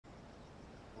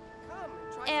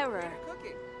error.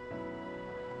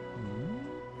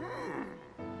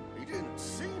 He didn't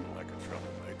seem like a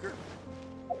troublemaker.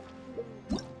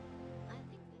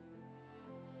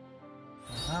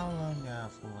 How long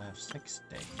have we left? 6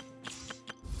 days.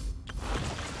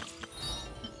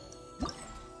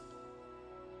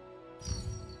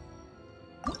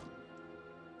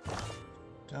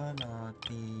 Done all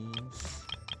these.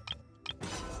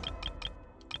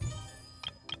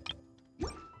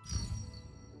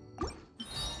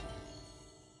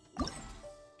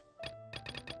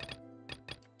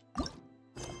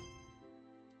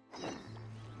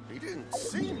 He didn't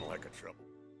seem like a trouble.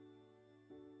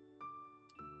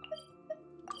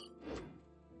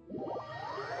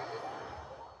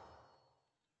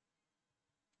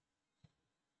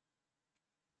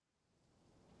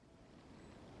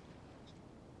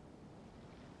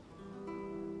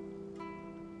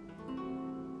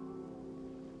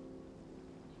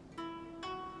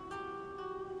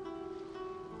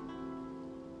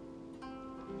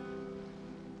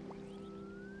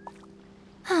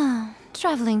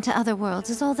 Traveling to other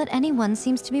worlds is all that anyone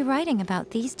seems to be writing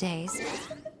about these days.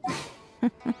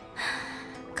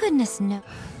 Goodness no.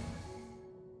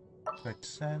 Quick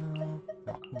settle,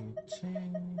 got new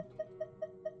chain.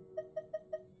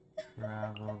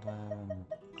 Travel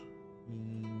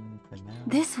for now.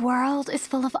 This world is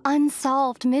full of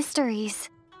unsolved mysteries.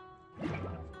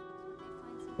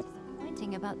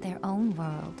 Disappointing about their own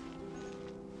world.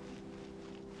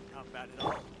 Not bad at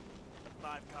all. The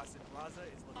 5 Casa Plaza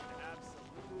is looking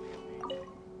absolutely amazing.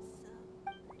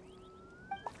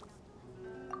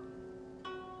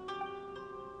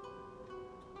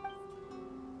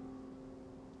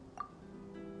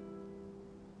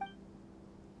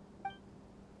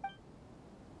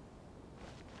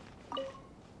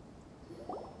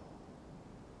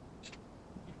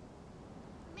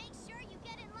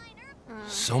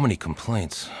 So many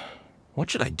complaints. What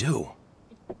should I do?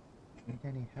 Need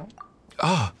any help?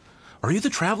 Ah, are you the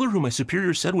traveler who my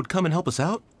superior said would come and help us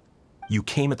out? You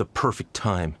came at the perfect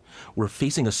time. We're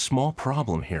facing a small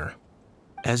problem here.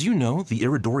 As you know, the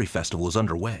Iridori Festival is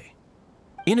underway.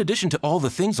 In addition to all the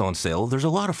things on sale, there's a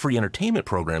lot of free entertainment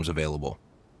programs available.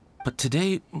 But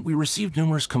today, we received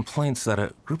numerous complaints that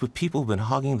a group of people have been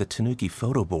hogging the Tanuki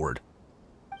photo board.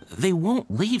 They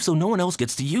won't leave so no one else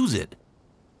gets to use it.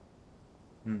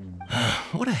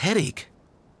 What a headache.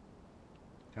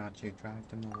 Can't you drive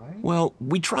them away? Well,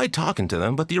 we tried talking to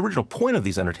them, but the original point of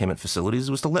these entertainment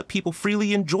facilities was to let people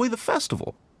freely enjoy the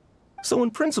festival. So in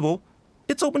principle,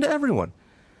 it's open to everyone.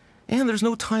 And there's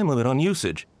no time limit on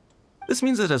usage. This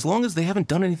means that as long as they haven't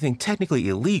done anything technically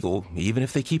illegal, even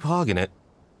if they keep hogging it,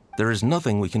 there is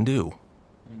nothing we can do.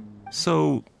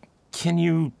 So, can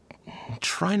you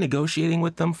try negotiating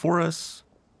with them for us?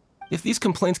 If these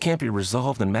complaints can't be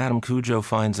resolved and Madame Cujo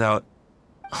finds out,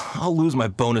 I'll lose my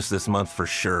bonus this month for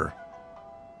sure.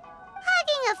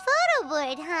 Hogging a photo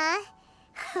board, huh?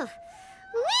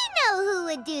 We know who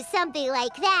would do something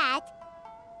like that.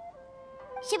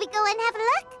 Should we go and have a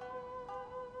look?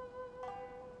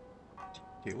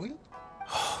 Do we?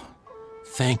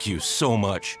 Thank you so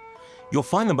much. You'll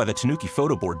find them by the Tanuki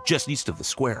photo board just east of the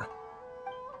square.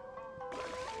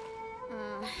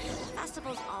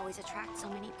 Festivals always attract so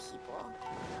many people.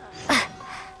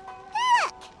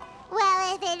 Look!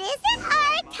 Well, if it isn't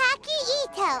Arataki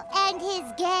Ito and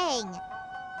his gang.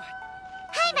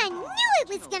 Paimon knew it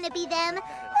was gonna be them.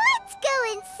 Let's go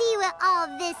and see what all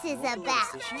this is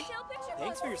about.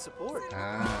 Thanks for your support.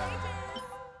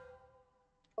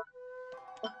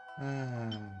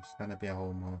 It's gonna be a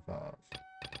whole month of.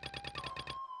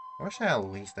 Or should I at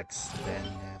least extend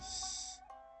this?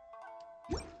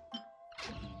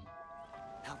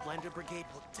 Outlander Brigade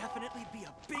will definitely be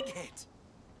a big hit.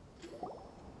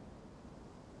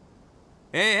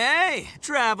 Hey, hey,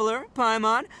 Traveler,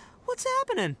 Paimon, what's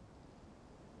happening?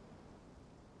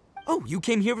 Oh, you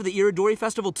came here for the Iridori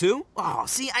Festival too? Oh,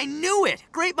 see, I knew it!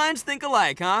 Great minds think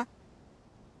alike, huh?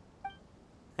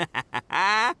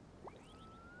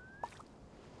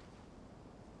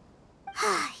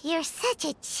 You're such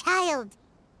a child.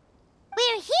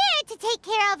 We're here to take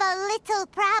care of a little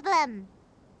problem.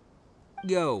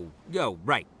 Yo,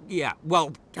 right, yeah,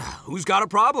 well, who's got a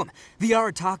problem? The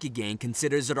Arataki gang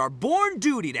considers it our born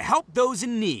duty to help those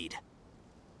in need.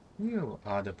 You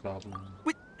are the problem.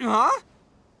 Wait, huh?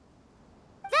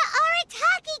 The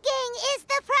Arataki gang is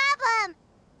the problem!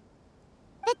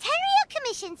 The Tenryu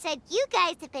Commission said you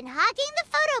guys have been hogging the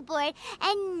photo board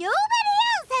and nobody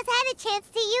else has had a chance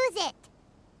to use it.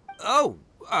 Oh,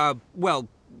 well,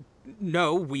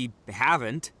 no, we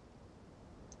haven't.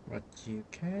 What do you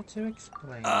care to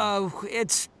explain?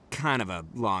 It's kind of a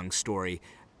long story.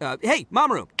 Hey,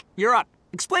 Mamoru, you're up.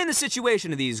 explain the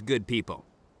situation to these good people.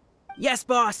 Yes,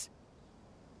 boss.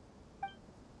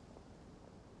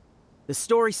 The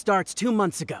story starts 2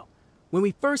 months ago, when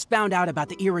we first found out about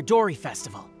the Iridori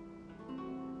Festival.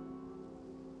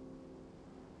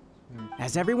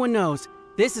 As everyone knows,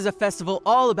 this is a festival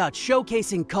all about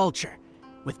showcasing culture,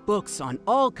 with books on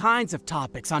all kinds of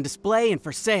topics on display and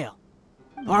for sale.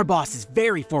 Our boss is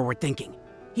very forward-thinking.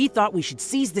 He thought we should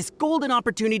seize this golden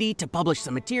opportunity to publish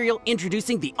some material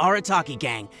introducing the Arataki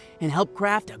Gang and help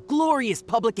craft a glorious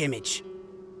public image.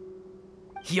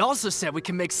 He also said we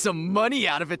can make some money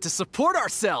out of it to support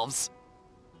ourselves.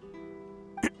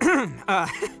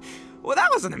 Well, that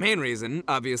wasn't the main reason,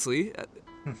 obviously.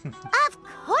 Of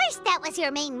course that was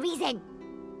your main reason.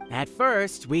 At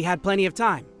first, we had plenty of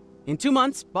time. In 2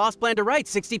 months, boss planned to write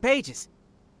 60 pages.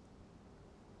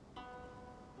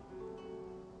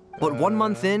 But 1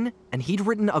 month in, and he'd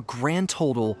written a grand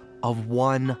total of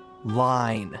 1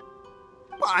 line.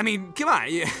 Well, I mean, come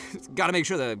on, you gotta make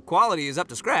sure the quality is up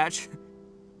to scratch.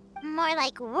 More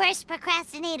like worst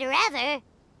procrastinator ever.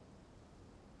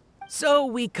 So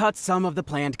we cut some of the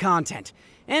planned content,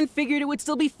 and figured it would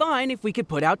still be fine if we could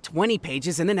put out 20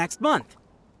 pages in the next month.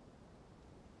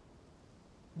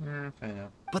 Fair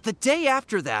enough. But the day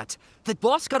after that, the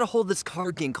boss got a hold of this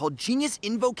card game called Genius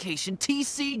Invocation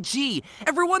TCG.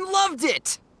 Everyone loved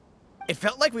it! It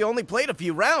felt like we only played a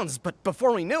few rounds, but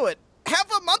before we knew it,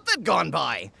 half a month had gone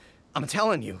by. I'm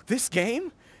telling you, this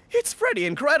game, it's pretty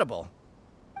incredible.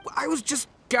 I was just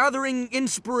gathering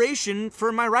inspiration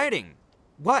for my writing.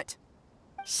 What?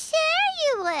 Sure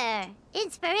you were.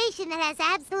 Inspiration that has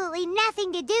absolutely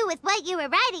nothing to do with what you were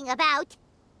writing about.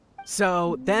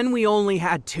 So then we only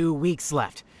had 2 weeks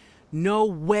left. No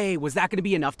way was that going to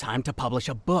be enough time to publish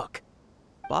a book.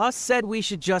 Boss said we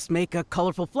should just make a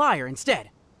colorful flyer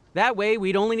instead. That way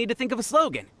we'd only need to think of a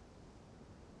slogan.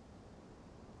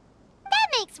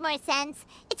 That makes more sense.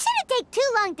 It shouldn't take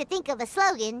too long to think of a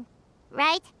slogan,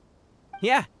 right?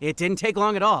 Yeah, it didn't take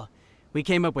long at all. We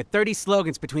came up with 30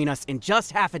 slogans between us in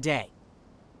just half a day.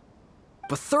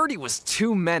 But 30 was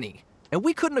too many, and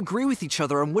we couldn't agree with each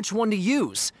other on which one to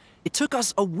use. It took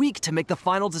us a week to make the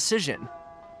final decision.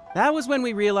 That was when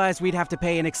we realized we'd have to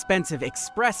pay an expensive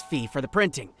express fee for the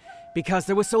printing, because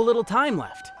there was so little time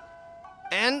left.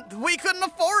 And we couldn't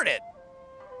afford it.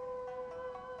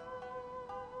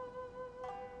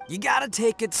 You gotta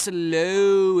take it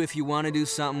slow if you want to do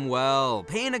something well.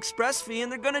 Pay an express fee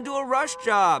and they're gonna do a rush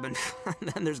job, and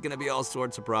then there's gonna be all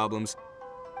sorts of problems.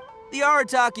 The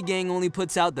Arataki Gang only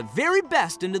puts out the very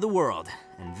best into the world,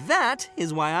 and that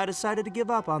is why I decided to give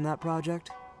up on that project.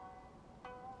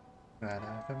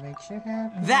 Whatever makes you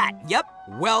happy. That, yep,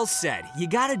 well said. You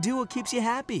gotta do what keeps you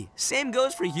happy. Same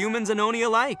goes for humans and Oni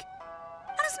alike.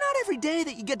 And it's not every day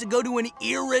that you get to go to an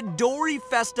Iridori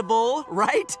festival,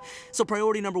 right? So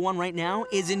priority number 1 right now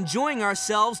is enjoying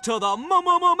ourselves to the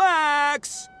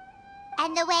max!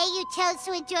 And the way you chose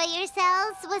to enjoy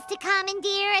yourselves was to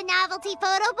commandeer a novelty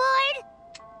photo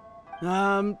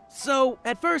board? So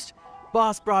at first,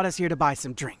 boss brought us here to buy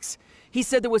some drinks. He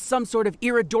said there was some sort of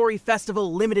Iridori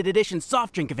Festival limited edition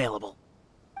soft drink available.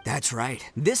 That's right.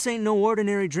 This ain't no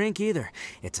ordinary drink either.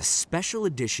 It's a special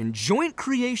edition joint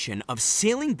creation of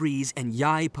Sailing Breeze and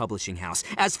Yai Publishing House,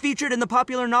 as featured in the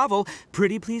popular novel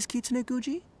Pretty Please Kitsune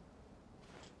Guji.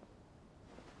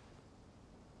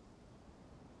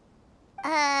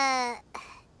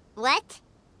 What?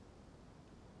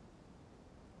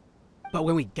 But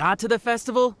when we got to the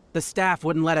festival, the staff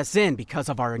wouldn't let us in because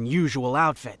of our unusual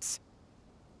outfits.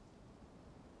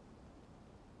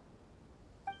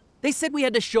 They said we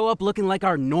had to show up looking like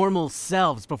our normal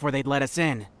selves before they'd let us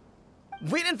in.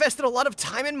 We'd invested a lot of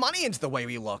time and money into the way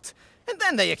we looked, and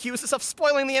then they accused us of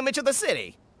spoiling the image of the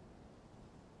city.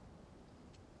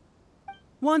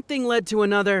 One thing led to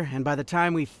another, and by the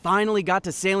time we finally got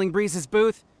to Sailing Breeze's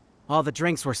booth, all the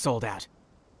drinks were sold out.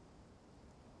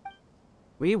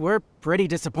 We were pretty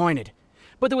disappointed,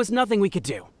 but there was nothing we could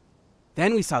do.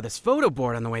 Then we saw this photo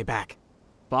board on the way back.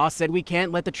 Boss said we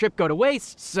can't let the trip go to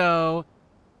waste, so...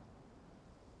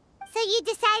 So you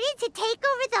decided to take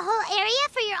over the whole area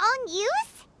for your own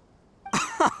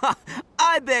use?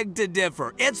 I beg to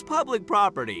differ. It's public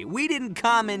property. We didn't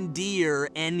commandeer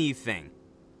anything.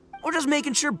 We're just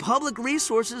making sure public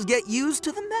resources get used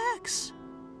to the max.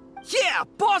 Yeah,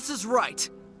 boss is right.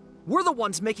 We're the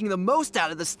ones making the most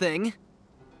out of this thing.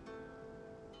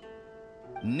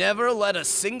 Never let a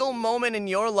single moment in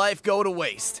your life go to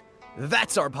waste.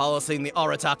 That's our policy in the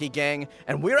Arataki Gang,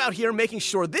 and we're out here making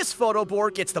sure this photo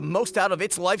board gets the most out of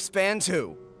its lifespan,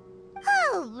 too.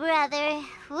 Oh, brother,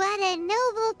 what a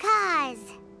noble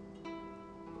cause.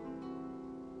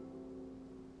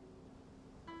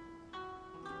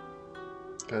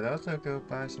 Could also go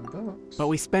buy some books. But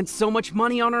we spent so much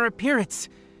money on our appearance.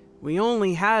 We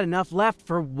only had enough left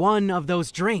for one of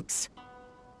those drinks.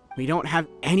 We don't have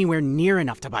anywhere near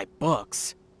enough to buy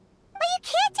books. Well, you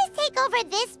can't just take over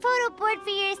this photo board for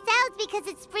yourselves because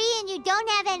it's free and you don't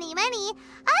have any money.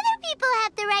 Other people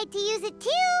have the right to use it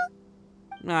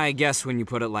too. I guess when you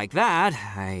put it like that,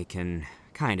 I can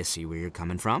kinda see where you're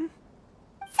coming from.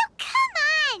 So come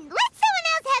on! Let someone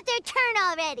else have their turn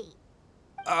already!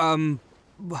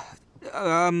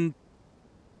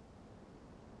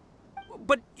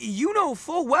 But you know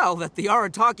full well that the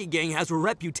Arataki gang has a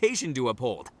reputation to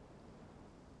uphold.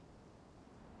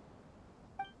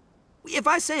 If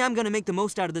I say I'm gonna make the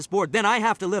most out of this board, then I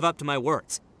have to live up to my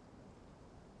words.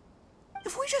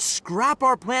 If we just scrap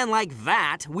our plan like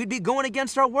that, we'd be going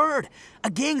against our word. A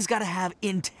gang's gotta have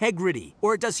integrity,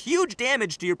 or it does huge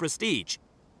damage to your prestige.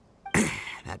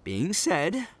 That being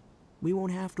said, we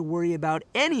won't have to worry about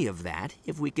any of that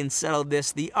if we can settle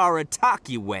this the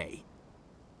Arataki way.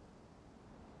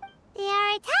 The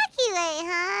Arataki way,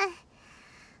 huh?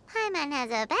 Paimon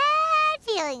has a bad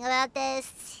feeling about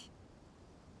this.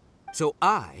 So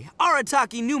I,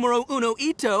 Arataki numero uno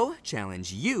Ito,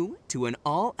 challenge you to an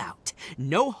all-out,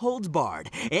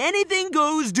 no-holds-barred,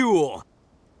 anything-goes duel.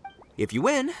 If you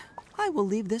win, I will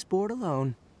leave this board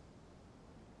alone.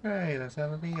 Hey, let's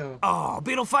have a deal. Oh,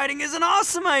 beetle fighting is an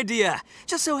awesome idea!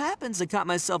 Just so happens I caught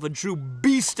myself a true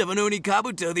beast of an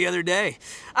Onikabuto the other day.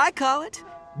 I call it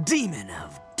Demon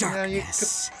of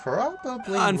Darkness. You could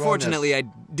probably Unfortunately, I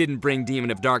didn't bring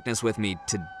Demon of Darkness with me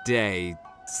today,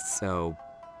 so...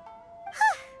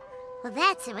 Well,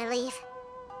 that's a relief.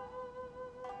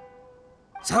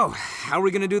 So, how are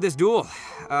we gonna do this duel?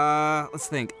 Let's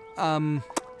think.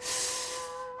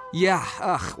 Yeah,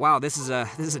 wow, this is a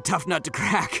tough nut to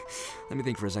crack. Let me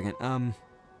think for a second.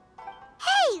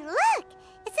 Hey, look!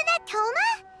 Isn't that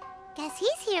Toma? Guess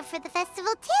he's here for the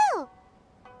festival too.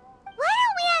 Why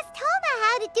don't we ask Toma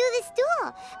how to do this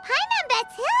duel? Paimon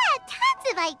bets he'll have tons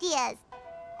of ideas.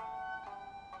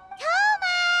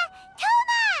 Toma!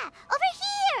 Toma! Over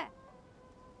here!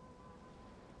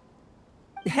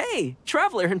 Hey,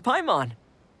 Traveler and Paimon.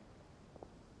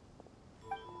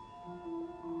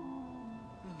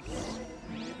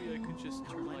 Maybe I could just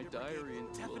turn my diary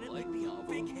into a light novel.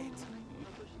 Big hit.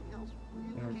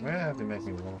 Why have to make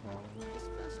me walk on?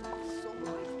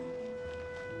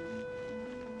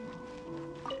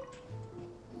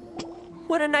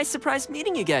 What a nice surprise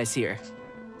meeting you guys here.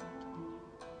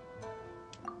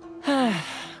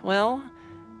 Well,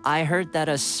 I heard that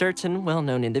a certain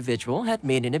well-known individual had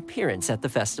made an appearance at the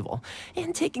festival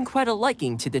and taken quite a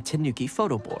liking to the Tanuki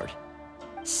photo board.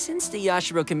 Since the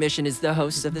Yashiro Commission is the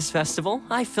host of this festival,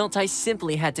 I felt I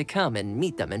simply had to come and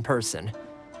meet them in person.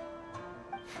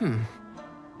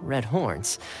 Red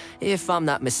horns. If I'm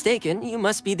not mistaken, you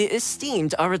must be the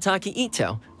esteemed Arataki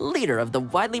Ito, leader of the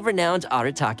widely renowned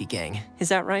Arataki gang. Is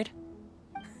that right?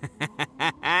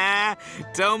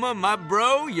 Toma, my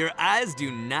bro, your eyes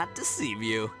do not deceive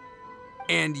you.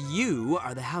 And you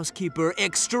are the housekeeper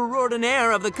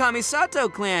extraordinaire of the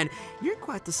Kamisato clan. You're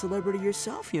quite the celebrity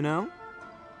yourself, you know.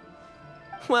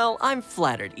 Well, I'm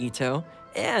flattered, Ito.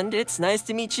 And it's nice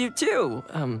to meet you too,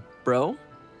 bro.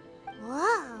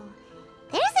 Whoa.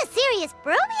 There's a serious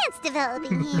bromance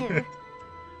developing here.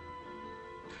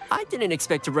 I didn't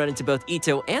expect to run into both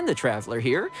Ito and the Traveler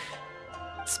here.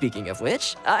 Speaking of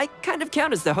which, I kind of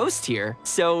count as the host here,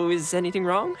 so is anything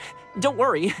wrong? Don't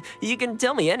worry, you can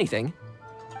tell me anything.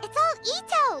 It's all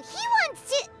Ito. He wants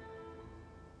to...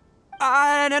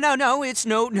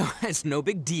 No, it's no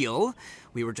big deal.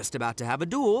 We were just about to have a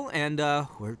duel, and,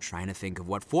 we're trying to think of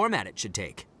what format it should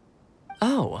take.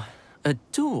 Oh, a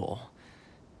duel.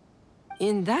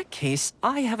 In that case,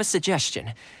 I have a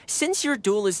suggestion. Since your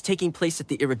duel is taking place at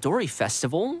the Iridori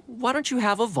Festival, why don't you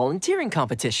have a volunteering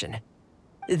competition?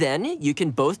 Then you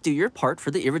can both do your part for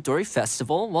the Iridori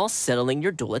Festival while settling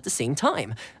your duel at the same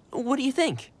time. What do you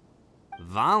think?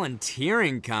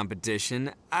 Volunteering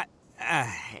competition?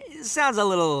 It sounds a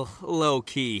little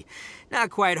low-key. Not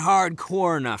quite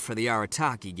hardcore enough for the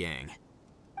Arataki gang.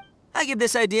 I give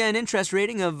this idea an interest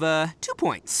rating of 2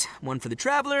 points. One for the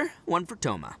Traveler, one for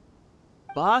Toma.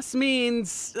 Boss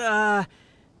means,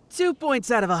 2 points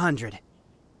out of 100.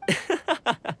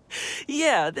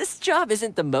 Yeah, this job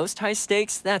isn't the most high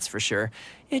stakes, that's for sure.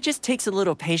 It just takes a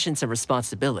little patience and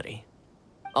responsibility.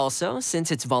 Also,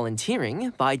 since it's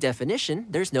volunteering, by definition,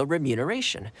 there's no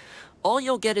remuneration. All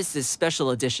you'll get is this special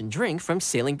edition drink from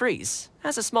Sailing Breeze,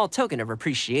 as a small token of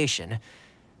appreciation.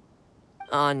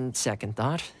 On second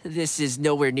thought, this is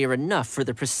nowhere near enough for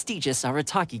the prestigious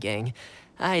Arataki gang.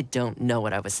 I don't know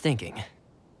what I was thinking.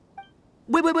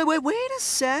 Wait a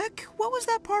sec. What was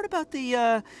that part about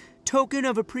the, token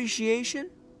of appreciation?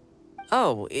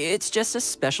 Oh, it's just a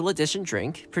special edition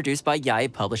drink produced by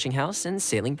Yae Publishing House and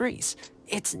Sailing Breeze.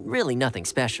 It's really nothing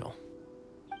special.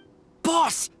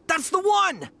 Boss, that's the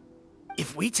one!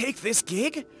 If we take this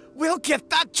gig, we'll get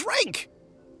that drink!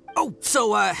 Oh,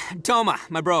 so, Toma,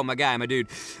 my bro, my guy, my dude.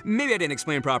 Maybe I didn't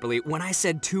explain properly. When I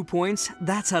said 2 points,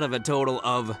 that's out of a total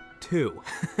of 2.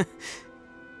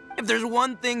 If there's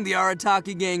one thing the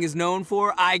Arataki gang is known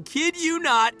for, I kid you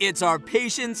not, it's our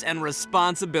patience and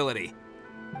responsibility.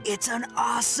 It's an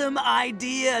awesome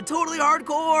idea, totally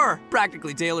hardcore,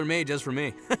 practically tailor-made just for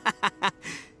me.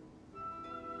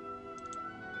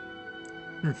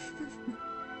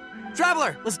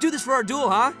 Traveler, let's do this for our duel,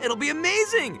 huh? It'll be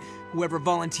amazing! Whoever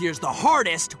volunteers the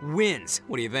hardest wins.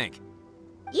 What do you think?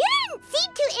 You didn't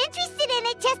seem too interested in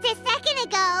it just a second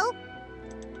ago.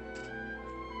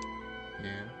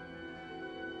 Yeah.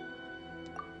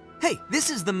 Hey, this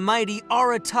is the mighty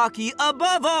Arataki,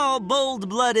 above all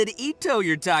bold-blooded Ito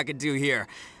you're talking to here.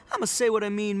 I'm a say what I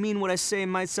mean what I say,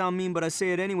 might sound mean, but I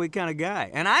say it anyway kind of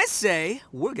guy. And I say,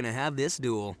 we're gonna have this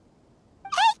duel.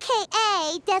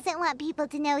 AKA doesn't want people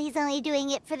to know he's only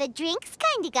doing it for the drinks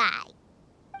kind of guy.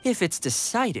 If it's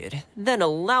decided, then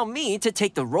allow me to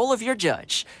take the role of your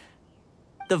judge.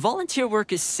 The volunteer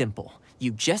work is simple.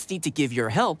 You just need to give your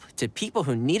help to people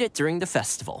who need it during the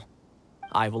festival.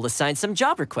 I will assign some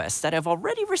job requests that I've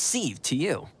already received to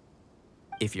you.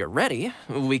 If you're ready,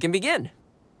 we can begin.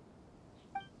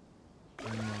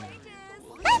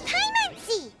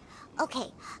 Paimansi!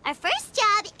 Okay, our first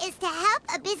job is to help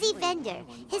a busy vendor.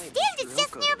 His stand is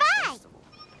just nearby.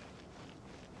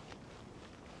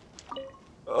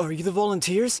 Are you the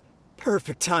volunteers?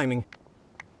 Perfect timing.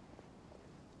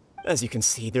 As you can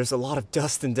see, there's a lot of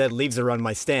dust and dead leaves around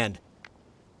my stand.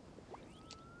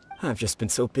 I've just been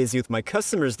so busy with my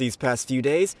customers these past few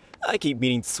days, I keep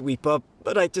meaning to sweep up,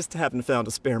 but I just haven't found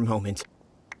a spare moment.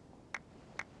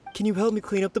 Can you help me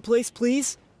clean up the place,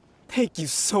 please? Thank you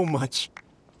so much.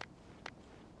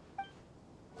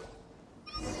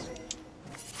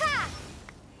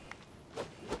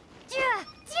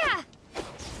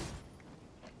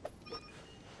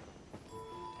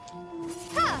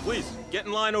 Please, get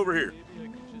in line over here.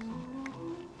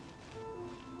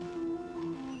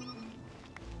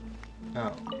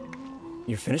 Oh.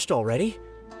 You're finished already?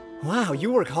 Wow,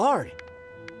 you work hard.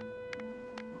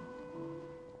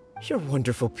 You're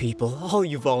wonderful people, all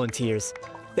you volunteers.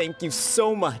 Thank you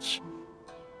so much.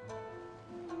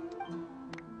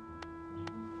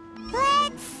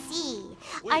 Let's see.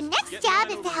 Our next job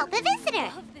is to help a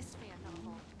visitor.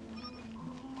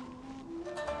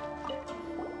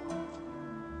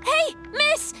 Hey,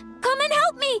 miss! Come and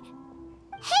help me!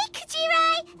 Hey,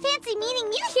 Kajirai! Fancy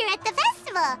meeting you here at the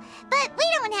festival. But we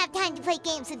don't have time to play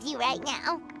games with you right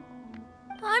now.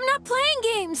 I'm not playing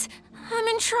games. I'm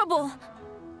in trouble.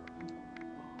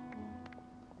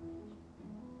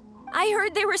 I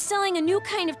heard they were selling a new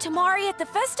kind of tamari at the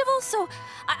festival, so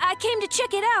I came to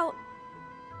check it out.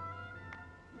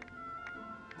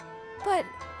 But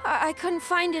I couldn't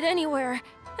find it anywhere.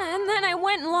 And then I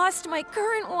went and lost my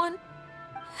current one.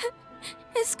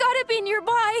 It's gotta be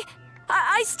nearby.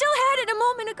 I still had it a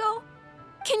moment ago.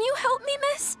 Can you help me,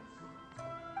 miss?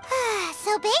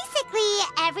 So basically,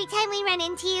 every time we run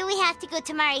into you, we have to go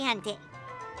tamari hunting.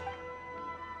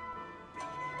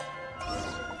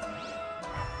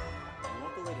 You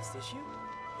want the latest issue?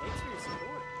 Thanks for your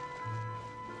support.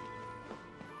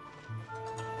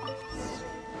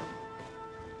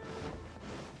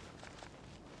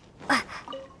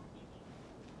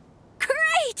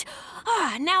 Great!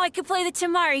 Now I can play the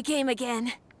tamari game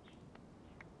again.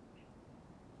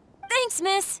 Thanks,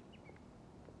 miss.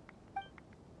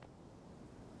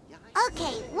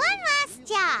 Okay, one last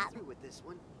job.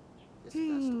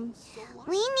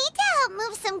 We need to help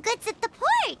move some goods at the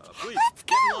port. Please, Let's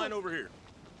get in go. line over here.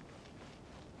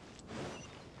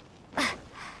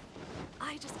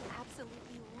 I just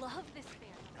absolutely love this fair.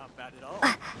 Not bad at all.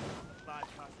 5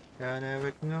 costumes. Gonna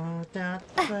ignore that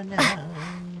for now.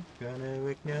 Gonna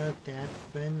ignore that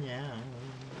for now.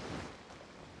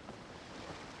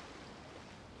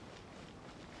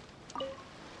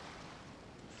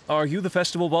 Are you the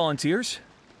festival volunteers?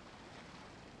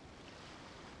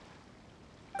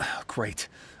 Great.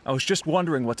 I was just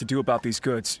wondering what to do about these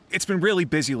goods. It's been really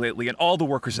busy lately, and all the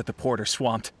workers at the port are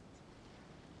swamped.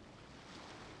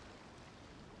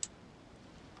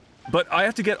 But I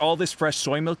have to get all this fresh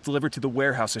soy milk delivered to the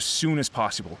warehouse as soon as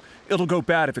possible. It'll go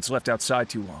bad if it's left outside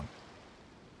too long.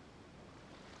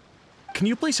 Can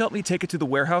you please help me take it to the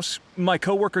warehouse? My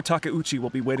coworker Takeuchi will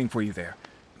be waiting for you there.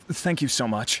 Thank you so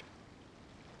much.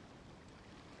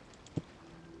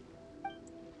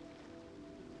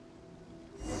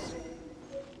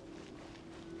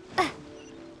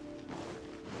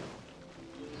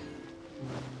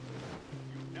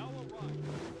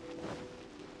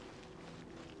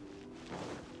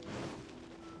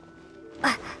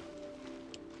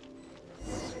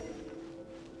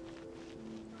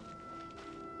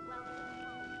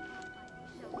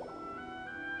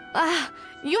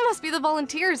 You must be the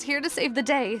volunteers here to save the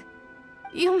day.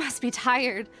 You must be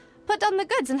tired. Put down the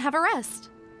goods and have a rest.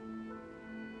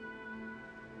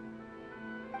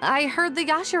 I heard the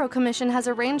Yashiro Commission has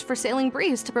arranged for Sailing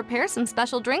Breeze to prepare some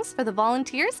special drinks for the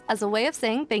volunteers as a way of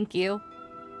saying thank you.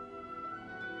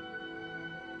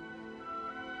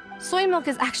 Soy milk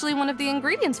is actually one of the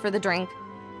ingredients for the drink.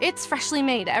 It's freshly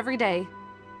made every day.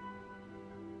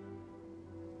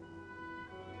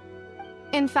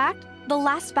 In fact, the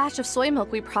last batch of soy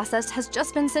milk we processed has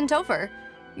just been sent over.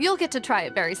 You'll get to try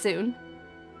it very soon.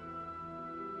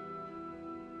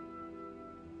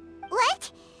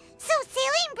 What? So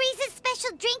Sailing Breeze's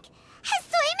special drink has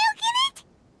soy milk in it?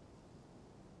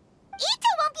 Ito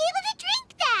won't be able to drink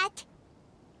that!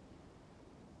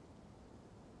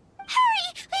 Hurry!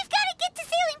 We've got to get to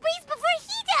Sailing Breeze before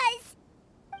he does!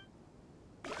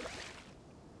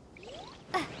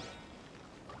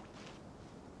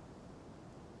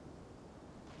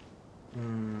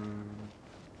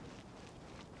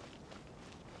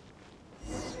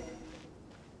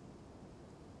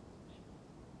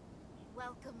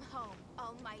 Welcome home,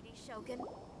 Almighty Shogun.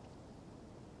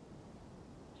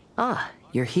 Ah,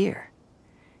 you're here.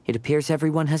 It appears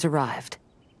everyone has arrived.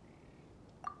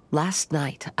 Last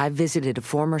night, I visited a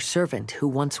former servant who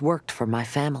once worked for my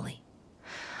family.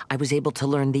 I was able to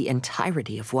learn the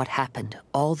entirety of what happened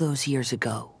all those years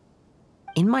ago.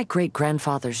 In my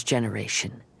great-grandfather's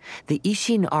generation, the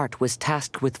Ishin art was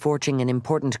tasked with forging an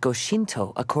important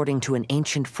Goshinto according to an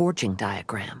ancient forging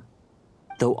diagram.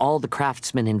 Though all the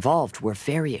craftsmen involved were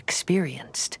very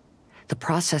experienced, the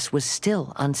process was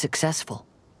still unsuccessful.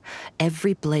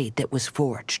 Every blade that was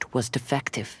forged was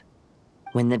defective.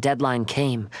 When the deadline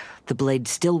came, the blade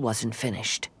still wasn't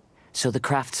finished, so the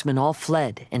craftsmen all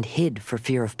fled and hid for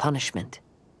fear of punishment.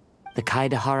 The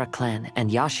Kaedahara clan and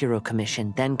Yashiro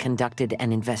Commission then conducted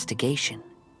an investigation.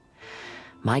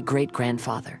 My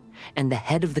great-grandfather and the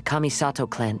head of the Kamisato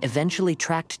clan eventually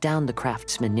tracked down the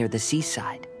craftsmen near the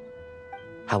seaside.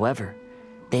 However,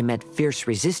 they met fierce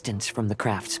resistance from the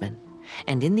craftsmen,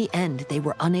 and in the end they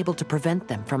were unable to prevent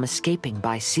them from escaping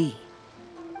by sea.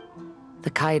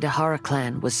 The Kaedahara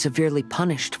clan was severely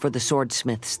punished for the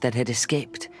swordsmiths that had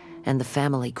escaped, and the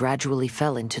family gradually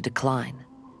fell into decline.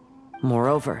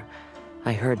 Moreover,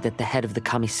 I heard that the head of the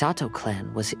Kamisato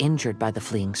clan was injured by the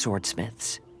fleeing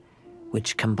swordsmiths,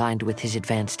 which combined with his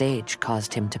advanced age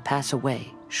caused him to pass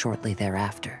away shortly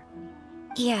thereafter.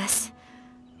 Yes.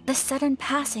 The sudden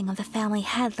passing of the family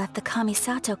head left the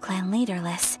Kamisato clan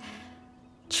leaderless.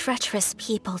 Treacherous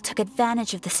people took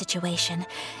advantage of the situation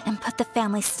and put the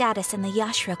family's status in the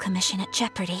Yashiro Commission at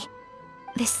jeopardy.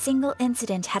 This single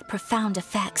incident had profound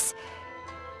effects.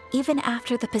 Even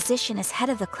after the position as head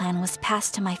of the clan was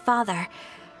passed to my father,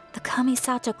 the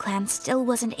Kamisato clan still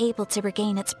wasn't able to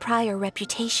regain its prior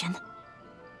reputation.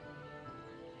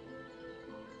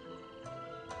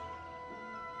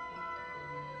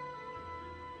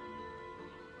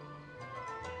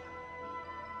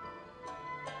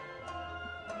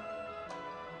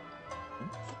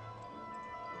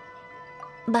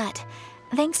 But,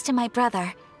 thanks to my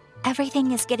brother,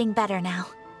 everything is getting better now.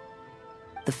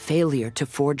 The failure to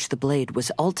forge the blade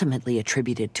was ultimately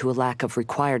attributed to a lack of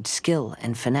required skill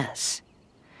and finesse.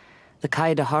 The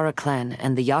Kaedahara clan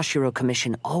and the Yashiro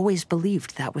Commission always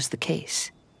believed that was the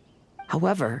case.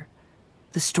 However,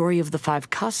 the story of the 5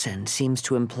 Kasen seems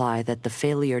to imply that the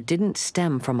failure didn't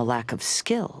stem from a lack of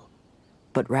skill,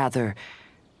 but rather,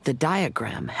 the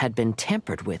diagram had been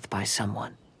tampered with by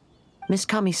someone. Miss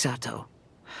Kamisato,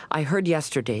 I heard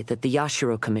yesterday that the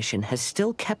Yashiro Commission has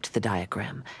still kept the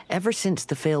diagram ever since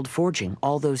the failed forging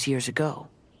all those years ago.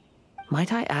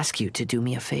 Might I ask you to do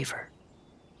me a favor?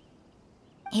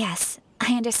 Yes,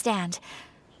 I understand.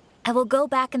 I will go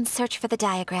back and search for the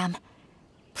diagram.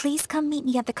 Please come meet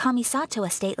me at the Kamisato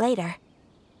estate later.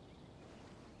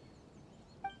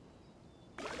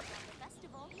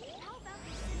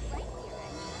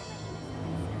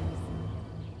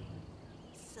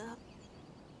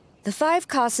 The 5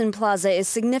 Kasen Plaza is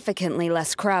significantly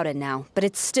less crowded now, but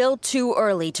it's still too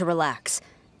early to relax.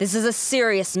 This is a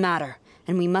serious matter,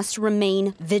 and we must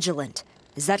remain vigilant.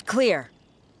 Is that clear?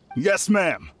 Yes,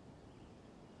 ma'am.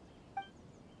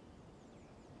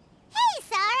 Hey,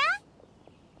 Sarah!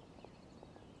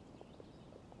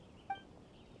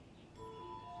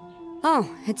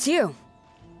 Oh, it's you.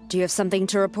 Do you have something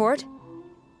to report?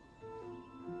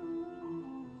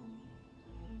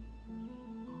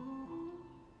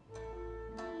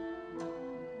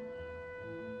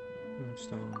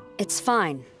 It's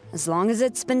fine. as long as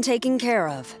it's been taken care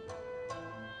of.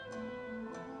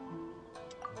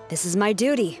 This is my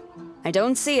duty. I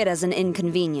don't see it as an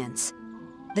inconvenience.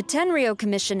 The Tenryou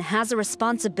Commission has a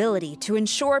responsibility to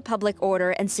ensure public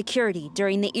order and security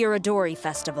during the Irodori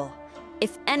Festival.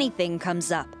 If anything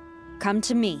comes up, come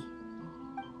to me.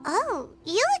 Oh,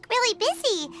 you look really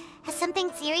busy. Has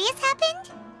something serious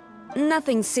happened?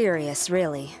 Nothing serious,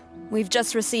 really. We've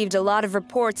just received a lot of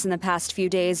reports in the past few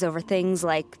days over things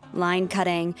like line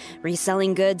cutting,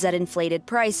 reselling goods at inflated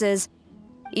prices,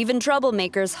 even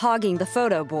troublemakers hogging the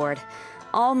photo board.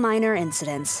 All minor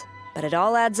incidents, but it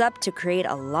all adds up to create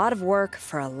a lot of work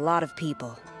for a lot of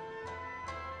people.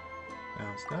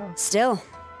 Still,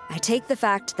 I take the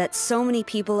fact that so many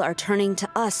people are turning to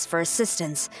us for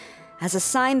assistance as a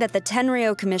sign that the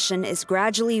Tenryou Commission is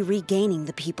gradually regaining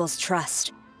the people's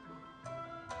trust.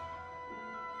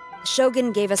 The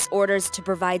Shogun gave us orders to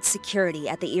provide security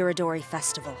at the Irodori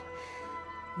Festival.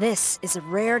 This is a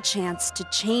rare chance to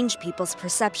change people's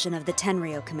perception of the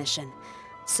Tenryou Commission,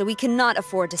 so we cannot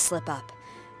afford to slip up.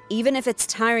 Even if it's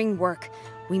tiring work,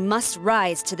 we must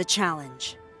rise to the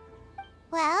challenge.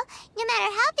 Well, no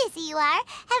matter how busy you are,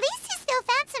 at least you still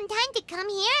found some time to come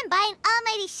here and buy an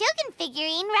Almighty Shogun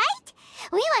figurine, right?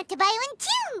 We want to buy one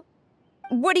too!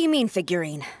 What do you mean,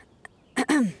 figurine?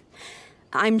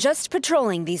 I'm just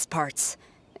patrolling these parts.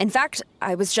 In fact,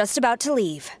 I was just about to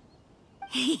leave.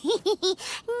 No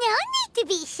need to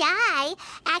be shy.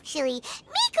 Actually,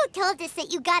 Miko told us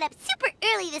that you got up super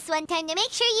early this one time to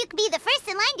make sure you could be the first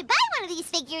in line to buy one of these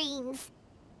figurines.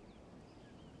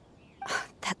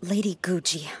 That Lady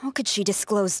Guji, how could she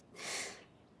disclose...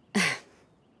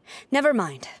 Never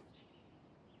mind.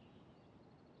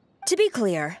 To be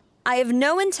clear, I have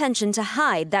no intention to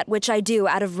hide that which I do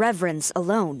out of reverence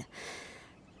alone.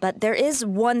 But there is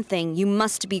one thing you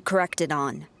must be corrected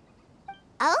on.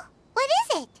 Oh? What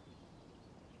is it?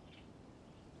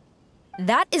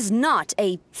 That is not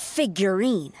a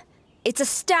figurine. It's a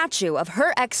statue of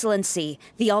Her Excellency,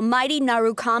 the Almighty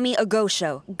Narukami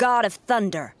Agosho, God of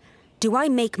Thunder. Do I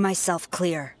make myself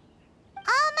clear?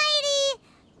 Almighty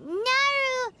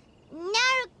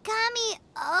Narukami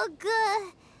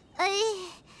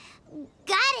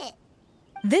got it.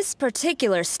 This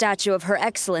particular statue of Her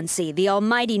Excellency, the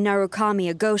Almighty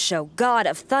Narukami Agosho, God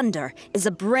of Thunder, is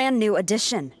a brand new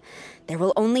addition. There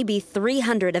will only be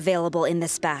 300 available in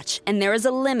this batch, and there is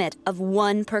a limit of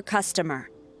 1 per customer.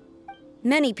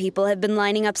 Many people have been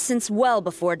lining up since well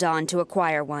before dawn to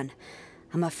acquire one.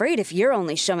 I'm afraid if you're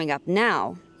only showing up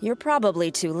now, you're probably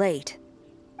too late.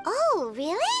 Oh,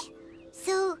 really?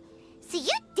 So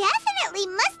you definitely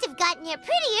must have gotten here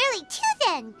pretty early too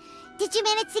then. Did you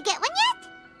manage to get one yet?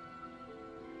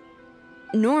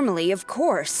 Normally, of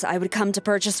course, I would come to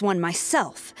purchase one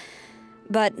myself.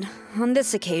 But on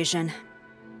this occasion,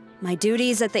 my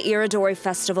duties at the Irodori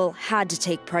Festival had to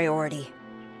take priority.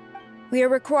 We are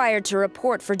required to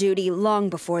report for duty long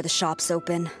before the shops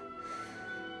open.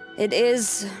 It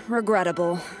is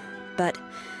regrettable, but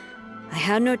I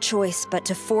had no choice but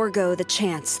to forego the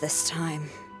chance this time.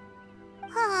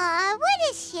 Aw,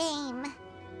 what a shame.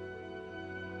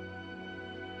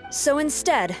 So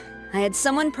instead, I had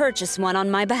someone purchase one on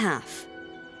my behalf.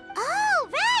 Oh,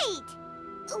 right!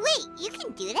 Wait, you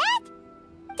can do that?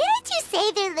 Didn't you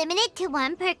say they're limited to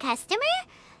 1 per customer?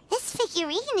 This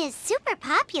figurine is super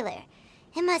popular.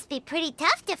 It must be pretty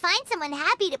tough to find someone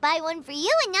happy to buy one for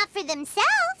you and not for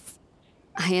themselves.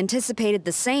 I anticipated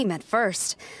the same at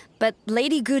first, but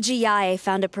Lady Guji Yae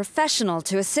found a professional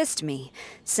to assist me,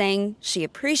 saying she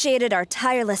appreciated our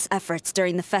tireless efforts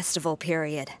during the festival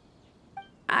period.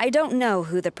 I don't know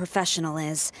who the professional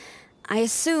is. I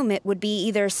assume it would be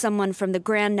either someone from the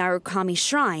Grand Narukami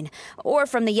Shrine or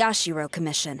from the Yashiro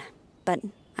Commission, but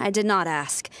I did not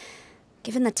ask.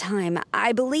 Given the time,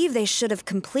 I believe they should have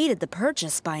completed the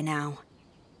purchase by now.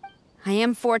 I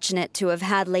am fortunate to have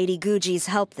had Lady Guji's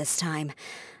help this time.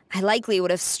 I likely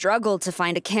would have struggled to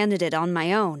find a candidate on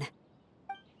my own.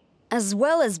 As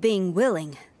well as being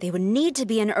willing, they would need to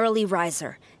be an early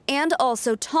riser, and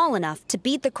also tall enough to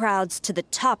beat the crowds to the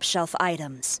top shelf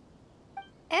items.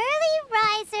 Early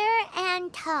riser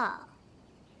and tall.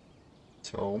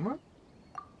 Toma?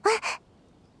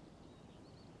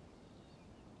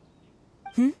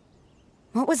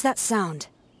 What was that sound?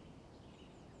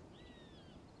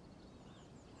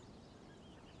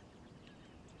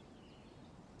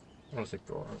 What's it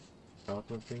called?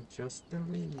 Probably just the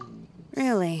leaves.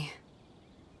 Really?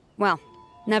 Well,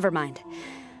 never mind.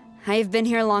 I've been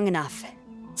here long enough.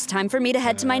 It's time for me to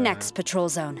head to my next patrol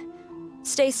zone.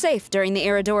 Stay safe during the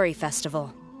Irodori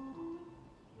Festival.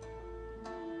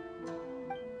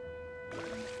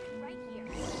 Right here.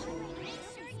 Make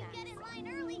sure you get in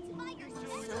line early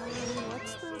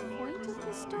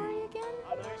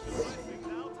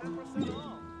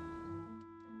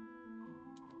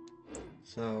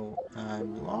So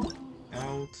I'm locked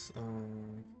out of...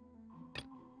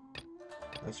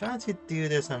 I was trying to do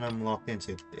this and I'm locked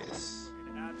into this.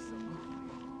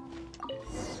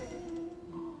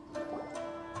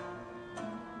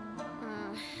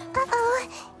 Uh-oh,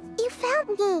 you found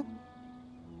me.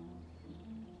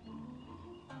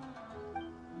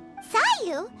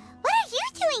 Sayu, what are you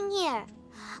doing here?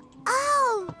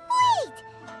 Oh, wait!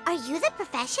 Are you the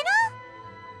professional?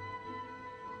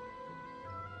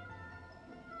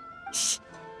 Shh,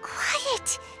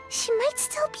 quiet. She might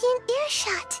still be in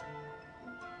earshot.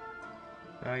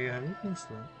 Are you having this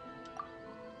one?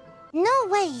 No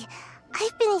way.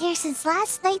 I've been here since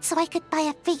last night so I could buy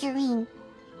a figurine.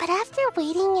 But after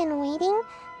waiting and waiting,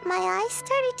 my eyes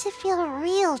started to feel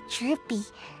real droopy.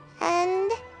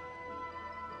 And...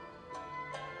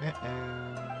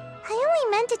 I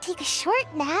only meant to take a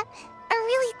short nap. A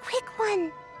really quick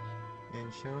one.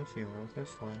 And shows you lots of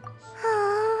slimes.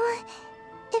 Oh,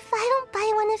 if I don't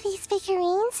buy one of these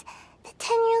figurines, the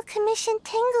 10-year commission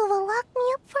Tengu will lock me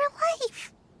up for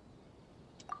life.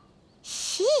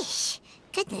 Sheesh.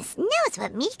 Goodness knows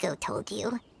what Miko told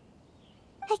you.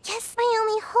 I guess my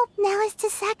only hope now is to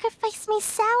sacrifice my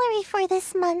salary for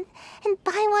this month and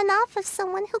buy one off of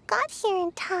someone who got here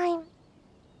in time.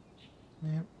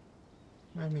 Yep.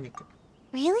 I mean, it...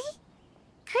 Really?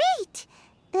 Great!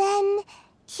 Then,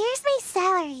 here's my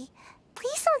salary.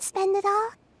 Please don't spend it all.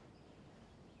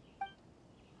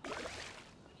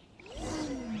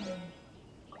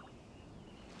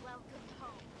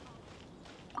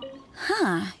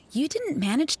 Huh, you didn't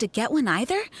manage to get one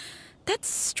either? That's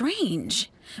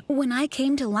strange. When I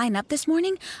came to line up this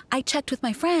morning, I checked with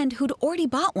my friend who'd already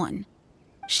bought one.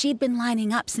 She'd been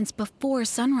lining up since before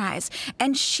sunrise,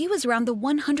 and she was around the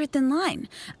 100th in line.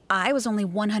 I was only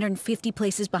 150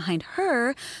 places behind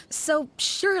her, so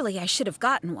surely I should have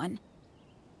gotten one.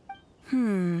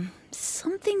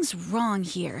 Something's wrong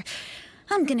here.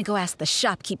 I'm gonna go ask the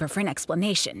shopkeeper for an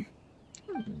explanation.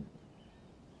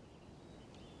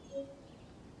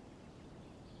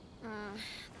 The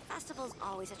festivals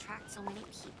always attract so many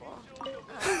people.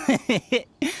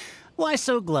 Why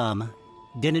so glum?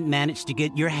 Didn't manage to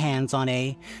get your hands on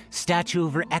a statue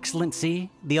of Her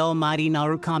Excellency, the almighty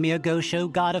Narukami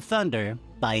Agosho, God of Thunder,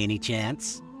 by any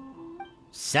chance?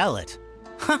 Sell it?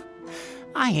 Huh,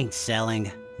 I ain't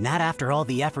selling. Not after all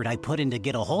the effort I put in to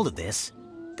get a hold of this.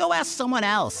 Go ask someone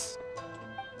else.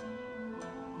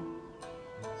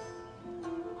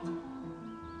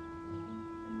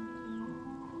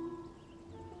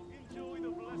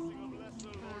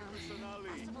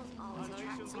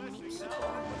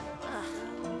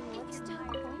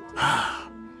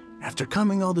 After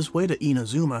coming all this way to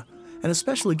Inazuma, and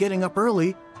especially getting up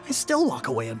early, I still walk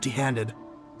away empty-handed.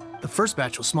 The first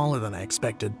batch was smaller than I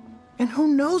expected, and who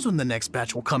knows when the next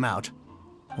batch will come out.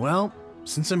 Well,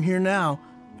 since I'm here now,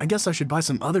 I guess I should buy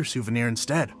some other souvenir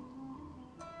instead.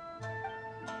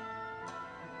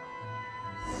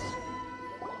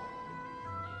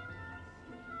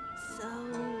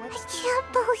 I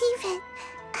can't believe it.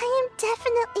 I am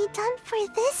definitely done for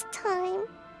this time.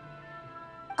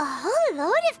 A whole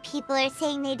load of people are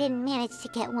saying they didn't manage to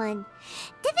get one.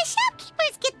 Did the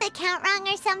shopkeepers get the count wrong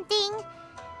or something?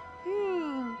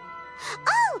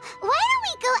 Oh, why don't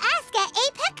we go ask at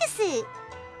Apekasu?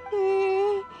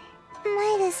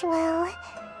 Might as well.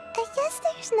 I guess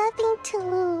there's nothing to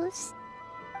lose.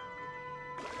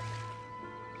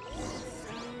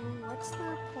 So, what's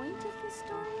the point of this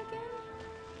story again?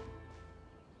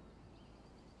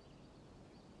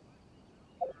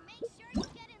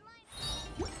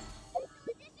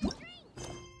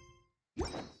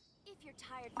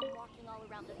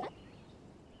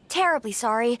 Terribly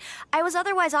sorry. I was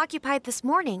otherwise occupied this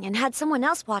morning and had someone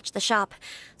else watch the shop.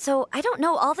 So I don't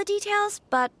know all the details,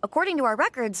 but according to our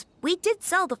records, we did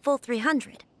sell the full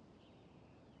 300.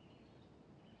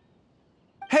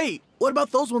 Hey, what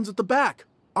about those ones at the back?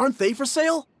 Aren't they for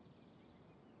sale?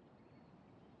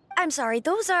 I'm sorry,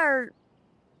 those are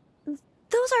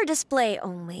display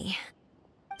only.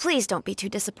 Please don't be too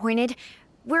disappointed.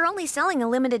 We're only selling a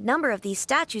limited number of these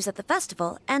statues at the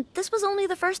festival, and this was only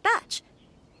the first batch.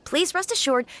 Please rest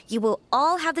assured, you will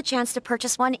all have the chance to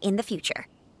purchase one in the future.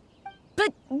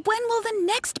 But when will the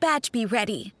next batch be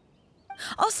ready?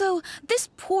 Also, this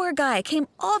poor guy came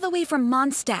all the way from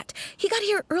Mondstadt. He got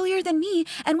here earlier than me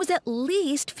and was at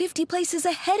least 50 places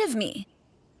ahead of me.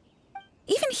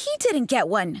 Even he didn't get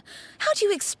one. How do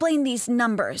you explain these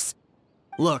numbers?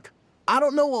 Look, I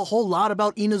don't know a whole lot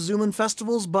about Inazuman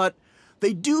festivals, but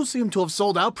they do seem to have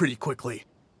sold out pretty quickly.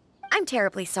 I'm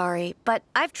terribly sorry, but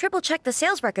I've triple-checked the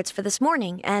sales records for this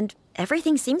morning, and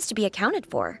everything seems to be accounted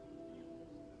for.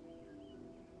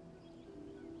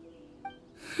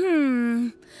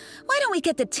 Why don't we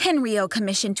get the Tenryou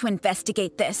Commission to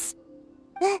investigate this?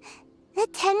 The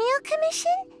Tenryou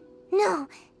Commission? No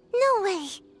way.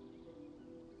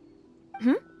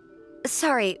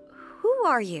 Sorry, who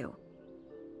are you?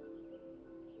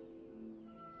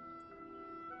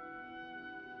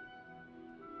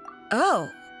 Oh,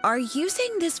 are you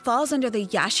saying this falls under the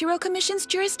Yashiro Commission's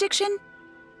jurisdiction?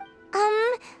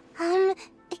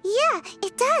 Yeah,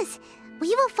 it does.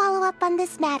 We will follow up on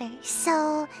this matter,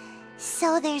 so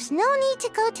there's no need to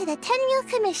go to the Tenryou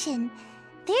Commission.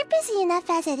 They're busy enough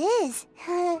as it is.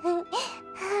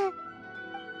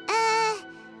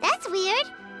 That's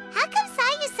weird. How come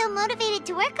Sayu's so motivated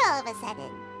to work all of a sudden?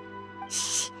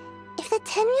 Shh. If the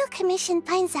Tenryou Commission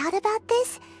finds out about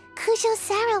this, Kujo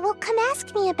Sarah will come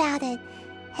ask me about it.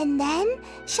 And then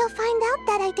she'll find out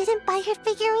that I didn't buy her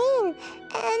figurine.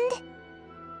 And...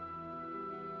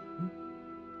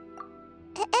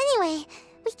 Anyway,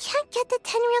 we can't get the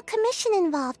Tenryou Commission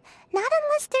involved. Not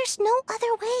unless there's no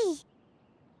other way.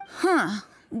 Huh.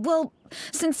 Well,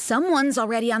 since someone's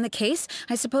already on the case,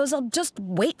 I suppose I'll just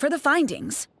wait for the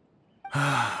findings.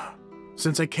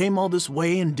 Since I came all this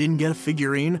way and didn't get a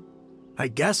figurine, I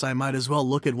guess I might as well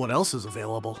look at what else is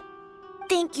available.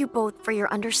 Thank you both for your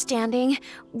understanding.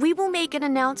 We will make an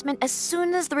announcement as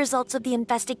soon as the results of the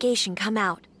investigation come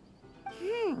out.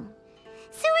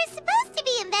 So we're supposed to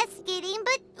be investigating,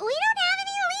 but we don't have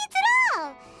any leads at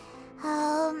all.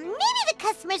 Oh, maybe the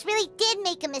customers really did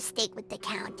make a mistake with the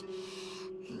count.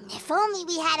 If only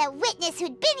we had a witness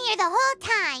who'd been here the whole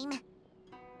time.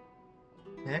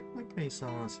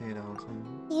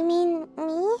 You mean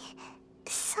me?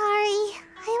 Sorry,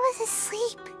 I was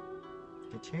asleep.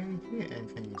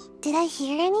 Did I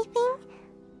hear anything?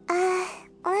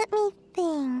 Let me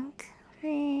think.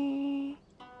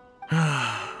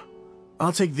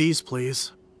 I'll take these,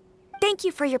 please. Thank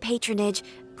you for your patronage.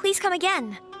 Please come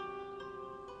again.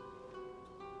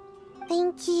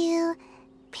 Thank you.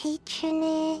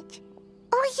 Patronage.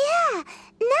 Oh yeah!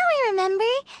 Now I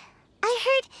remember. I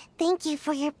heard thank you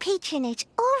for your patronage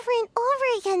over and over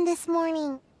again this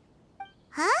morning.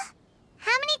 Huh?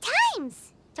 How many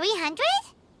times? 300?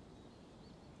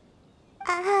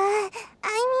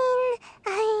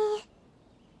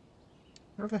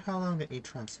 Over how long did each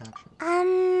transaction?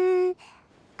 I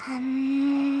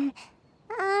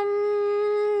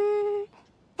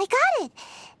got it!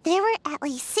 There were at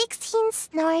least 16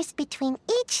 snores between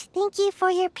each thank you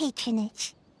for your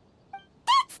patronage.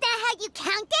 That's not how you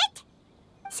count it!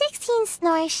 16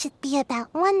 snores should be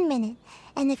about 1 minute,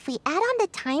 and if we add on the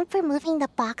time for moving the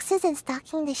boxes and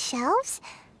stocking the shelves,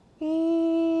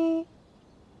 It'll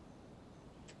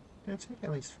take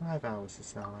at least 5 hours to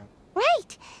sell it.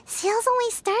 Right! Sales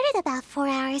only started about 4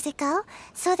 hours ago,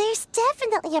 so there's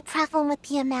definitely a problem with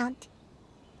the amount.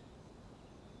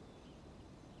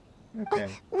 Okay.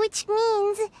 Which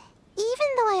means,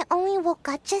 even though I only woke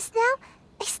up just now,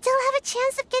 I still have a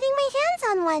chance of getting my hands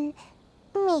on one.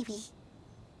 Maybe.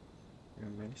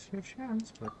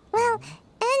 Chance, but... Well,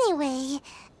 anyway,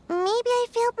 maybe I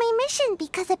failed my mission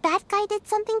because a bad guy did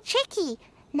something tricky,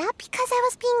 not because I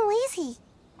was being lazy.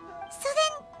 So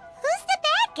then, who's the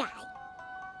bad guy?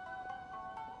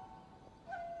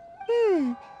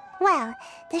 Well,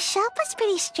 the shop was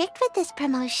pretty strict with this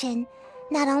promotion.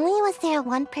 Not only was there a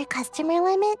 1 per customer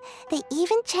limit, they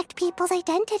even checked people's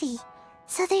identity.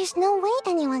 So there's no way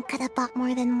anyone could have bought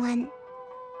more than one.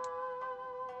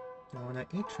 Now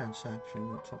that each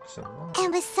transaction took so long.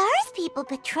 And with SARS people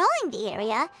patrolling the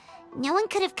area, no one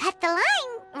could have cut the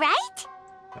line, right?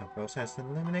 A process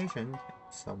elimination,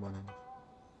 someone else.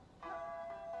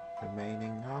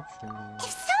 Remaining option is...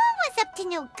 If someone was up to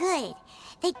no good,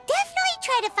 they'd definitely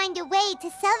try to find a way to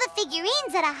sell the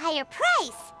figurines at a higher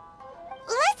price.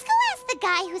 Let's go ask the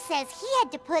guy who says he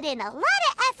had to put in a lot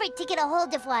of effort to get a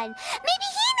hold of one. Maybe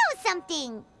he knows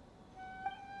something.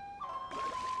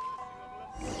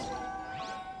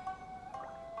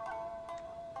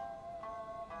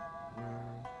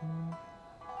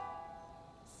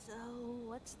 So,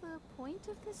 what's the point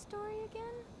of this story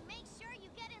again? Make sure you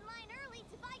get in line early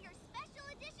to buy your special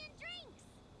edition drinks.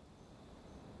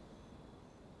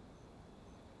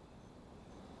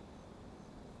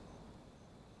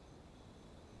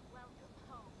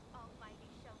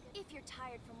 If you're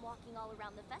tired from walking all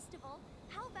around the festival,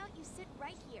 how about you sit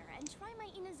right here and try my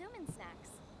Inazuman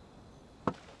snacks?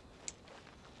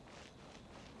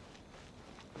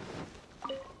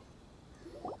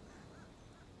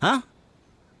 Huh?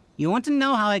 You want to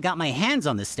know how I got my hands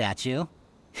on the statue?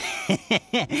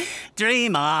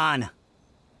 Dream on!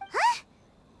 Huh?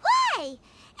 Why?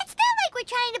 It's not like we're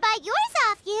trying to buy yours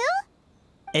off you.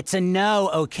 It's a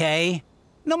no, okay?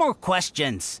 No more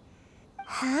questions.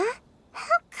 Huh?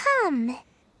 How come?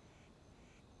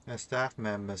 A staff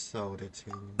member sold it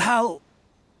to you.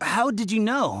 How did you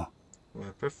know?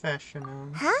 We're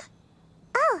professionals. Huh?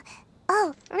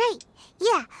 Oh, right.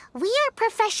 Yeah, we are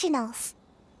professionals.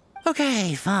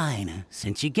 Okay, fine.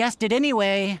 Since you guessed it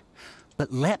anyway.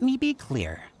 But let me be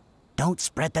clear. Don't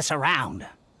spread this around.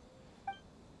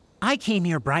 I came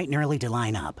here bright and early to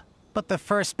line up, but the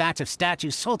first batch of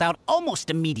statues sold out almost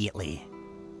immediately.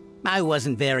 I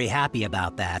wasn't very happy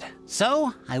about that,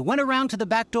 so I went around to the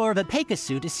back door of a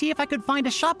Pegasus to see if I could find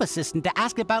a shop assistant to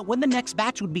ask about when the next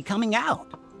batch would be coming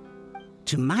out.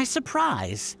 To my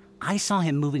surprise, I saw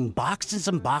him moving boxes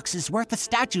and boxes worth of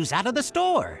statues out of the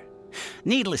store.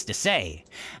 Needless to say,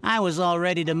 I was all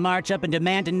ready to march up and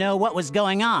demand to know what was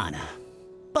going on.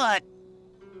 But...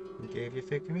 We gave you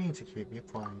figurine to keep your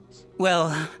points.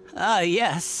 Well,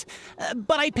 yes.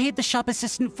 But I paid the shop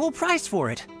assistant full price for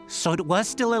it, so it was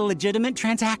still a legitimate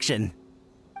transaction.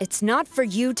 It's not for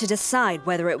you to decide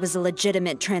whether it was a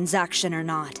legitimate transaction or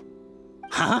not.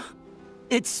 Huh?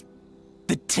 It's...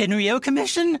 the Tenryou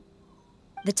Commission?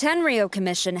 The Tenryou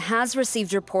Commission has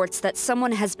received reports that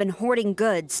someone has been hoarding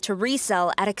goods to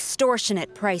resell at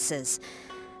extortionate prices.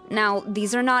 Now,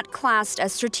 these are not classed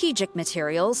as strategic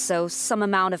materials, so some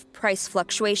amount of price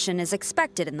fluctuation is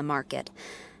expected in the market.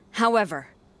 However,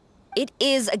 it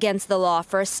is against the law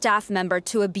for a staff member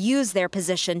to abuse their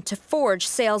position to forge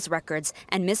sales records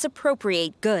and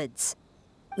misappropriate goods.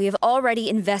 We have already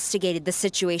investigated the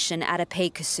situation at a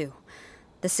Peikusu.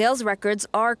 The sales records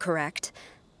are correct,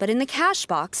 but in the cash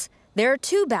box, there are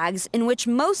 2 bags in which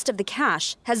most of the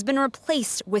cash has been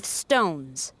replaced with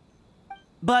stones.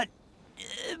 But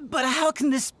how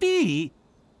can this be?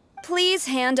 Please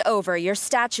hand over your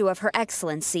statue of Her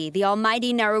Excellency, the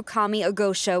Almighty Narukami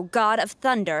Ogosho, God of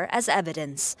Thunder, as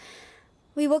evidence.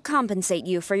 We will compensate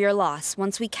you for your loss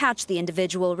once we catch the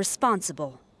individual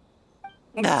responsible.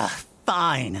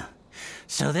 Fine.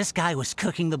 So this guy was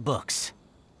cooking the books.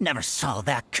 Never saw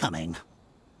that coming.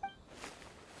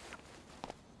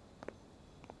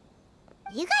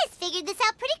 You guys figured this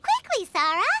out pretty quickly,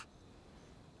 Sarah.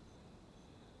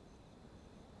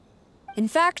 In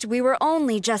fact, we were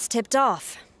only just tipped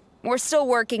off. We're still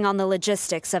working on the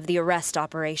logistics of the arrest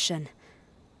operation.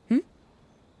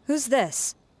 Who's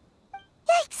this?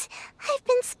 Yikes! I've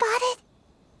been spotted.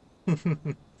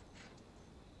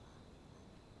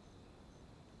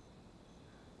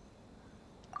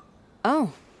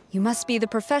 Oh, you must be the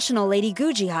professional Lady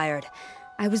Guji hired.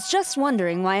 I was just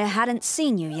wondering why I hadn't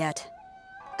seen you yet.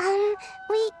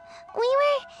 We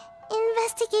were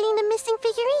investigating the missing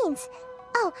figurines.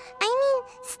 Oh, I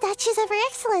mean, statues of Her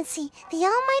Excellency, the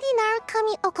Almighty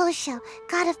Narukami Ogosho,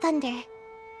 God of Thunder.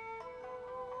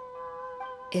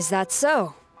 Is that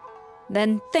so?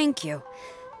 Then thank you.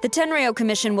 The Tenryou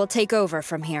Commission will take over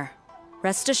from here.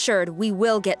 Rest assured, we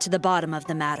will get to the bottom of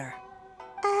the matter.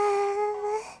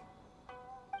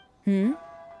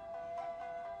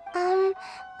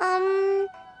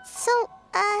 So,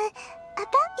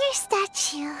 about your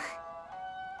statue.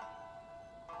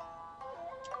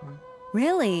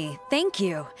 Really? Thank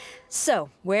you. So,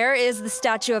 where is the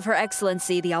statue of Her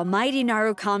Excellency, the Almighty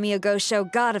Narukami Ogosho,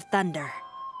 God of Thunder?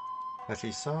 But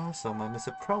we saw someone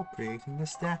misappropriating the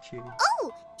statue.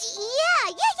 Oh,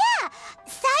 yeah!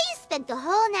 Sayu spent the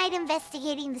whole night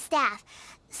investigating the staff.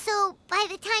 So, by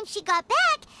the time she got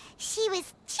back, she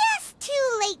was just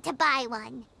too late to buy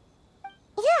one.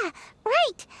 Yeah,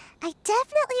 right. I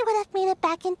definitely would have made it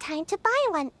back in time to buy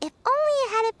one, if only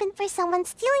it hadn't been for someone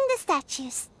stealing the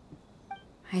statues.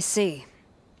 I see.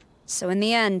 So in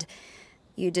the end,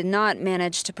 you did not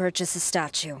manage to purchase a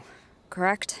statue,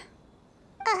 correct?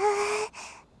 I'm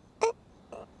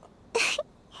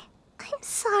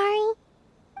sorry.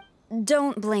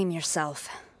 Don't blame yourself.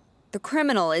 The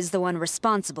criminal is the one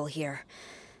responsible here.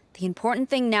 The important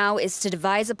thing now is to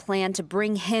devise a plan to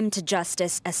bring him to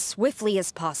justice as swiftly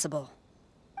as possible.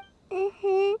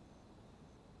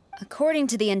 According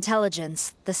to the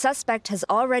intelligence, the suspect has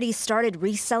already started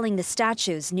reselling the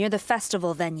statues near the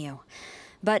festival venue.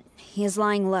 But he is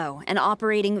lying low and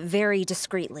operating very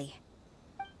discreetly.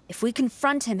 If we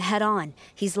confront him head-on,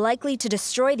 he's likely to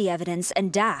destroy the evidence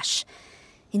and dash.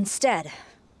 Instead,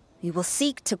 we will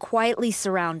seek to quietly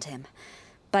surround him.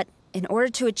 But in order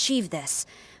to achieve this,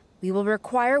 we will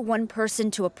require one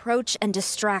person to approach and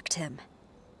distract him.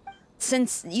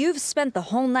 Since you've spent the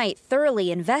whole night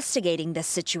thoroughly investigating this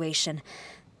situation,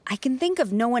 I can think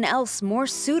of no one else more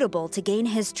suitable to gain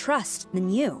his trust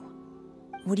than you.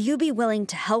 Would you be willing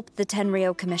to help the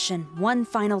Tenryou Commission one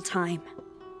final time?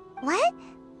 What?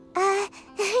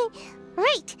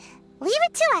 Right. Leave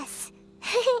it to us.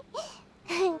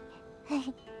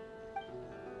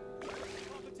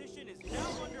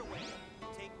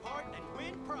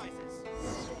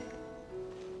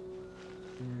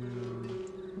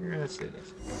 let's do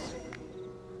this.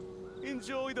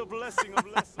 Enjoy the blessing of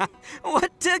lessons.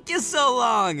 What took you so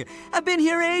long? I've been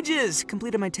here ages.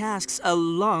 Completed my tasks a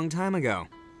long time ago.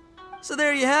 So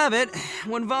there you have it.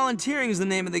 When volunteering is the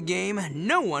name of the game,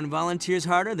 no one volunteers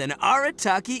harder than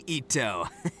Arataki Ito.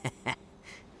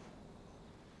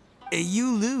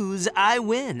 You lose, I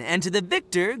win, and to the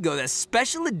victor go the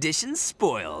special edition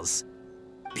spoils.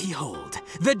 Behold,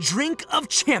 the Drink of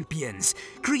Champions,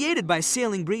 created by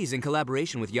Sailing Breeze in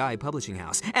collaboration with Yae Publishing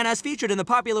House, and as featured in the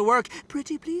popular work,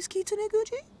 Pretty Please Kitsune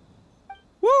Guji?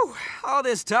 Woo, all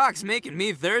this talk's making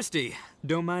me thirsty.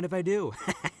 Don't mind if I do.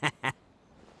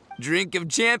 Drink of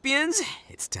Champions,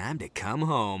 it's time to come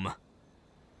home.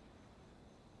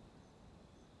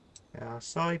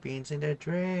 Soybeans in the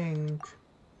drink.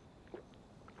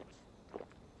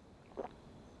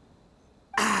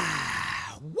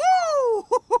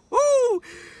 Woo!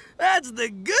 That's the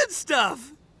good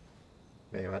stuff!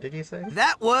 Wait, what did you say?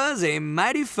 That was a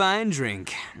mighty fine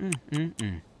drink.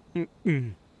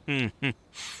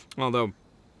 Although,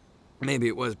 maybe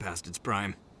it was past its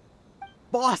prime.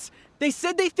 Boss, they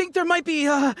said they think there might be,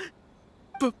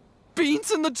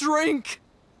 beans in the drink!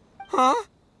 Huh?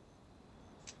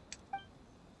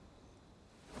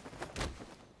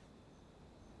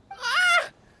 Ah!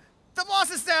 The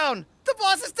boss is down! The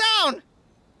boss is down!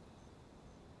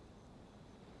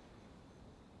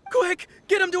 Quick,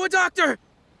 get him to a doctor!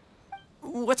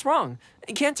 What's wrong?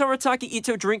 Can't Arataki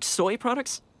Ito drink soy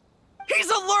products? He's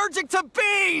allergic to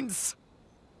beans!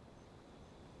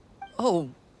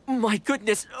 Oh, my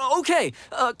goodness. Okay,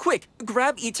 quick,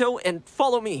 grab Ito and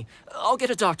follow me. I'll get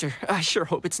a doctor. I sure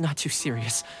hope it's not too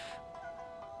serious.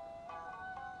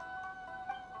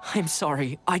 I'm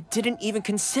sorry. I didn't even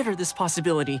consider this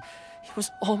possibility. It was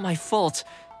all my fault.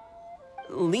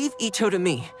 Leave Ito to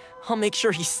me. I'll make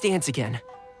sure he stands again.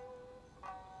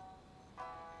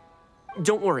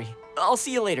 Don't worry. I'll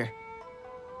see you later.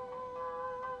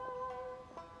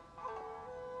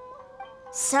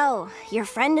 So, your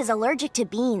friend is allergic to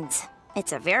beans.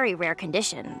 It's a very rare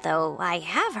condition, though I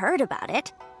have heard about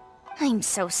it. I'm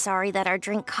so sorry that our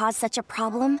drink caused such a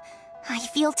problem. I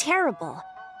feel terrible.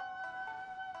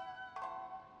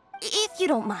 If you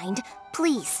don't mind,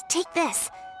 please, take this.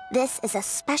 This is a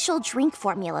special drink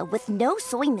formula with no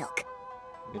soy milk.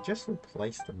 You just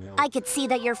replaced the milk. I could see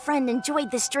that your friend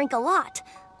enjoyed this drink a lot.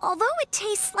 Although it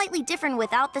tastes slightly different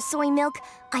without the soy milk,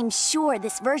 I'm sure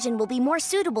this version will be more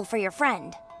suitable for your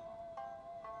friend.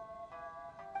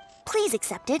 Please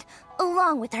accept it,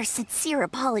 along with our sincere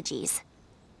apologies.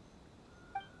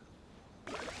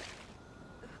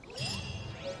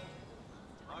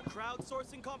 Our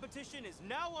crowdsourcing competition is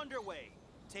now underway.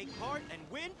 Take part and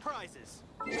win prizes.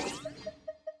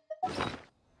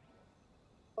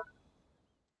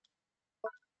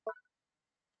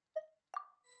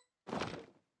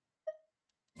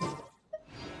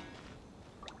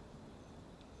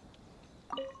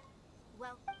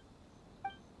 Well...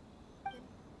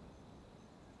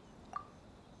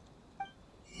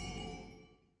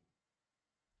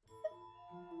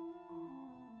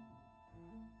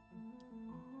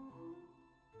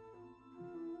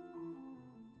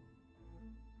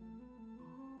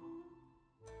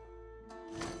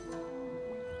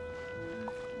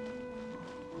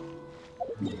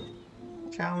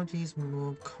 Challenges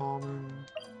move common.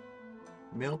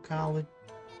 Milk allergy.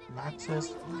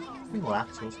 Lactose. I think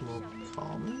lactose more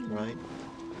common, right?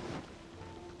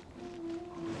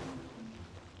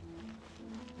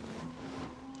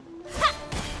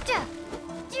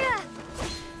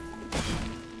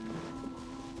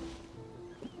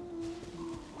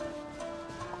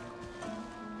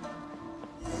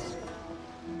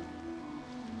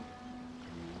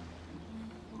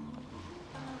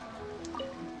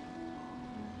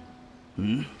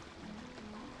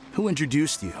 Who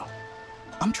introduced you?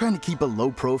 I'm trying to keep a low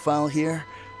profile here,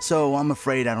 so I'm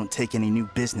afraid I don't take any new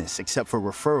business except for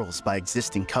referrals by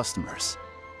existing customers.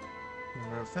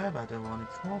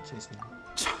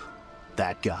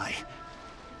 That guy.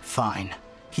 Fine.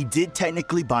 He did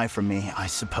technically buy from me, I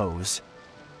suppose.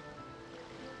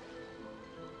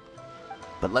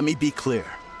 But let me be clear.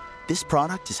 This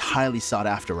product is highly sought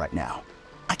after right now.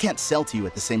 I can't sell to you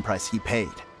at the same price he paid.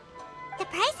 The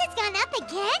price has gone up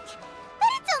again? But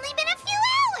it's only been a few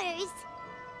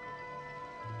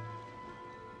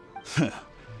hours!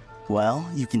 Well,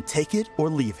 you can take it or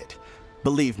leave it.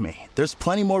 Believe me, there's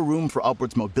plenty more room for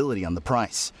upwards mobility on the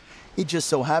price. It just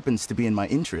so happens to be in my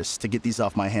interest to get these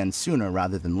off my hands sooner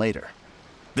rather than later.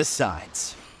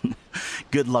 Besides,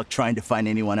 good luck trying to find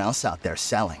anyone else out there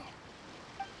selling.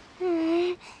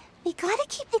 We gotta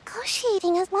keep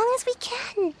negotiating as long as we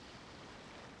can.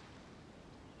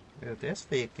 Dude, this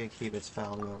feat can keep its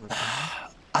value over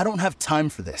time. I don't have time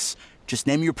for this. Just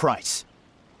name your price.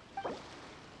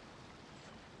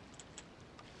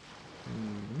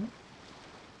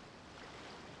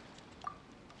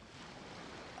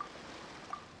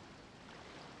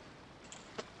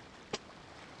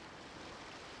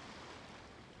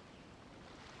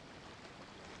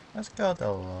 Let's go the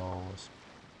lowest.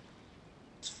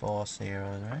 It's 4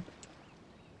 zeros, right?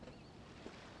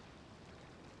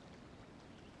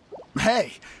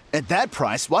 Hey, at that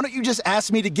price, why don't you just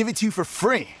ask me to give it to you for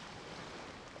free?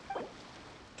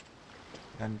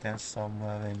 And then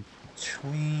somewhere in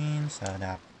between, so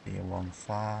that'd be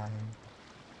 1.5.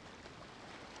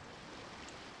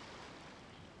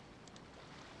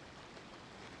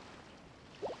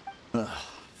 Ugh,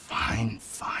 fine,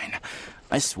 fine.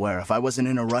 I swear, if I wasn't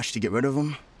in a rush to get rid of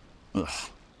them, ugh.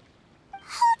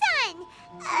 Hold on!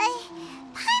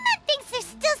 Paimon thinks there's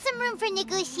still some room for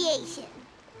negotiation.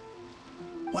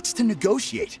 What's to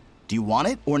negotiate? Do you want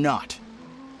it or not?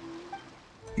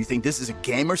 You think this is a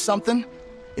game or something?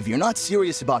 If you're not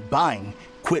serious about buying,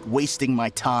 quit wasting my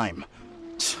time.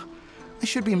 I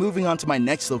should be moving on to my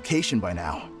next location by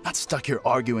now, not stuck here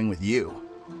arguing with you.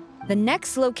 The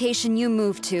next location you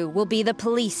move to will be the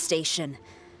police station.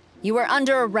 You are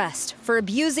under arrest for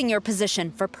abusing your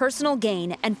position for personal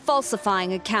gain and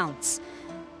falsifying accounts.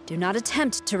 Do not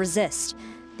attempt to resist.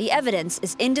 The evidence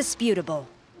is indisputable.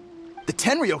 The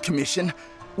Tenryou Commission?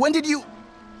 When did you...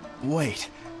 Wait,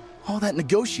 all that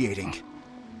negotiating.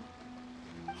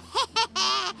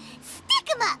 Stick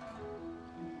 'em up!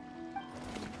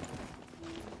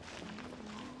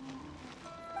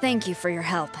 Thank you for your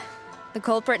help. The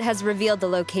culprit has revealed the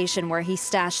location where he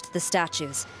stashed the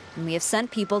statues, and we have sent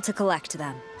people to collect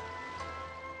them.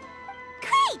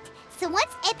 Great! So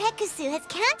once Epekusu has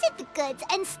counted the goods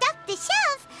and stuffed the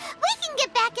shelves, we can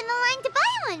get back in the line to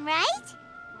buy one, right?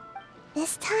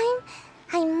 This time,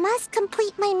 I must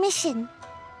complete my mission.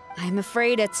 I'm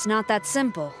afraid it's not that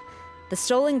simple. The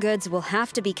stolen goods will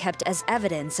have to be kept as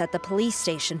evidence at the police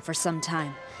station for some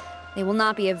time. They will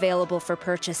not be available for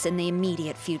purchase in the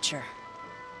immediate future.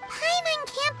 Paimon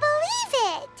can't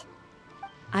believe it!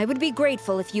 I would be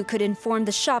grateful if you could inform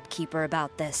the shopkeeper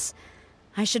about this.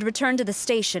 I should return to the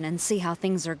station and see how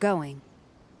things are going.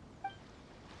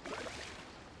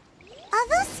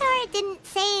 Although Sora didn't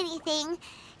say anything,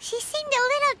 she seemed a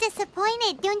little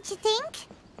disappointed, don't you think?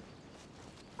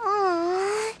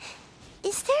 Aww.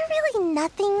 Is there really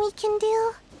nothing we can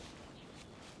do?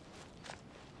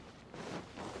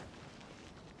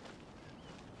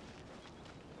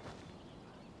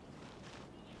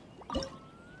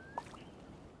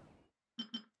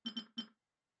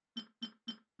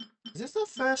 Is this the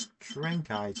first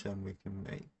drink item we can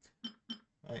make?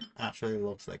 It actually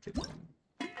looks like it.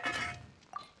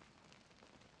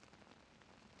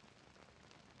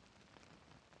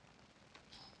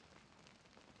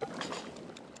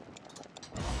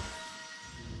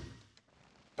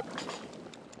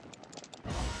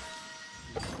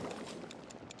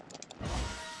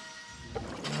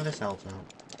 Oh, this helps out.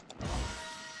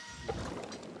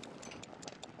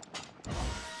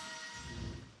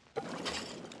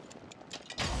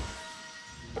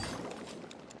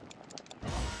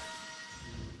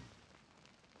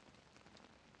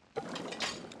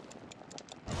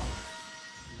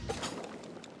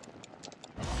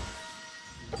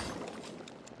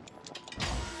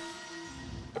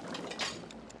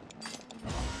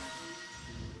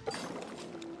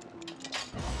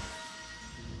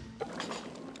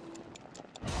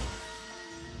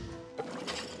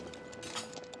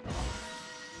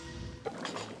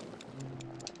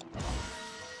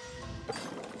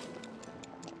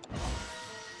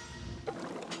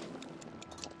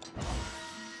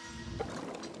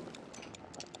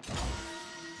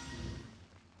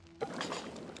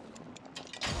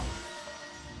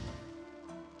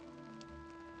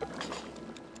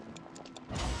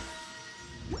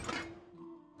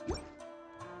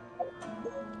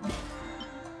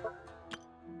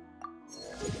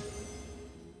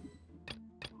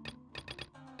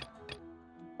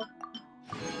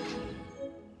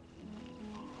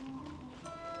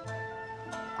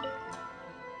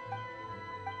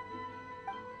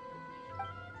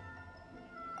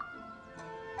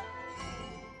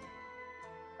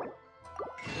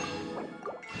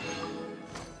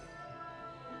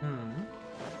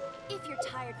 If you're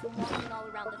tired from walking all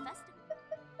around the festival,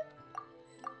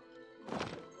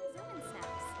 Zoom and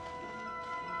snacks.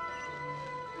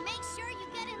 Make sure you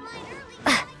get in line early.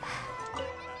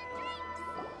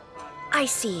 I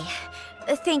see.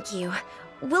 Thank you.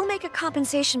 We'll make a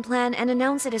compensation plan and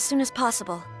announce it as soon as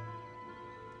possible.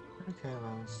 Okay,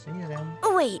 well, see you then.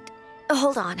 Wait.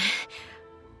 hold on.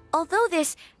 Although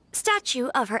this statue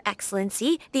of Her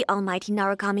Excellency, the Almighty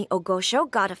Narukami Ogosho,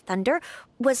 God of Thunder,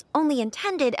 was only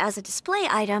intended as a display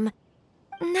item,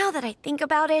 now that I think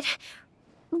about it,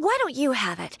 why don't you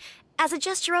have it, as a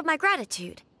gesture of my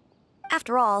gratitude?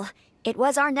 After all, it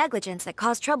was our negligence that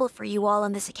caused trouble for you all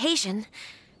on this occasion.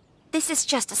 This is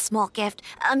just a small gift,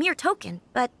 a mere token,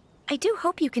 but I do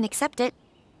hope you can accept it.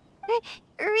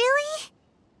 Really?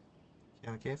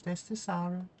 I'll give this to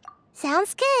Sarah.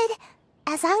 Sounds good.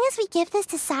 As long as we give this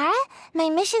to Sarah, my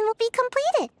mission will be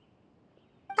completed.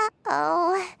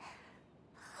 Uh-oh.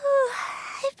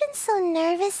 I've been so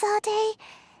nervous all day,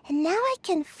 and now I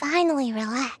can finally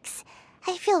relax.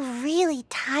 I feel really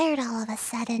tired all of a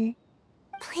sudden.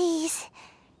 Please,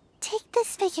 take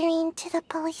this figurine to the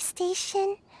police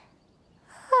station.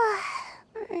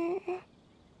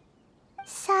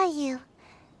 Sayu,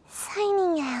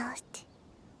 signing out.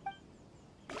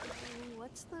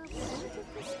 What's the point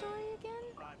of the story again?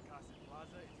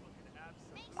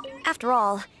 After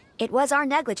all, it was our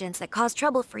negligence that caused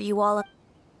trouble for you all.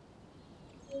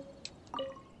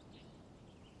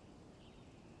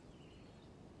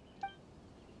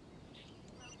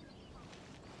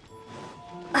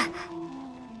 But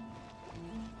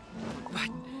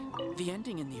the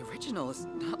ending in the original is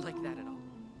not like that at all.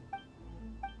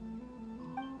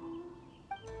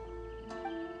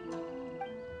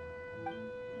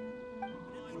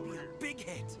 Big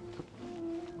hit.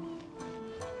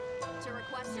 To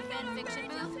request a fan fiction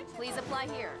booth, please apply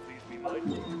here. Please be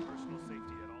mindful of your personal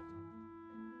safety at all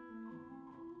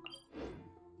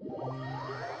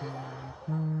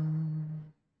times.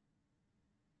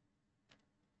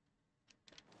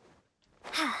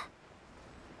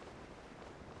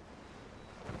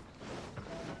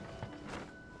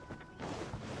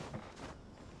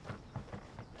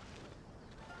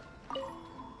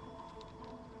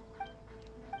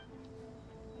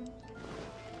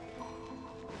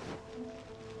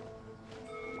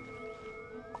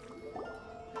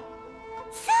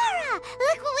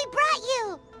 Look what we brought you!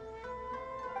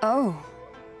 Oh.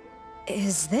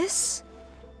 Is this?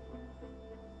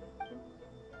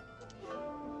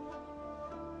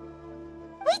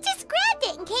 We just grabbed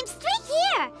it and came straight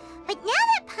here! But now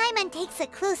that Paimon takes a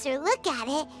closer look at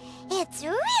it, it's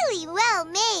really well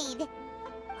made!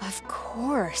 Of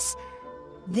course.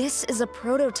 This is a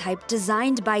prototype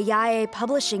designed by Yae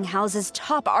Publishing House's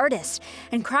top artist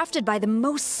and crafted by the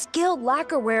most skilled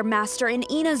lacquerware master in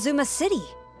Inazuma City.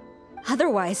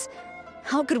 Otherwise,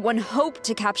 how could one hope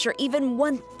to capture even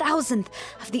 1,000th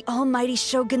of the Almighty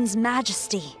Shogun's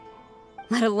majesty?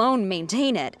 Let alone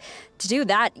maintain it. To do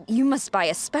that, you must buy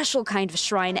a special kind of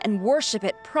shrine and worship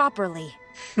it properly.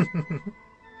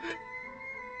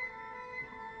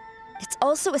 It's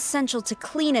also essential to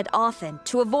clean it often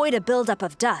to avoid a buildup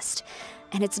of dust,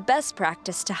 and it's best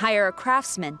practice to hire a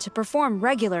craftsman to perform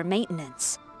regular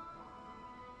maintenance.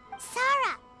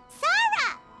 Sarah!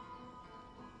 Sarah!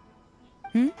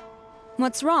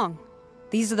 What's wrong?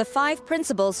 These are the 5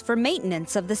 principles for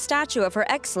maintenance of the statue of Her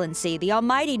Excellency, the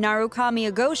Almighty Narukami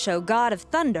Ogosho, God of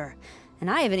Thunder, and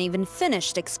I haven't even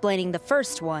finished explaining the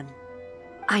first one.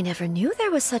 I never knew there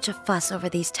was such a fuss over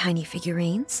these tiny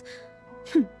figurines.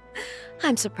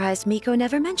 I'm surprised Miko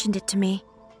never mentioned it to me.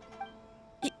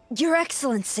 Your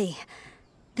Excellency,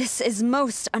 this is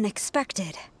most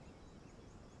unexpected.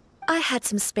 I had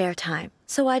some spare time,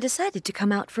 so I decided to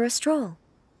come out for a stroll.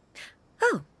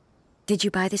 Oh, did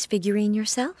you buy this figurine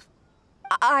yourself?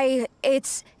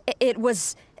 It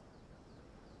was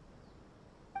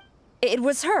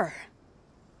her.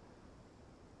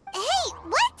 Hey,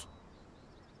 what?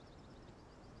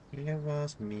 It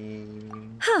was me.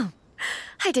 Huh.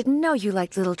 I didn't know you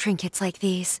liked little trinkets like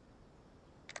these.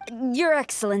 Your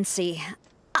Excellency,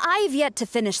 I've yet to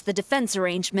finish the defense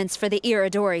arrangements for the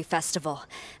Iridori Festival.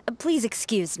 Please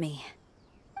excuse me.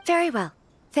 Very well.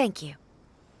 Thank you.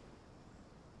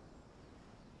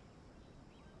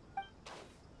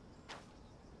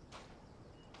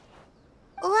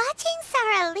 Watching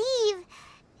Sarah leave,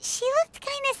 she looked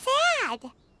kinda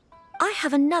sad. I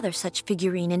have another such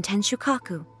figurine in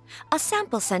Tenshukaku, a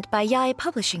sample sent by Yae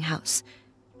Publishing House.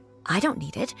 I don't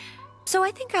need it, so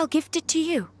I think I'll gift it to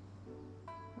you.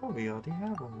 Oh, we already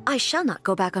have one. I shall not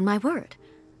go back on my word.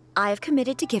 I have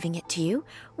committed to giving it to you.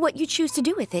 What you choose to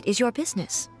do with it is your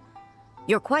business.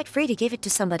 You're quite free to give it to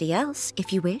somebody else,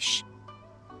 if you wish.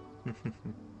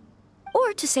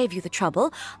 Or to save you the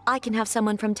trouble, I can have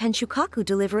someone from Tenshukaku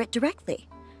deliver it directly.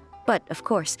 But, of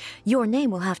course, your name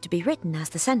will have to be written as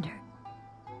the sender.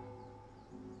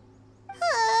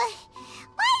 Why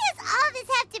does all this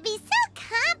have to be so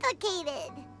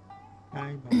complicated?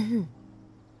 I know.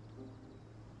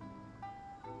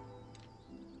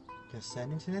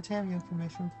 send it to the Tamio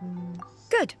Commission, please.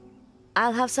 Good.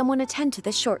 I'll have someone attend to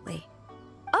this shortly.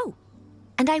 Oh,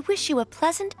 and I wish you a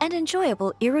pleasant and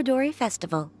enjoyable Irodori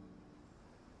Festival.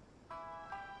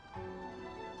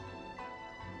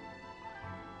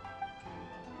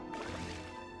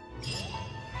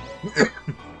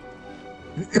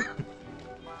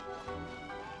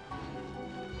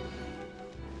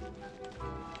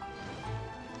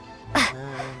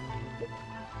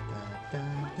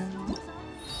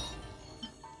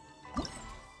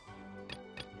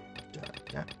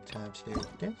 Time to do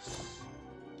this.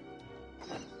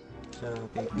 So,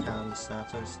 big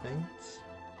Kamisato State.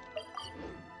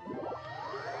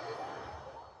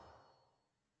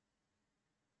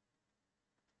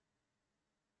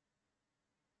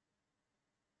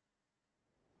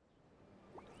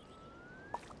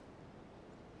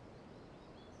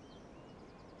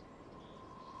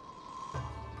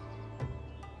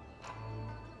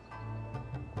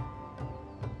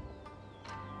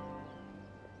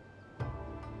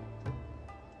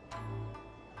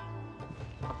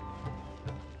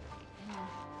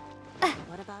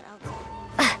 What about outside?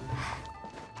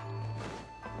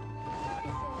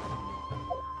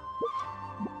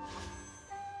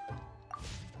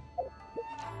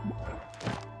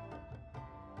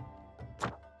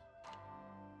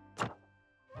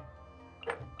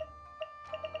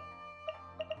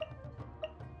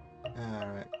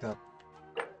 Alright, got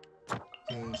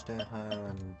Age the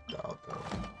Highland Doggo.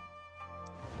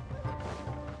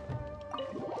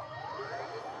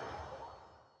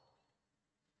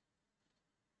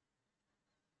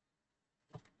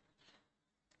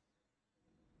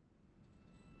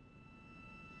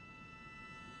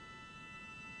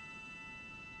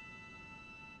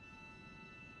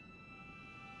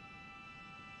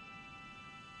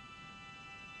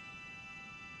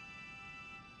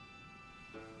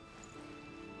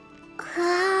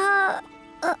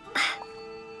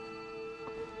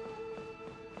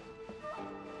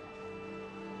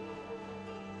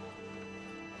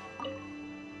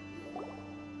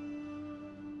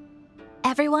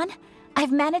 Everyone,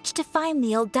 I've managed to find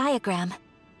the old diagram.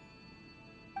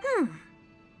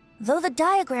 Though the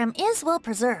diagram is well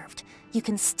preserved, you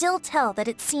can still tell that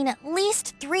it's seen at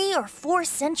least 3 or 4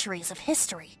 centuries of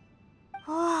history.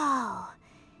 Whoa,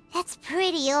 that's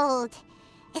pretty old.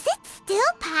 Is it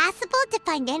still possible to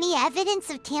find any evidence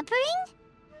of tampering?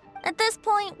 At this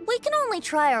point, we can only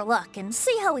try our luck and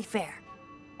see how we fare.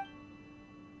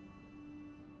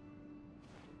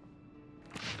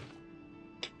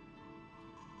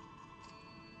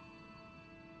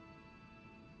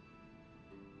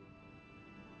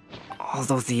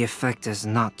 Although the effect is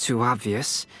not too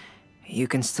obvious, you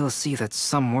can still see that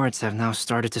some words have now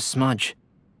started to smudge.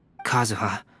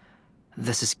 Kazuha,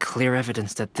 this is clear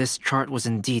evidence that this chart was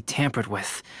indeed tampered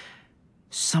with.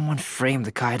 Someone framed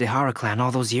the Kaedehara clan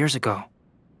all those years ago.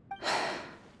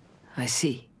 I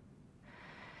see.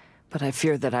 But I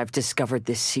fear that I've discovered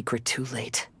this secret too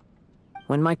late.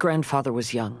 When my grandfather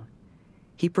was young,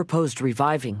 he proposed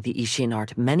reviving the Ishin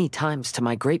art many times to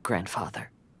my great-grandfather.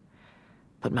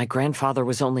 But my grandfather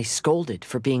was only scolded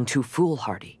for being too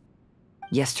foolhardy.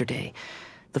 Yesterday,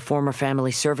 the former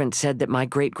family servant said that my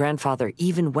great-grandfather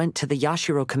even went to the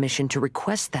Yashiro Commission to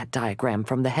request that diagram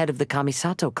from the head of the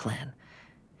Kamisato clan.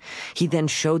 He then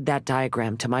showed that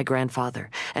diagram to my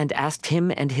grandfather and asked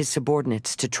him and his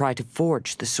subordinates to try to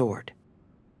forge the sword.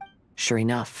 Sure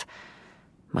enough,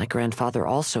 my grandfather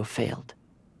also failed.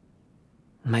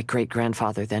 My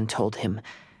great-grandfather then told him,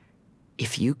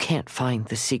 "If you can't find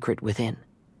the secret within,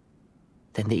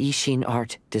 then the Ishin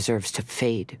art deserves to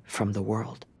fade from the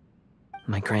world."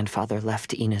 My grandfather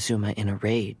left Inazuma in a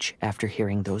rage after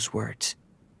hearing those words.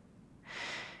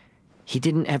 He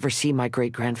didn't ever see my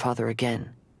great-grandfather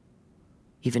again,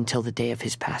 even till the day of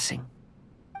his passing.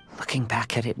 Looking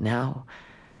back at it now,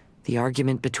 the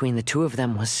argument between the two of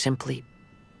them was simply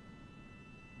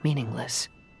meaningless.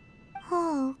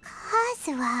 Oh,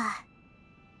 Kazuha.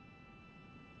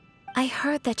 I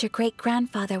heard that your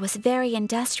great-grandfather was very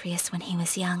industrious when he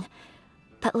was young,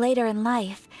 but later in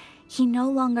life, he no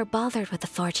longer bothered with the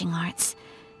forging arts.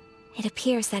 It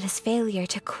appears that his failure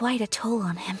took quite a toll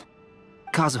on him.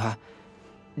 Kazuha,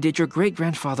 did your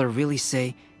great-grandfather really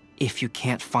say, "If you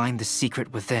can't find the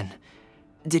secret within"?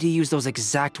 Did he use those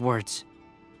exact words?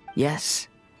 Yes.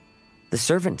 The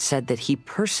servant said that he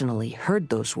personally heard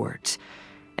those words,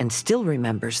 and still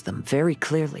remembers them very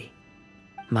clearly.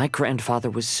 My grandfather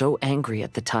was so angry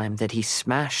at the time that he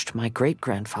smashed my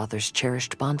great-grandfather's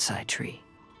cherished bonsai tree.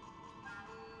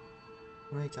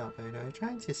 Wait, Alberto, are you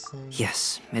trying to say...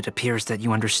 Yes, it appears that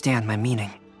you understand my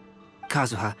meaning.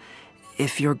 Kazuha,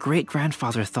 if your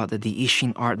great-grandfather thought that the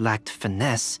Ishin art lacked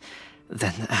finesse,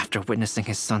 Then, after witnessing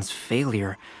his son's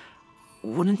failure,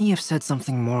 wouldn't he have said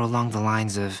something more along the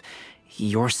lines of,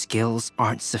 "Your skills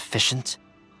aren't sufficient"?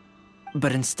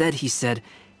 But instead he said,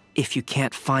 "If you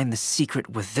can't find the secret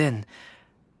within."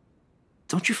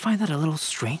 Don't you find that a little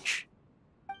strange?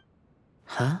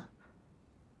 Huh?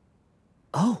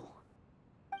 Oh.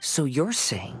 So you're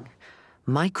saying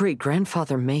my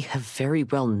great-grandfather may have very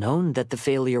well known that the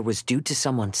failure was due to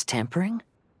someone's tampering?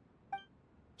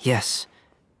 Yes.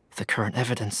 The current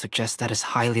evidence suggests that is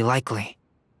highly likely.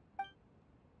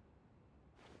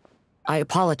 I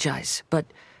apologize, but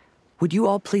would you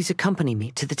all please accompany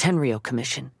me to the Tenryou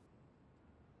Commission?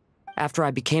 After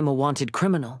I became a wanted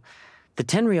criminal, the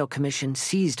Tenryou Commission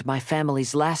seized my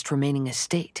family's last remaining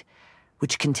estate,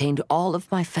 which contained all of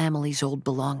my family's old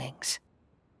belongings.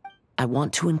 I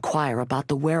want to inquire about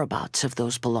the whereabouts of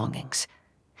those belongings.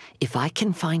 If I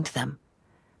can find them,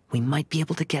 we might be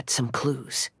able to get some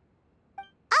clues.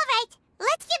 All right,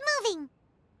 let's get moving.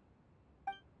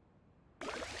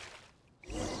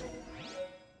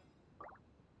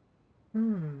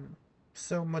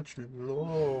 So much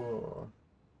lore.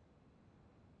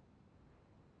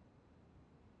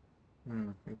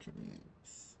 We can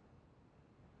use.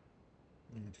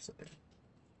 Just there.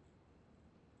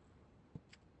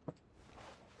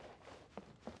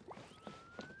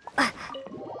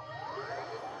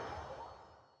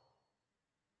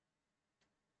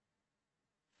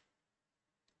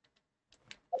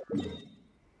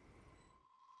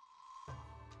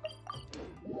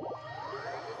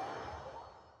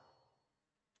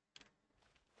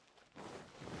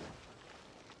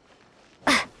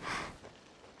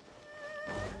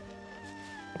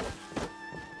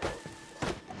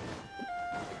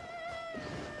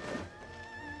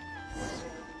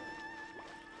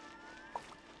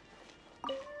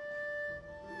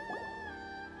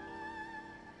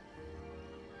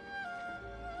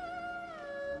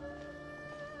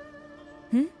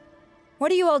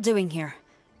 What are you all doing here?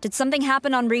 Did something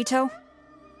happen on Rito?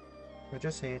 We're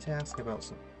just here to ask about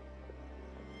some.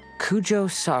 Kujo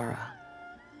Sara.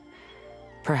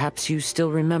 Perhaps you still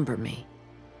remember me.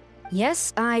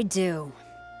 Yes, I do.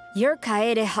 You're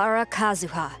Kaedehara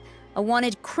Kazuha, a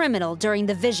wanted criminal during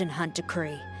the Vision Hunt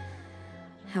decree.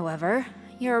 However,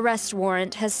 your arrest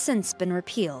warrant has since been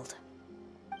repealed.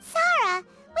 Sara,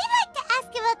 we'd like to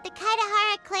ask about the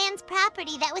Kaedehara clan's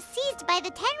property that was seized by the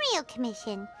Tenryou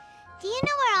Commission. Do you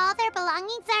know where all their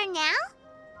belongings are now?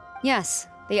 Yes,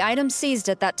 the items seized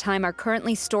at that time are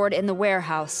currently stored in the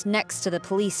warehouse next to the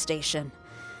police station.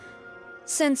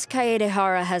 Since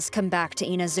Kaedehara has come back to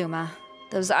Inazuma,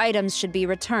 those items should be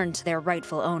returned to their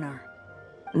rightful owner.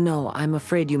 No, I'm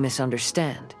afraid you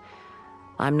misunderstand.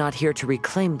 I'm not here to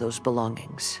reclaim those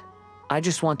belongings. I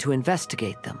just want to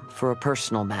investigate them for a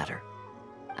personal matter.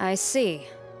 I see.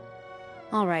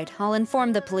 All right, I'll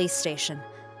inform the police station.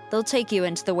 They'll take you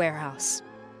into the warehouse.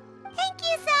 Thank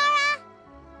you,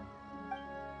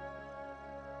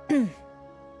 Sara!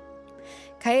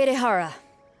 Kaedehara,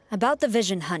 about the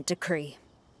Vision Hunt decree.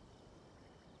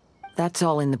 That's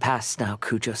all in the past now,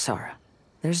 Kujo Sara.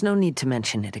 There's no need to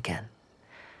mention it again.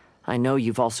 I know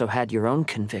you've also had your own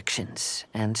convictions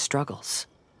and struggles.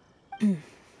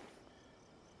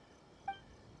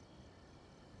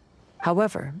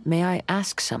 However, may I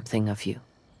ask something of you?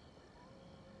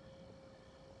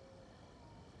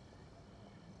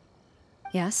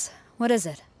 Yes? What is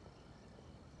it?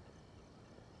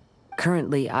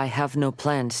 Currently, I have no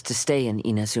plans to stay in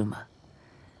Inazuma.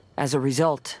 As a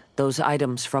result, those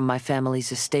items from my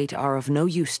family's estate are of no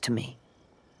use to me.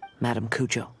 Madam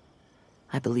Kujo,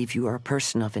 I believe you are a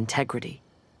person of integrity.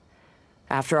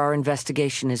 After our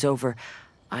investigation is over,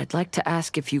 I'd like to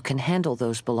ask if you can handle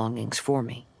those belongings for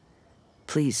me.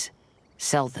 Please,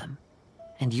 sell them,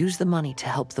 and use the money to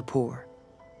help the poor.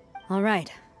 All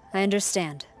right, I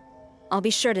understand. I'll be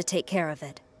sure to take care of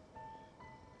it.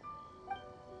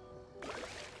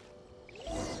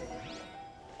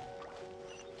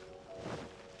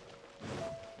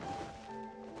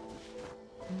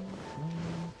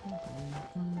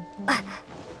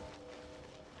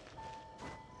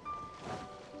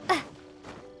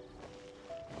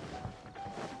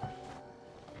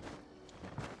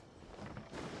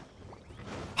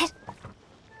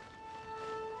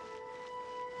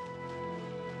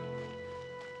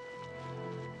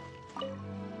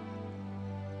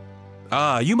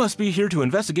 Ah, you must be here to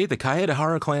investigate the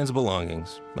Kaedehara clan's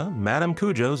belongings. Well, Madame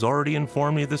Kujo's already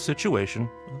informed me of the situation.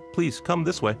 Please, come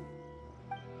this way.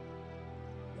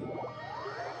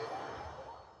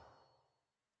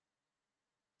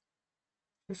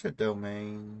 It's a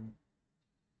domain.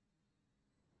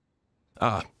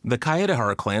 Ah, the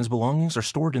Kaedehara clan's belongings are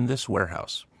stored in this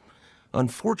warehouse.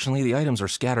 Unfortunately, the items are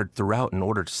scattered throughout in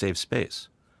order to save space.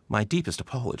 My deepest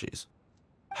apologies.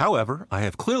 However, I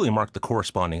have clearly marked the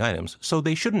corresponding items, so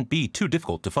they shouldn't be too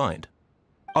difficult to find.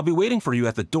 I'll be waiting for you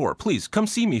at the door. Please, come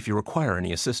see me if you require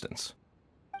any assistance.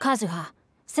 Kazuha,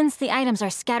 since the items are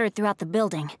scattered throughout the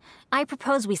building, I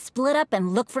propose we split up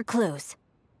and look for clues.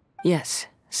 Yes,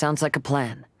 sounds like a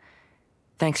plan.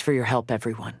 Thanks for your help,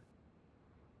 everyone.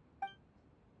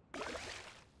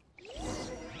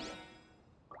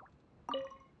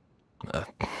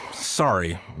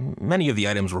 Sorry, many of the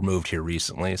items were moved here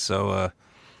recently, so,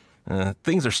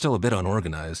 things are still a bit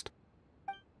unorganized.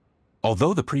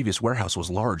 Although the previous warehouse was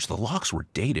large, the locks were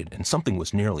dated and something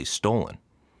was nearly stolen.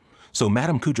 So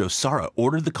Madame Kujo Sara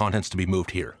ordered the contents to be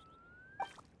moved here.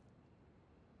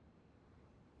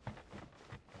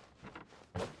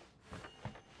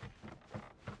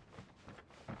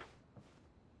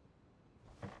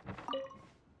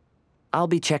 I'll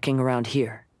be checking around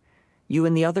here. You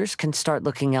and the others can start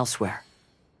looking elsewhere.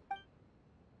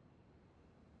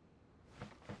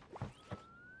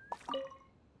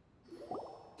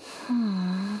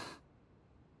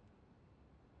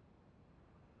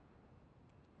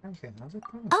 Okay, how's it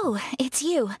going? Oh, it's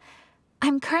you.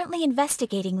 I'm currently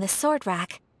investigating the sword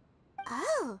rack.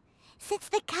 Oh, since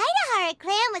the Kaidahara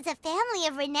clan was a family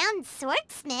of renowned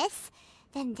swordsmiths,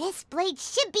 then this blade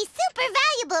should be super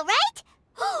valuable, right?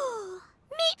 Oh,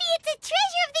 maybe it's a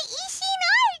treasure of the Ishin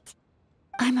art!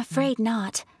 I'm afraid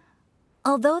not.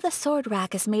 Although the sword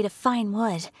rack is made of fine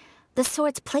wood, the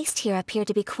swords placed here appear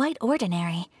to be quite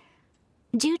ordinary.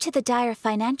 Due to the dire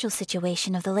financial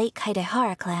situation of the late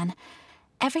Kaidahara clan,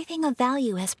 everything of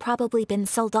value has probably been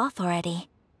sold off already.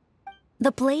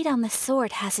 The blade on the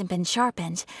sword hasn't been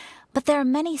sharpened, but there are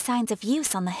many signs of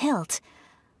use on the hilt.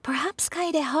 Perhaps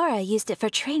Kaidahara used it for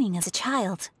training as a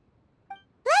child.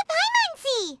 Let Paimon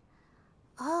see!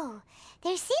 Oh,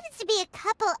 there seems to be a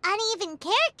couple uneven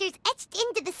characters etched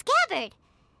into the scabbard.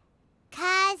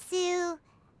 Kazuha.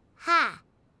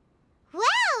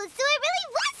 Wow, so it really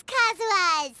was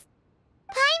Kazuha's!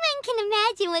 Paimon can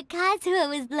imagine what Kazuha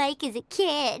was like as a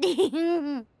kid.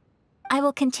 I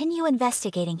will continue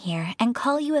investigating here and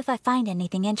call you if I find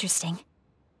anything interesting.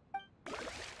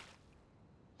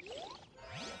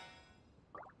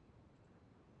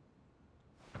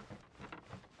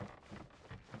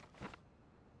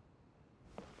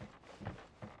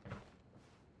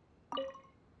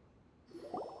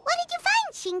 What did you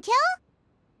find, Shincho?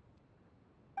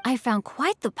 I found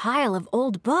quite the pile of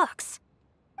old books.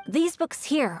 These books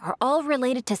here are all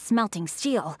related to smelting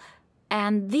steel,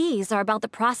 and these are about the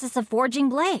process of forging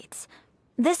blades.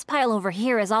 This pile over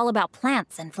here is all about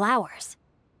plants and flowers.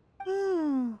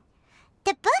 The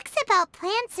books about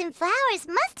plants and flowers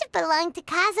must have belonged to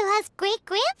Kazuha's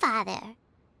great-grandfather.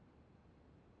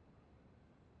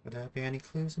 Would there be any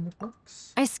clues in the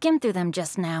books? I skimmed through them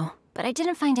just now, but I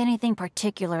didn't find anything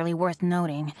particularly worth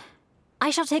noting. I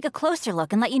shall take a closer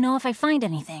look and let you know if I find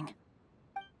anything.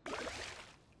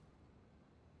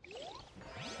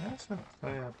 That's not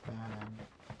quite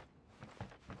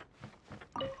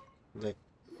bad.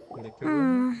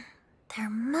 There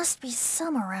must be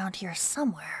some around here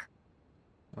somewhere.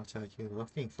 What are you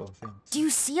looking for, things? Do you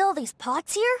see all these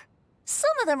pots here? Some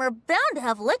of them are bound to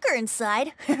have liquor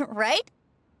inside, right?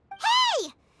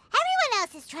 Hey! Everyone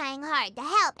else is trying hard to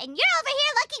help, and you're over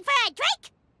here looking for a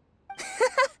drink?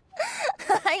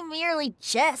 I merely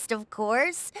jest, of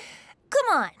course.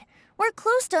 Come on, we're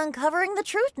close to uncovering the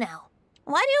truth now.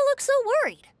 Why do you look so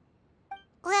worried?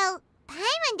 Well,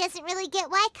 Paimon doesn't really get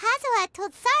why Kazuha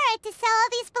told Sara to sell all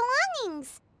these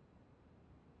belongings.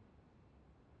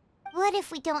 What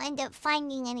if we don't end up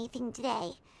finding anything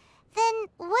today? Then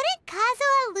wouldn't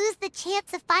Kazuha lose the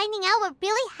chance of finding out what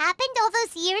really happened all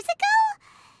those years ago?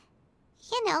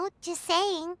 You know, just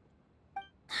saying.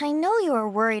 I know you are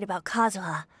worried about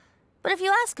Kazuha, but if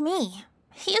you ask me,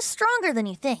 he is stronger than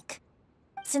you think.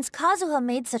 Since Kazuha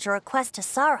made such a request to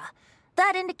Sara,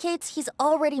 that indicates he's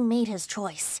already made his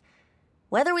choice.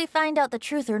 Whether we find out the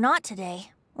truth or not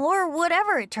today, or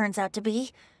whatever it turns out to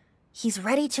be, he's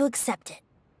ready to accept it.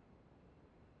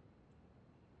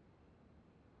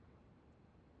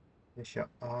 Is your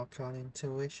Archon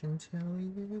intuition tell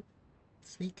you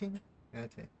speaking?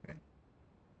 Okay, right.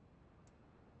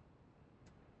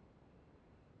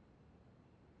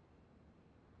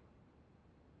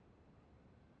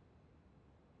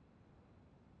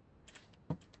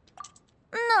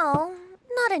 No,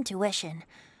 not intuition.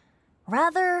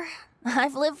 Rather,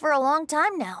 I've lived for a long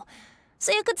time now,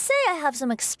 so you could say I have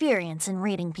some experience in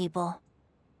reading people.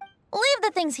 Leave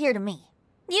the things here to me.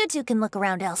 You two can look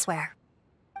around elsewhere.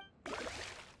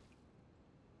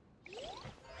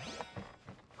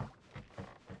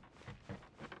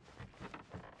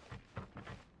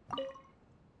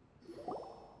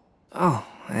 Oh,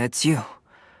 it's you.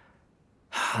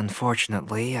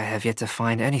 Unfortunately, I have yet to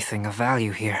find anything of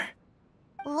value here.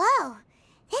 Whoa,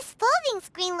 this folding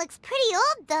screen looks pretty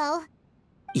old, though.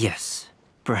 Yes,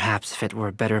 perhaps if it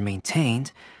were better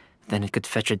maintained, then it could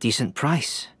fetch a decent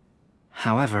price.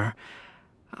 However,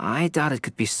 I doubt it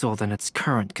could be sold in its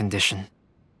current condition.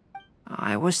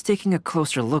 I was taking a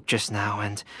closer look just now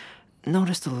and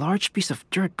noticed a large piece of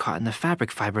dirt caught in the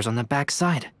fabric fibers on the back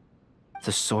side.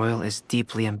 The soil is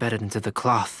deeply embedded into the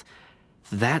cloth.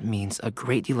 That means a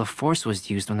great deal of force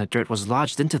was used when the dirt was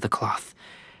lodged into the cloth.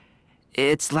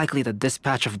 It's likely that this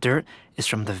patch of dirt is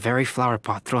from the very flower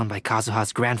pot thrown by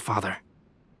Kazuha's grandfather.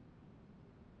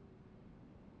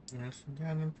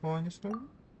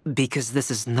 Because this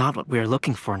is not what we are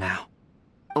looking for now.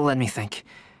 Let me think.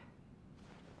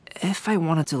 If I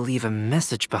wanted to leave a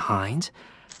message behind,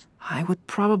 I would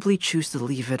probably choose to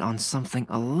leave it on something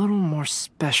a little more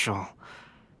special.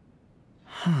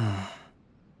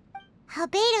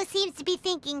 Albedo seems to be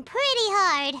thinking pretty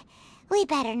hard. We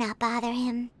better not bother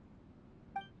him.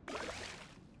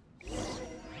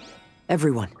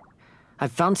 Everyone,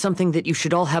 I've found something that you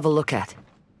should all have a look at.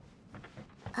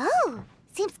 Oh,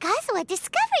 seems Kazuha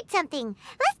discovered something.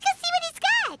 Let's go see what he's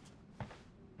got.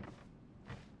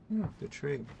 The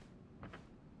tree.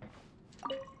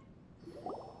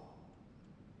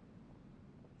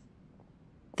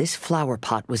 This flower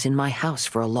pot was in my house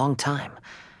for a long time.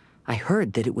 I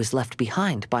heard that it was left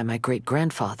behind by my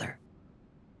great-grandfather.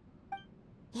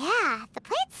 Yeah, the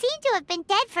plants seem to have been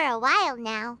dead for a while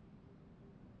now.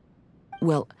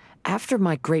 Well, after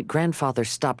my great-grandfather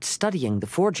stopped studying the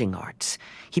forging arts,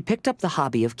 he picked up the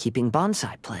hobby of keeping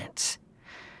bonsai plants.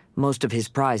 Most of his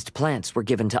prized plants were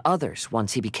given to others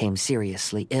once he became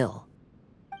seriously ill.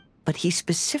 But he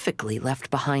specifically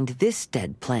left behind this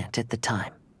dead plant at the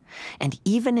time, and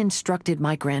even instructed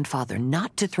my grandfather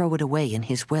not to throw it away in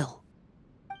his will.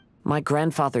 My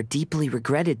grandfather deeply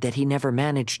regretted that he never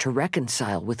managed to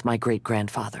reconcile with my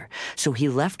great-grandfather, so he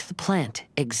left the plant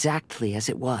exactly as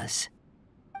it was.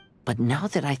 But now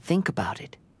that I think about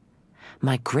it,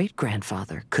 my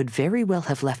great-grandfather could very well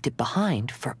have left it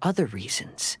behind for other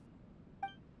reasons.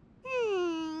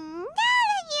 Now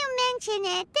that you mention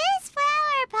it, this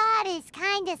flower pot is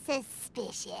kinda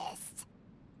suspicious.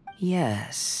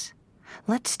 Yes.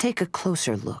 Let's take a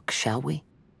closer look, shall we?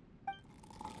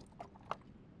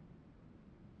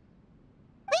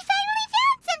 We finally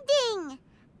found something!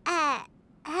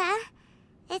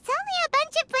 It's only a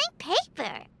bunch of blank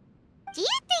paper. Do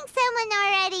you think someone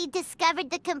already discovered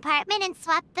the compartment and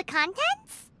swapped the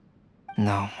contents?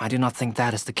 No, I do not think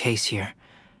that is the case here.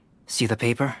 See the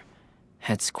paper?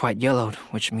 It's quite yellowed,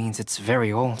 which means it's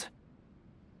very old.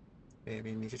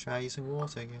 Maybe we need to try using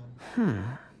water again.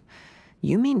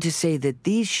 You mean to say that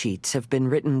these sheets have been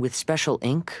written with special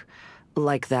ink,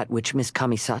 like that which Miss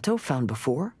Kamisato found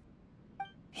before?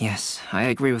 Yes, I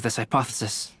agree with this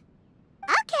hypothesis.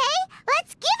 Okay,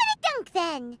 let's give it a dunk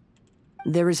then.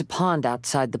 There is a pond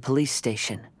outside the police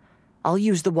station. I'll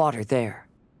use the water there.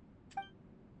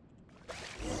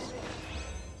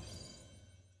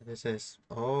 This is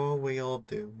all we'll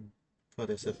do for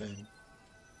this event.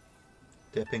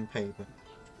 Dipping paper.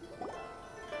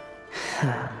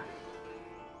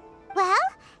 Well,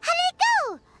 how did it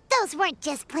go? Those weren't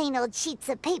just plain old sheets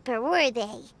of paper, were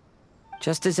they?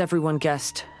 Just as everyone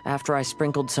guessed, after I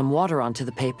sprinkled some water onto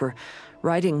the paper,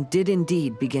 writing did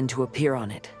indeed begin to appear on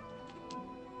it.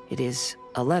 It is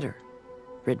a letter,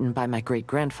 written by my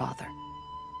great-grandfather.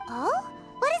 Oh?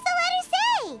 What does the letter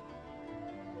say?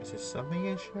 Is it something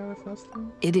you share with us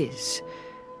then? It is.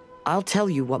 I'll tell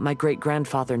you what my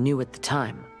great-grandfather knew at the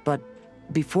time, but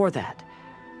before that,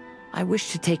 I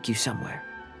wish to take you somewhere.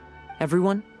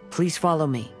 Everyone, please follow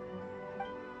me.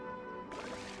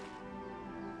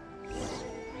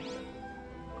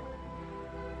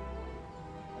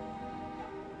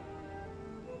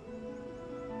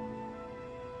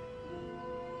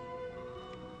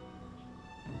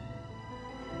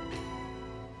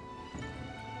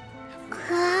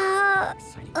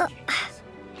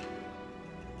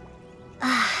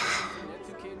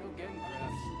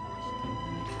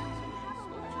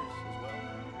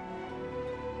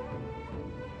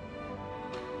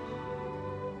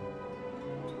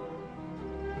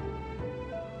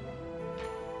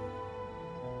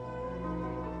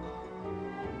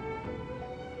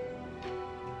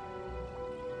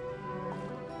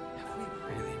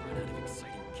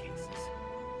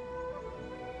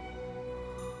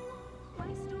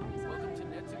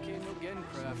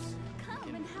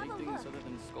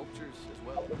 Sculptures as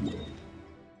well.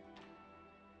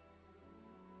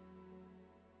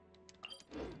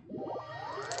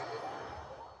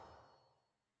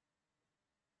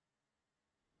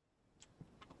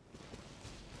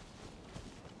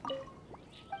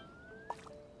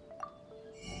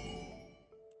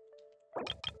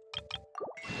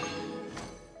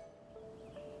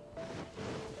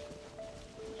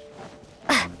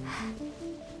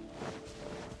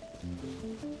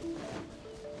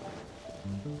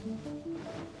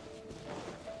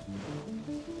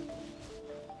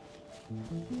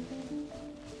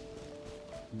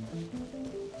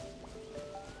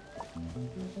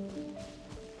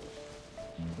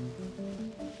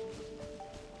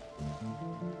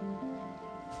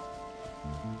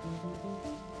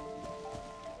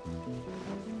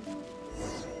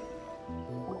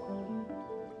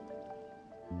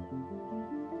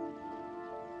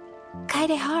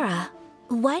 Kaedehara,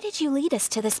 why did you lead us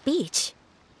to this beach?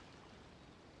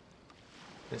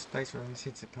 This place where we see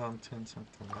the content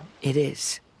something like. It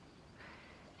is.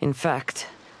 In fact,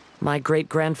 my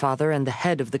great-grandfather and the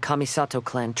head of the Kamisato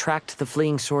clan tracked the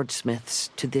fleeing swordsmiths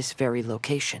to this very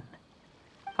location.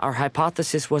 Our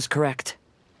hypothesis was correct.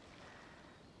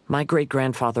 My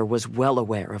great-grandfather was well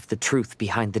aware of the truth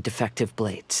behind the defective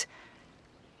blades.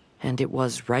 And it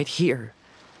was right here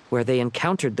where they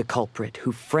encountered the culprit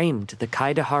who framed the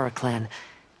Kaedehara clan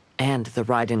and the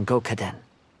Raiden Gokaden.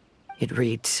 It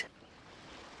reads,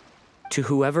 "To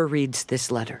whoever reads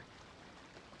this letter,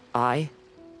 I,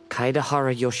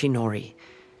 Kaedehara Yoshinori,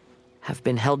 have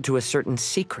been held to a certain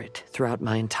secret throughout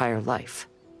my entire life.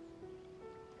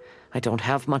 I don't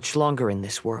have much longer in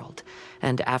this world,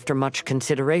 and after much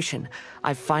consideration,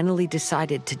 I finally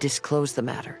decided to disclose the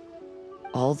matter.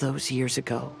 All those years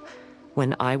ago,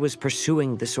 when I was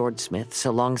pursuing the swordsmiths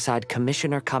alongside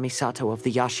Commissioner Kamisato of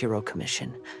the Yashiro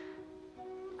Commission,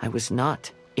 I was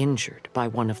not injured by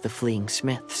one of the fleeing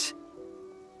smiths.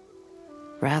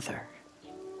 Rather,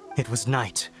 it was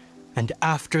night, and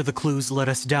after the clues led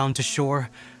us down to shore,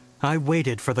 I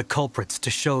waited for the culprits to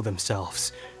show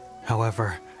themselves.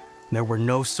 However, there were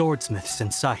no swordsmiths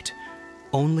in sight,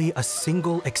 only a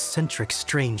single eccentric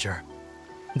stranger.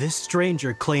 This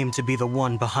stranger claimed to be the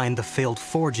one behind the failed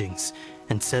forgings,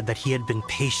 and said that he had been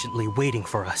patiently waiting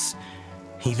for us.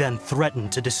 He then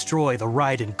threatened to destroy the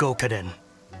Raiden Gokaden.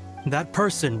 That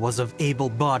person was of able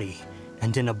body,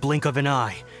 and in a blink of an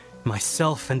eye,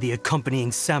 myself and the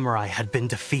accompanying samurai had been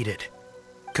defeated.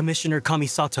 Commissioner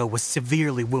Kamisato was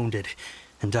severely wounded,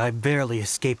 and I barely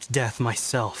escaped death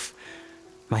myself.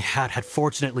 My hat had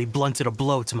fortunately blunted a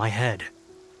blow to my head.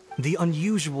 The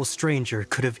unusual stranger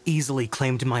could have easily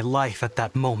claimed my life at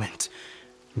that moment.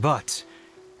 But,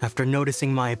 after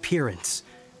noticing my appearance,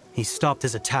 he stopped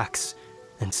his attacks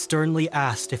and sternly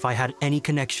asked if I had any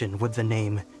connection with the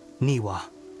name Niwa.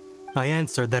 I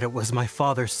answered that it was my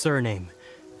father's surname,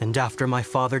 and after my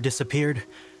father disappeared,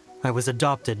 I was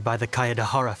adopted by the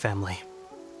Kaedehara family.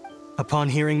 Upon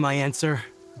hearing my answer,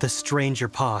 the stranger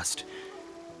paused.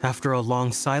 After a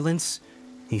long silence,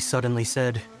 he suddenly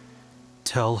said,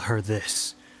 "Tell her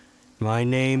this. My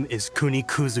name is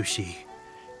Kunikuzushi."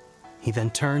 He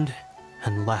then turned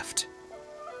and left.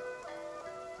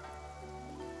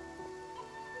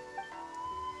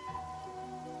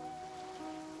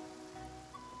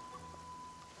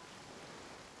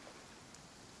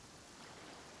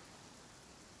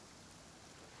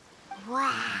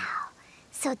 Wow.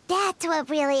 So that's what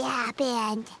really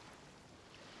happened.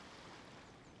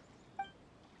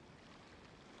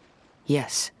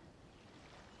 Yes.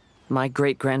 My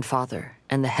great-grandfather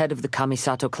and the head of the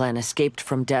Kamisato clan escaped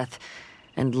from death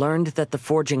and learned that the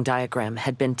forging diagram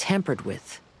had been tampered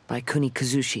with by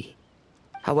Kunikuzushi.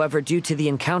 However, due to the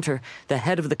encounter, the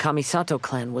head of the Kamisato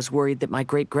clan was worried that my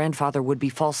great-grandfather would be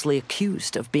falsely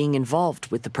accused of being involved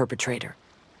with the perpetrator.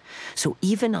 So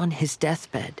even on his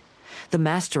deathbed, the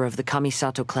master of the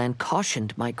Kamisato clan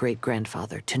cautioned my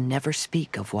great-grandfather to never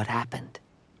speak of what happened.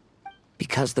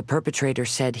 Because the perpetrator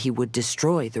said he would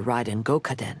destroy the Raiden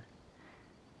Gokaden,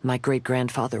 my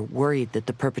great-grandfather worried that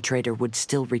the perpetrator would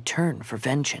still return for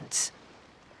vengeance.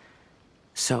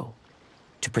 So,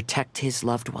 to protect his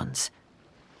loved ones,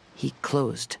 he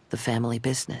closed the family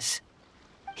business.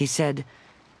 He said,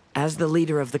 "As the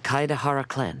leader of the Kaedehara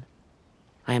clan,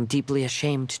 I am deeply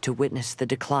ashamed to witness the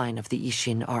decline of the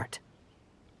Isshin art.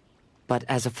 But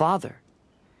as a father,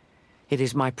 it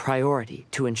is my priority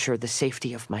to ensure the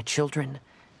safety of my children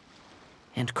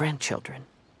and grandchildren."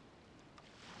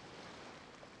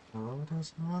 Oh,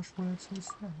 those harsh words he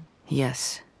said.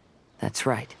 Yes, that's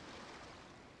right.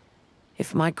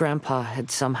 If my grandpa had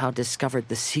somehow discovered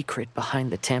the secret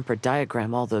behind the tampered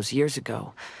diagram all those years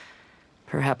ago,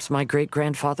 perhaps my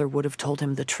great-grandfather would have told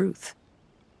him the truth.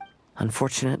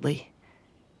 Unfortunately,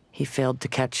 he failed to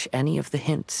catch any of the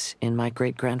hints in my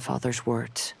great-grandfather's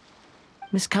words.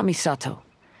 Miss Kamisato,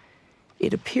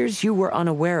 it appears you were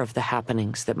unaware of the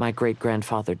happenings that my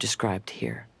great-grandfather described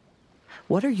here.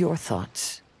 What are your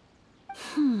thoughts?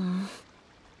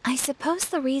 I suppose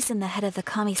the reason the head of the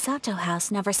Kamisato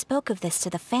house never spoke of this to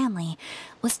the family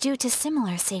was due to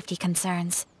similar safety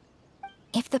concerns.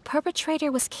 If the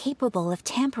perpetrator was capable of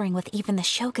tampering with even the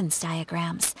Shogun's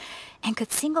diagrams, and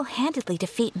could single-handedly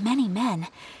defeat many men,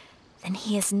 then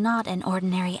he is not an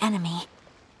ordinary enemy.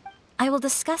 I will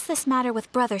discuss this matter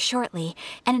with Brother shortly,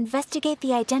 and investigate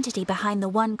the identity behind the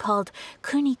one called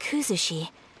Kunikuzushi.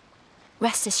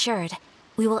 Rest assured,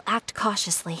 we will act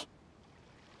cautiously.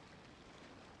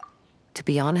 To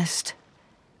be honest,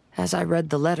 as I read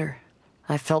the letter,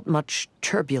 I felt much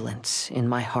turbulence in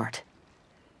my heart.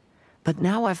 But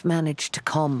now I've managed to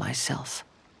calm myself.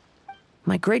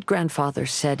 My great-grandfather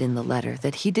said in the letter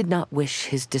that he did not wish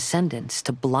his descendants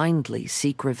to blindly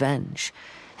seek revenge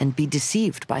and be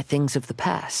deceived by things of the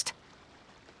past.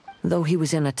 Though he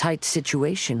was in a tight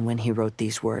situation when he wrote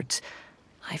these words,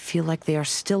 I feel like they are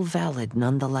still valid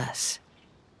nonetheless.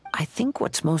 I think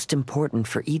what's most important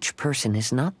for each person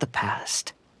is not the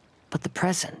past, but the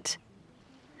present.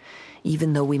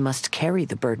 Even though we must carry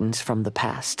the burdens from the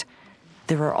past,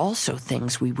 there are also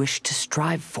things we wish to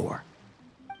strive for.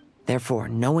 Therefore,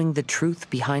 knowing the truth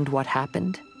behind what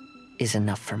happened is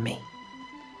enough for me.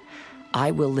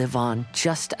 I will live on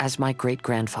just as my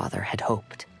great-grandfather had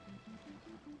hoped.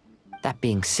 That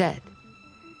being said,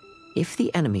 if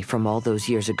the enemy from all those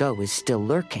years ago is still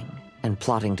lurking and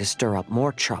plotting to stir up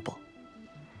more trouble,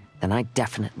 then I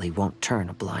definitely won't turn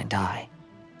a blind eye.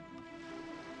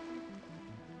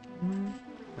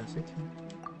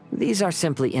 These are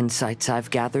simply insights I've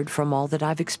gathered from all that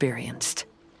I've experienced.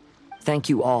 Thank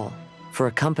you all for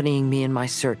accompanying me in my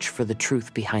search for the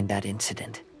truth behind that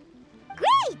incident.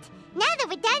 Great! Now that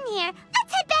we're done here,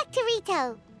 let's head back to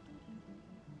Rito.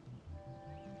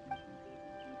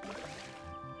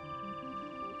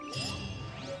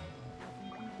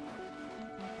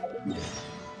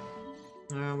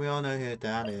 We all know who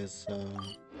that is, so...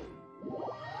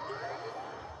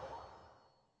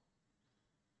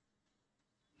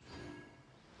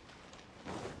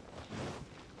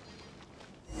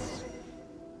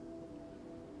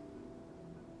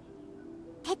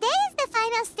 Today is the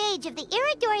final stage of the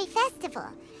Iridori Festival.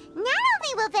 Not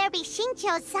only will there be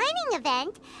Shincho's signing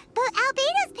event, but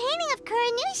Albedo's painting of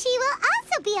Kuranushi will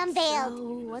also be unveiled. So,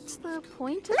 what's the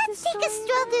point of Let's take a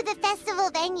stroll through the festival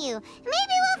venue.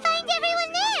 Maybe we'll find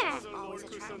everyone there. Always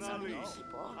attracts so many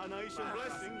people. A Nation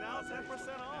blessing, now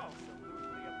 10% off.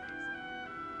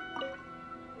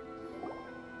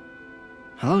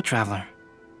 Hello, traveler.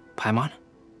 Paimon?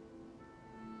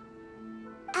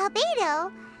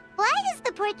 Albedo, why is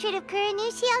the portrait of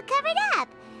Kuranushi all covered up?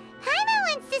 Paimon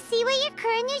wants to see what your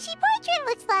Kuranushi portrait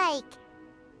looks like.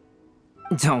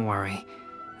 Don't worry.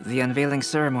 The unveiling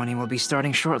ceremony will be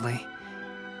starting shortly.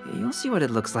 You'll see what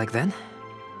it looks like then.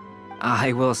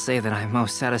 I will say that I'm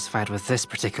most satisfied with this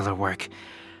particular work.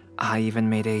 I even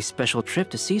made a special trip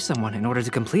to see someone in order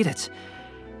to complete it.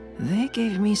 They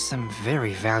gave me some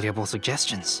very valuable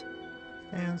suggestions.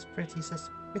 Sounds pretty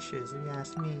suspicious, if you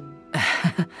ask me.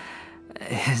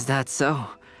 Is that so?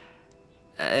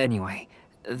 Anyway,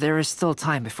 there is still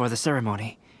time before the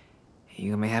ceremony.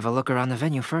 You may have a look around the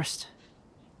venue first.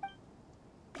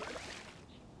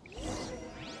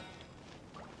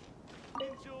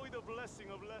 Enjoy the blessing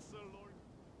of Lesser Lord.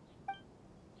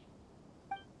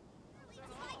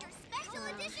 Special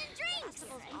edition drinks!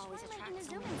 Always attract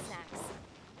so many snacks.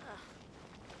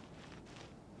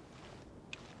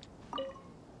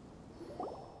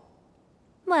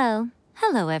 Well,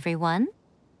 hello everyone.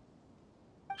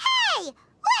 Hey!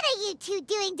 What are you two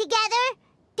doing together?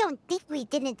 Don't think we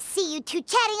didn't see you two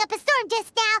chatting up a storm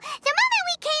just now. The moment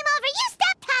we came over, you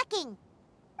stopped talking!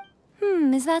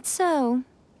 Is that so?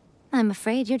 I'm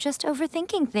afraid you're just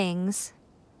overthinking things.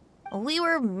 We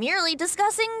were merely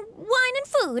discussing wine and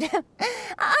food.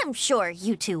 I'm sure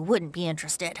you two wouldn't be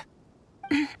interested.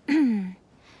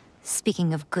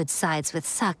 Speaking of good sides with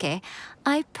sake,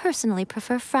 I personally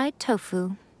prefer fried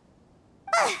tofu.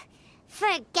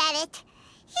 Forget it.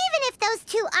 Even if those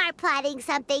two are plotting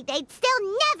something, they'd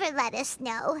still never let us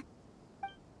know.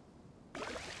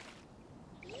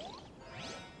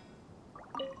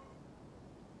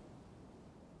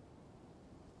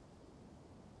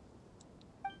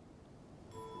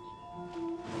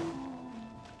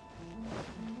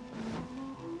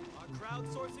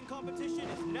 Crowdsourcing competition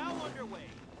is now underway.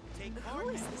 Take part. Who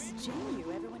is this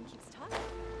Jinyu everyone keeps talking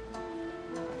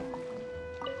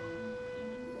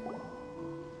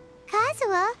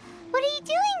Kazuha, what are you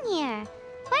doing here?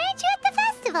 Why aren't you at the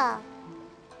festival?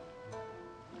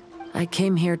 I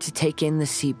came here to take in the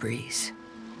sea breeze.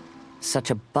 Such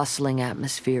a bustling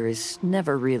atmosphere is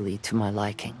never really to my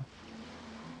liking.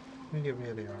 You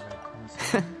really are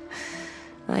right.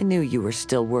 I knew you were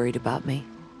still worried about me.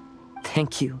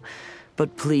 Thank you,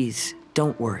 but please,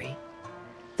 don't worry.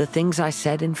 The things I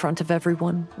said in front of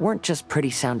everyone weren't just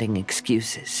pretty-sounding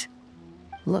excuses.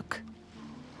 Look.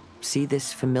 See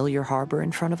this familiar harbor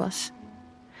in front of us?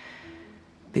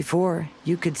 Before,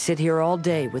 you could sit here all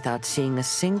day without seeing a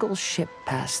single ship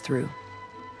pass through.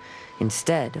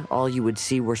 Instead, all you would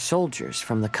see were soldiers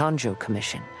from the Kanjo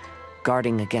Commission,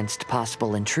 guarding against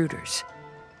possible intruders.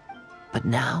 But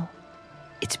now,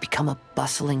 it's become a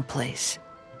bustling place.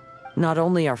 Not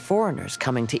only are foreigners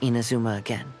coming to Inazuma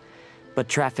again, but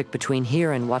traffic between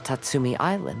here and Watatsumi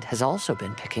Island has also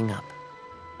been picking up.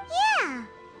 Yeah,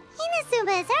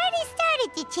 Inazuma has already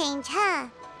started to change, huh?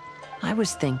 I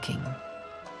was thinking,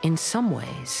 in some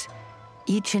ways,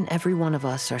 each and every one of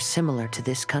us are similar to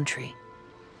this country.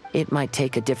 It might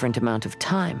take a different amount of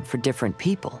time for different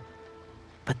people,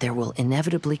 but there will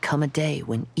inevitably come a day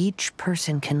when each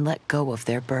person can let go of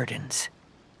their burdens.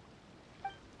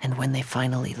 And when they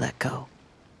finally let go,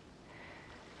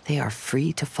 they are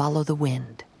free to follow the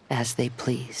wind as they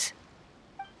please.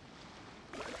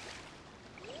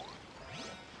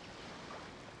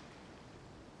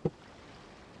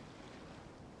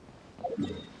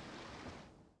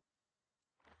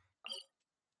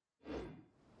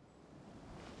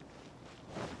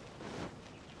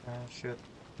 Should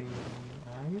be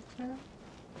item.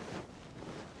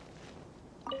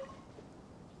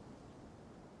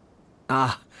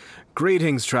 Ah,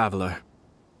 greetings, traveler.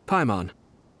 Paimon.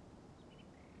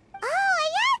 Oh,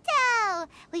 Ayato!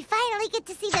 We finally get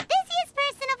to see the busiest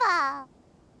person of all.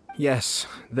 Yes,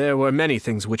 there were many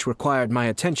things which required my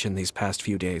attention these past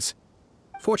few days.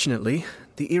 Fortunately,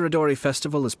 the Iridori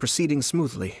Festival is proceeding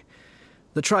smoothly.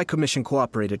 The Tri-Commission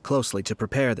cooperated closely to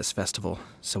prepare this festival,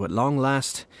 so at long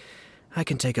last, I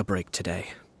can take a break today.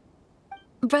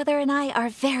 Brother and I are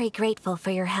very grateful for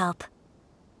your help.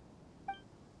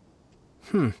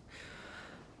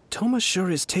 Toma sure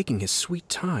is taking his sweet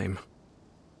time.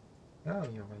 Oh,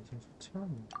 you're waiting for Toma.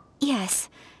 Yes.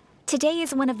 Today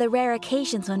is one of the rare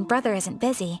occasions when Brother isn't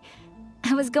busy.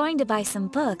 I was going to buy some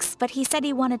books, but he said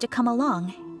he wanted to come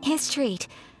along. His treat.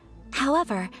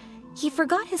 However, he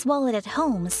forgot his wallet at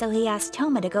home, so he asked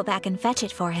Toma to go back and fetch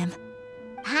it for him.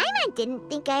 Paimon didn't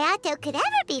think Ayato could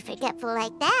ever be forgetful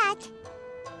like that.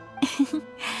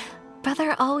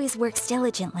 Brother always works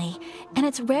diligently, and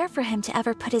it's rare for him to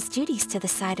ever put his duties to the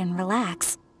side and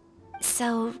relax.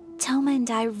 So, Toma and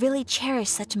I really cherish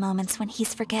such moments when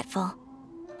he's forgetful.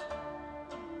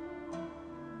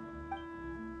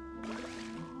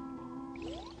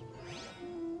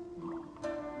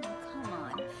 Come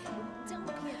on, don't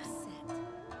be upset.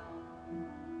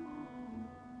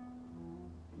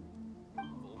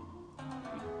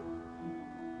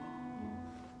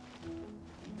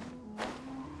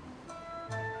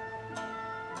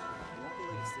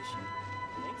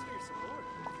 Thanks for your support.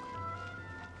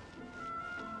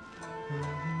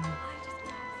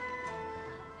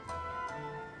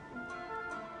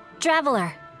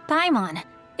 Traveler, Paimon,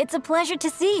 it's a pleasure to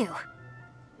see you.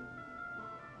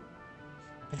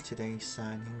 And today's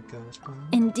signing goes well.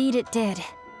 Indeed it did.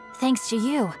 Thanks to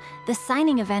you, the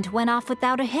signing event went off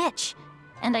without a hitch.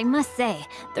 And I must say,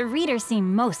 the readers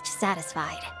seem most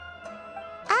satisfied.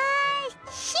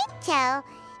 Shito,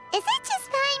 is it just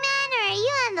Paimon, or are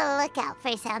you on the lookout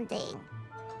for something?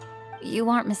 You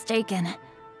aren't mistaken,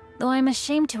 though I'm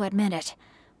ashamed to admit it.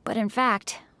 But in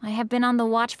fact, I have been on the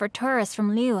watch for tourists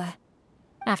from Liyue.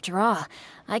 After all,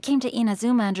 I came to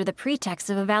Inazuma under the pretext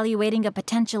of evaluating a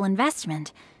potential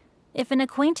investment. If an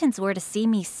acquaintance were to see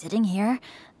me sitting here,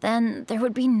 then there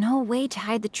would be no way to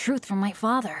hide the truth from my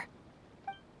father.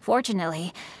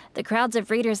 Fortunately, the crowds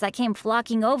of readers that came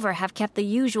flocking over have kept the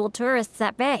usual tourists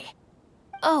at bay.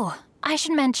 Oh, I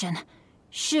should mention,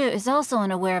 Shu is also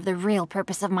unaware of the real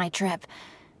purpose of my trip.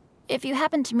 If you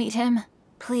happen to meet him,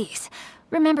 please,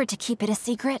 remember to keep it a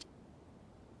secret.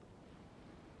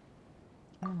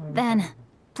 Then,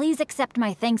 please accept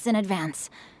my thanks in advance.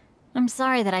 I'm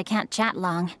sorry that I can't chat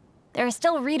long. There are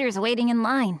still readers waiting in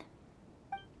line.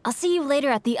 I'll see you later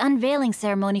at the unveiling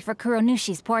ceremony for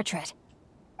Kuronushi's portrait.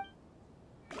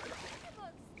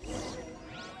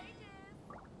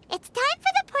 It's time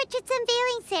for the portrait's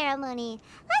unveiling ceremony.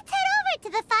 Let's head over to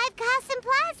the 5 Kasen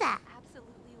Plaza.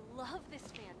 Absolutely love this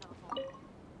fan novel.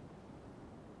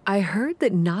 I heard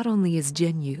that not only is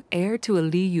Genyu heir to a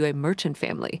Liyue merchant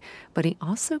family, but he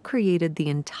also created the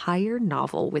entire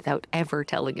novel without ever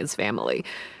telling his family.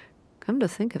 Come to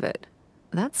think of it,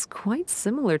 that's quite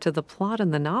similar to the plot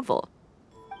in the novel.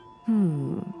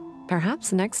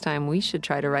 Perhaps next time we should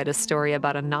try to write a story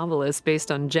about a novelist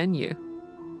based on Genyu.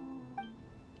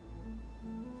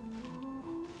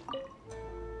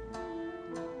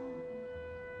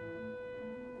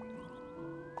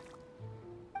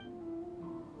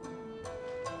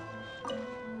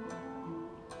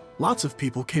 Lots of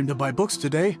people came to buy books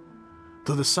today.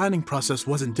 Though the signing process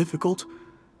wasn't difficult,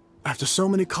 after so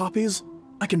many copies,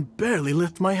 I can barely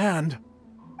lift my hand.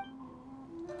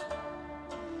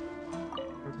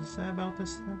 What does it say about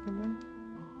this second one?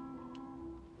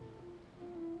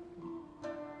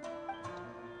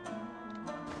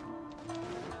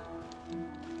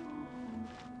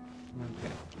 Okay.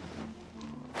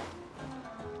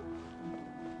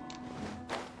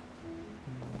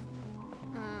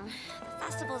 The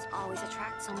festivals always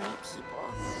attract so many people.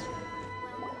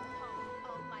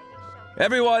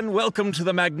 Everyone, welcome to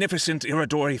the magnificent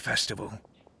Iridori Festival.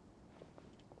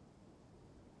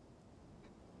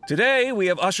 Today, we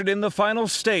have ushered in the final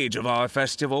stage of our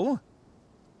festival.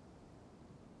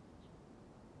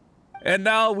 And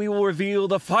now we will reveal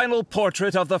the final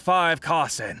portrait of the 5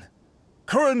 Kasen,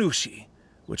 Kuronushi,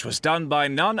 which was done by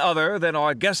none other than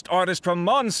our guest artist from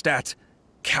Mondstadt,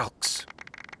 Calx.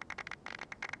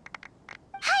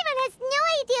 Paimon has no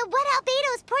idea what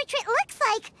Albedo's portrait looks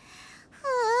like.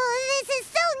 Oh, this is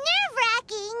so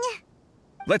nerve-wracking.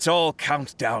 Let's all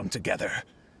count down together.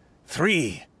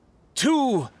 3,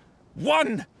 2,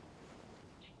 1.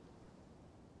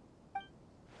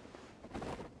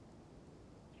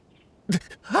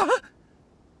 Huh?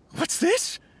 What's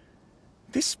this?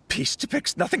 This piece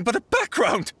depicts nothing but a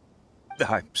background.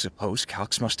 I suppose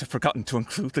Calx must have forgotten to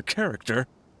include the character.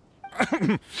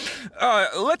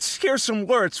 Let's hear some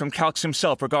words from Calx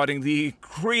himself regarding the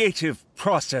creative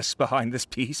process behind this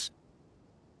piece.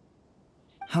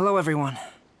 Hello, everyone.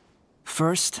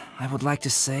 First, I would like to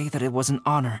say that it was an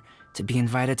honor to be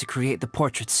invited to create the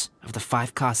portraits of the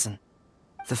 5 Kasen.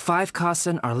 The 5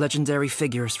 Kasen are legendary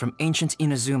figures from ancient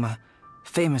Inazuma,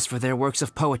 famous for their works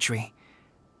of poetry.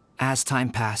 As time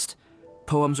passed,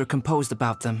 poems were composed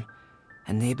about them,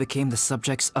 and they became the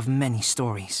subjects of many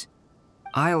stories.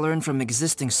 I learned from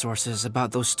existing sources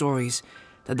about those stories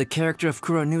that the character of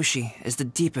Kuronushi is the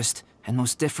deepest and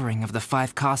most differing of the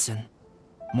 5 Kasen.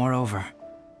 Moreover,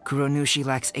 Kuronushi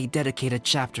lacks a dedicated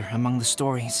chapter among the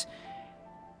stories.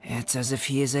 It's as if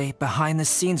he is a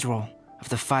behind-the-scenes role of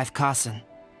the 5 Kasen.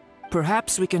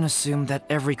 Perhaps we can assume that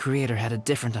every creator had a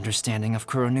different understanding of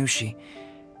Kuronushi.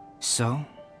 So,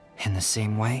 in the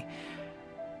same way,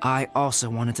 I also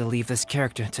wanted to leave this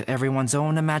character to everyone's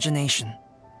own imagination.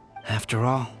 After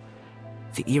all,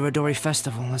 the Iridori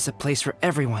Festival is a place for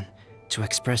everyone to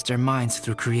express their minds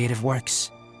through creative works.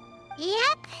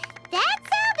 Yep, that's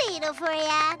Albedo for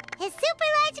ya. His super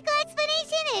logical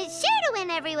explanation is sure to win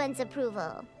everyone's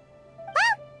approval.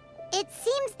 Well, it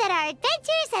seems that our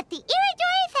adventures at the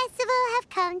Iridori Festival have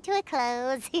come to a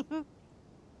close.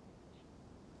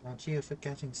 Aren't you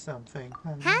forgetting something?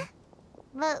 Huh?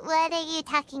 What are you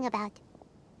talking about?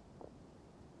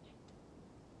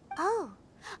 Oh,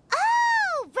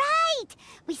 right!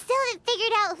 We still haven't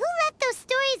figured out who left those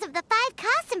stories of the 5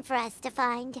 Kasen for us to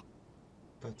find.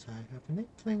 But I have an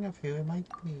inkling of who it might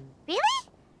be. Really?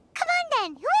 Come on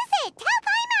then, who is it? Tell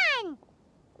Paimon!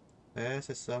 This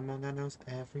is someone that knows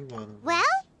every one of them.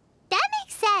 Well, that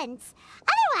makes sense.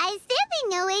 Otherwise, there'd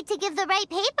be no way to give the right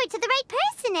paper to the right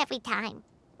person every time.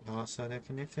 Also, they're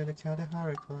connected to the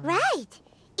Kalahari clan. Right.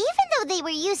 Even though they were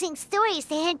using stories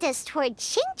to hint us toward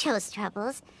Shincho's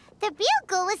troubles, the real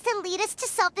goal was to lead us to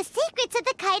solve the secrets of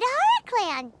the Kaidahara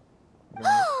clan.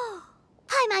 Oh,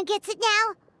 Paimon gets it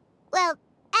now. Well,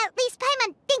 at least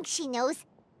Paimon thinks she knows.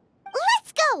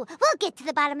 Let's go! We'll get to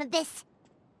the bottom of this.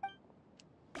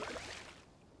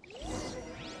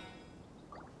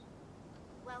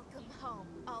 Welcome home,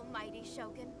 almighty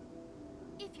Shogun.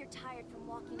 If you're tired from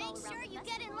walking all around, make sure you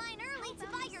get in line early to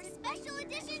buy your special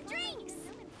edition drinks.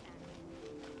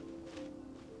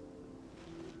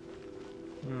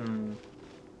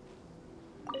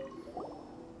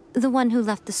 The one who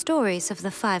left the stories of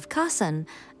the 5 Kasen.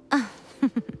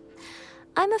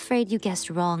 I'm afraid you guessed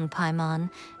wrong, Paimon.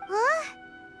 Huh?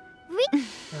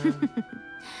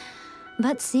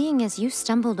 But seeing as you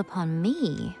stumbled upon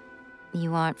me,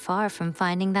 you aren't far from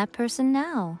finding that person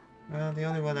now. Well, the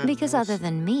only one that Because knows. other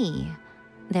than me,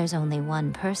 there's only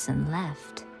one person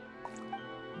left.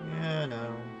 Yeah,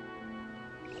 no.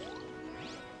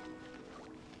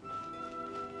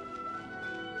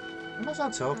 I must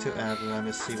not talk to everyone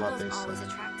to see what they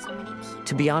say.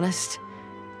 To be honest,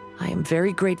 I am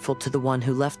very grateful to the one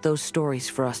who left those stories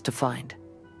for us to find.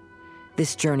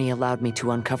 This journey allowed me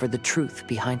to uncover the truth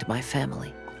behind my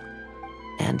family.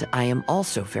 And I am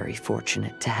also very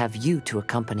fortunate to have you to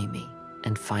accompany me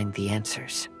and find the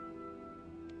answers.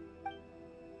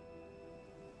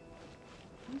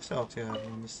 Let's talk to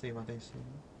everyone to see what they say.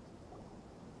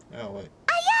 Oh, wait.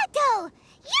 Ayato!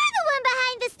 You're the one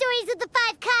behind the stories of the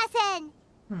 5 Kasen!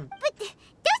 But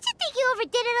don't you think you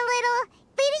overdid it a little?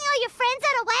 Leading all your friends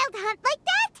on a wild hunt like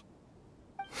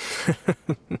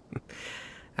that?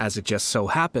 As it just so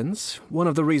happens, one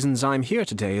of the reasons I'm here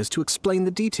today is to explain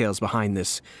the details behind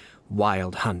this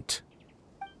wild hunt.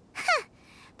 Huh.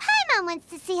 Paimon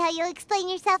wants to see how you'll explain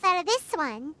yourself out of this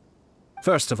one.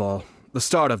 First of all, the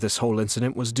start of this whole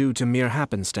incident was due to mere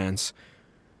happenstance.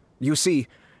 You see,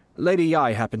 Lady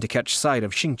Yai happened to catch sight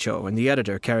of Xingqiu and the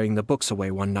editor carrying the books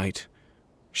away one night.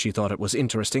 She thought it was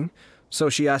interesting, so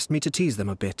she asked me to tease them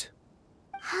a bit.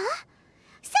 Huh?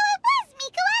 So it was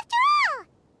Miko after all!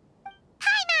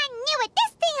 Paimon knew it!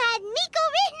 This thing had Miko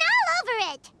written all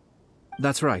over it!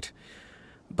 That's right.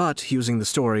 But using the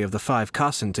story of the 5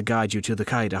 Kassen to guide you to the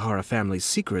Kaedehara family's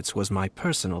secrets was my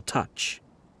personal touch.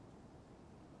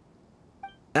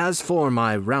 As for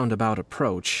my roundabout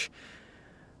approach,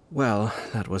 well,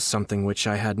 that was something which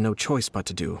I had no choice but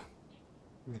to do.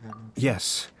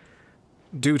 Yes.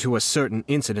 Due to a certain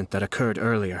incident that occurred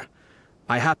earlier,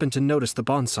 I happened to notice the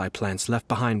bonsai plants left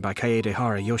behind by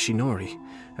Kaedehara Yoshinori,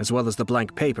 as well as the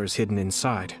blank papers hidden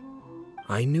inside.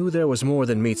 I knew there was more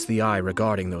than meets the eye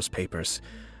regarding those papers,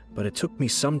 but it took me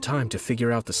some time to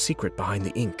figure out the secret behind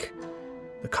the ink,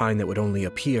 the kind that would only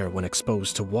appear when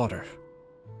exposed to water.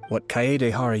 What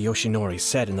Kaedehara Yoshinori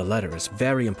said in the letter is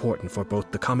very important for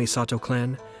both the Kamisato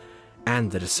clan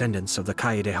and the descendants of the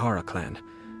Kaedehara clan,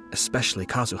 especially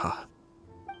Kazuha.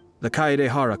 The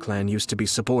Kaedehara clan used to be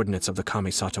subordinates of the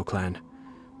Kamisato clan.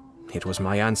 It was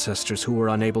my ancestors who were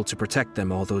unable to protect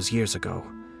them all those years ago.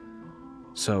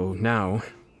 So now,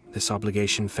 this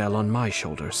obligation fell on my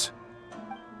shoulders.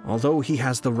 Although he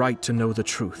has the right to know the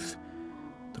truth,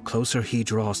 the closer he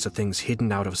draws to things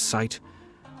hidden out of sight,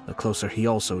 the closer he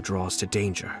also draws to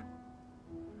danger.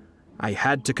 I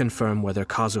had to confirm whether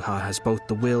Kazuha has both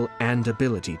the will and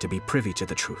ability to be privy to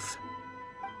the truth.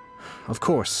 Of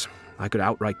course, I could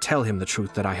outright tell him the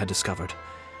truth that I had discovered,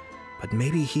 but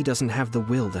maybe he doesn't have the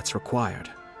will that's required.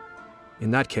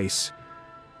 In that case,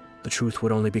 the truth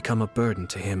would only become a burden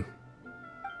to him.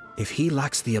 If he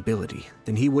lacks the ability,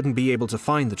 then he wouldn't be able to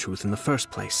find the truth in the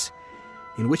first place,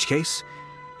 in which case,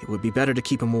 it would be better to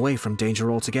keep him away from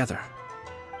danger altogether.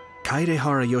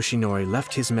 Kaedehara Yoshinori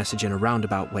left his message in a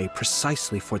roundabout way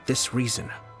precisely for this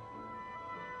reason.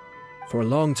 For a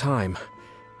long time,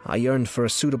 I yearned for a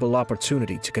suitable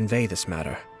opportunity to convey this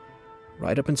matter,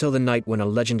 right up until the night when a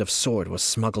legend of sword was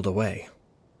smuggled away.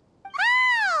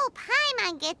 Oh,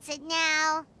 Paimon gets it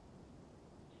now.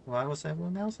 Why was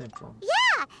everyone else informed?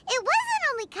 Yeah, it wasn't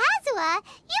only Kazuha.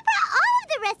 You brought all of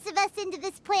the rest of us into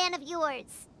this plan of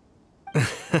yours.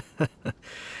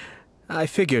 I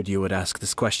figured you would ask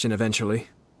this question eventually.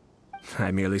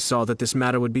 I merely saw that this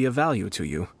matter would be of value to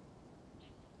you.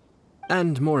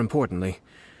 And more importantly,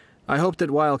 I hoped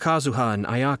that while Kazuha and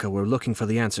Ayaka were looking for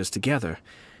the answers together,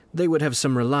 they would have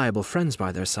some reliable friends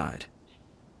by their side.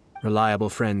 Reliable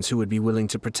friends who would be willing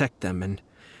to protect them and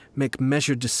make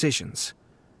measured decisions.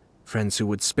 Friends who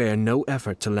would spare no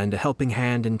effort to lend a helping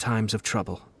hand in times of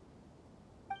trouble.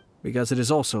 Because it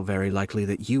is also very likely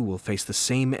that you will face the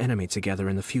same enemy together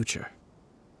in the future.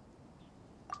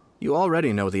 You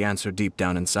already know the answer deep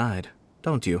down inside,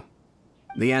 don't you?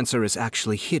 The answer is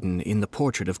actually hidden in the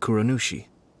portrait of Kuronushi.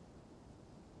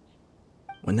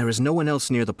 When there is no one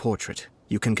else near the portrait,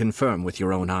 you can confirm with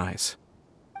your own eyes.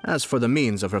 As for the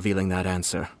means of revealing that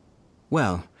answer,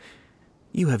 well,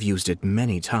 you have used it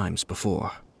many times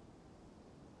before.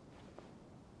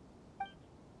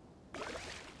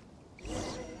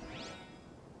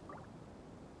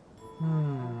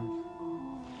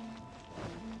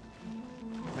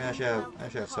 I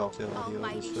should have solved the audio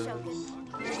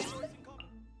first.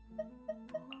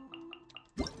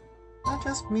 That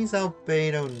just means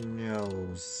Albedo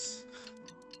knows.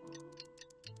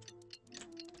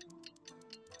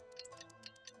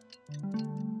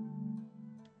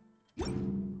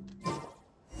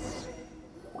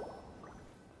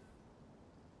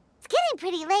 It's getting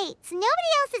pretty late, so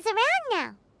nobody else is around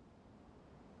now.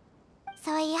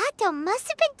 So Ayato must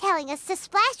have been telling us to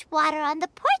splash water on the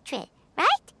portrait, right?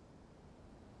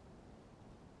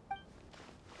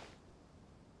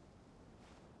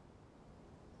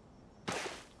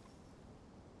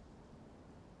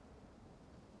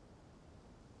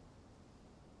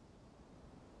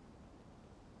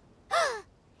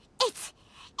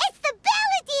 It's the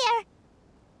Balladeer!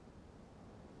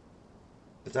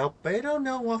 Does Albedo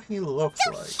know what he looks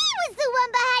So like? he was the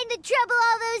one behind the trouble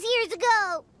all those years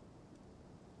ago!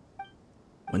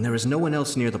 When there is no one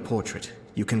else near the portrait,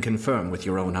 you can confirm with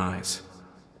your own eyes.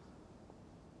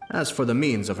 As for the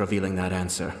means of revealing that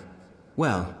answer,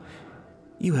 well,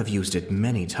 you have used it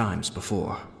many times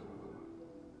before.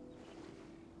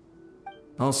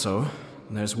 Also,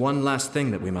 there's one last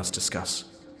thing that we must discuss.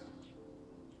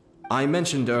 I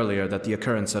mentioned earlier that the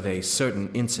occurrence of a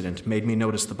certain incident made me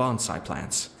notice the bonsai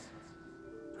plants.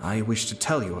 I wish to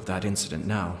tell you of that incident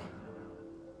now.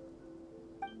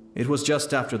 It was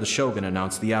just after the Shogun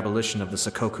announced the abolition of the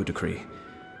Sakoku Decree.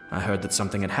 I heard that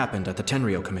something had happened at the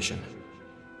Tenryou Commission.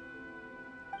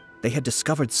 They had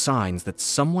discovered signs that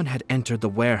someone had entered the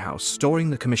warehouse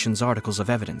storing the Commission's articles of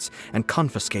evidence and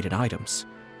confiscated items.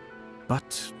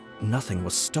 But nothing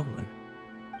was stolen.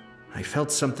 I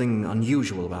felt something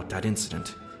unusual about that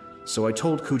incident, so I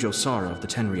told Kujo-Sara of the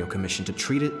Tenryou Commission to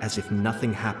treat it as if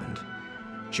nothing happened.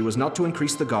 She was not to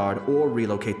increase the guard or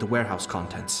relocate the warehouse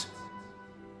contents.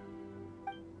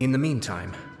 In the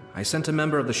meantime, I sent a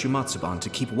member of the Shumatsuban to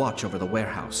keep watch over the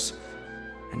warehouse.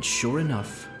 And sure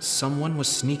enough, someone was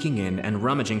sneaking in and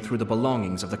rummaging through the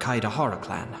belongings of the Kaedahara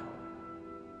clan.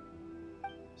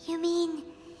 You mean,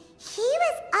 he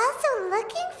was also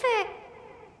looking for...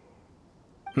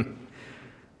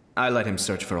 I let him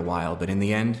search for a while, but in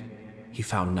the end, he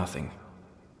found nothing.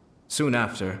 Soon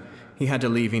after, he had to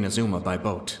leave Inazuma by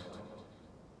boat.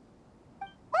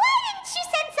 Why didn't you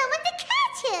send someone to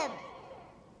catch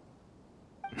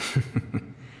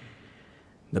him?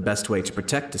 The best way to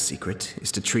protect a secret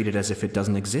is to treat it as if it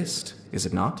doesn't exist, is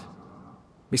it not?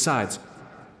 Besides,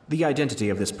 the identity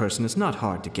of this person is not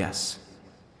hard to guess.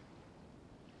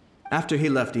 After he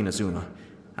left Inazuma,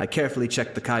 I carefully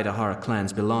checked the Kaedahara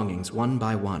clan's belongings one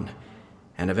by one,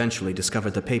 and eventually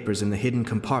discovered the papers in the hidden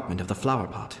compartment of the flower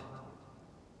pot.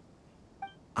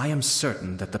 I am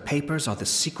certain that the papers are the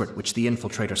secret which the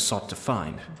infiltrator sought to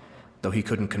find, though he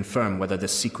couldn't confirm whether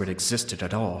this secret existed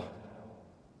at all.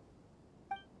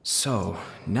 So,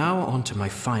 now on to my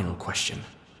final question.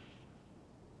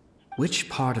 Which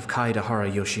part of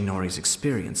Kaedahara Yoshinori's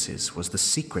experiences was the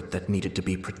secret that needed to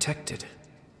be protected?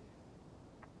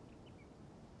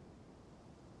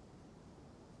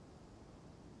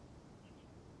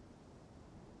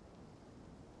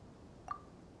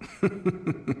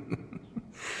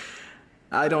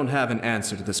 I don't have an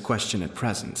answer to this question at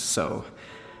present, so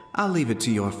I'll leave it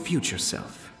to your future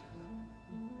self.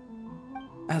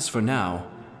 As for now,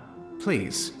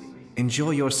 please, enjoy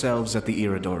yourselves at the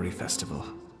Iridori Festival.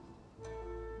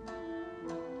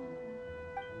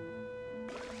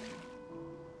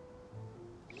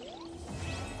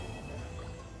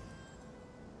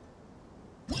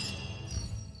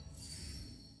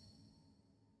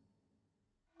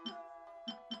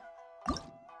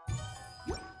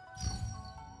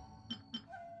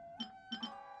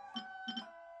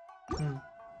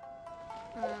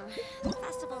 The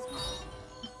festival's...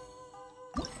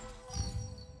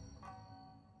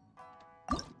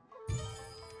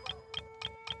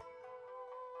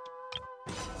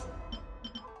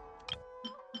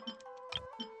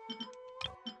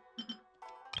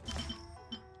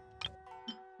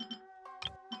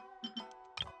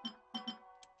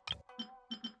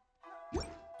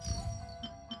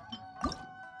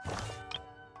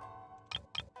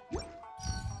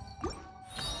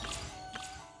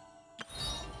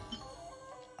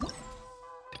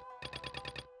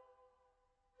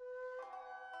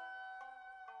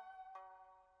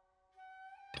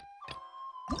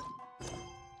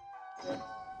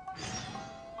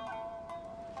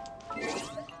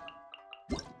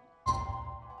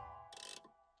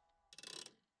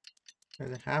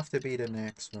 Does it have to be the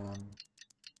next one?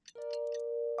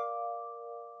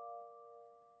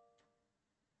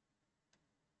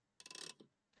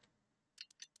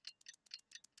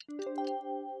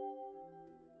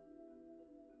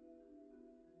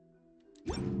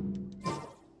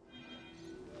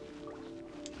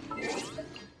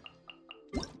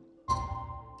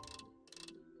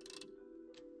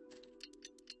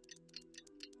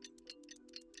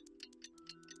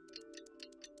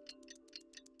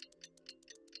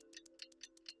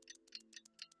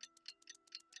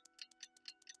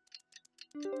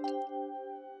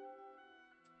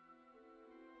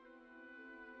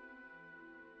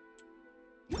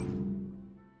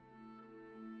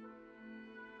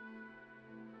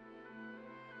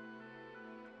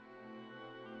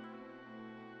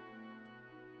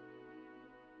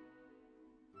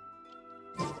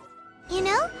 You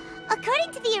know,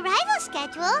 according to the arrival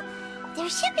schedule, there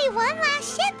should be one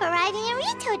last ship arriving in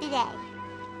Rito today.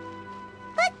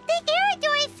 But the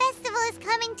Iridori Festival is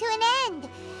coming to an end.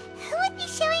 Who would be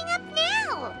showing up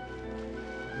now?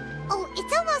 Oh,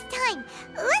 it's almost time.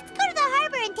 Let's go to the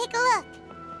harbor and take a look.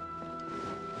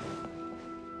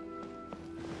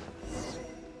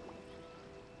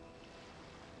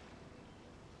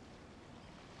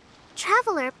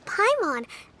 Traveler, Paimon,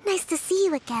 nice to see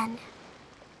you again.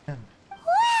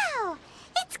 Wow!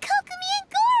 It's Kokumi and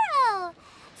Goro!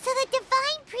 So the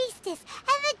Divine Priestess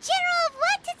and the General of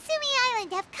Watatsumi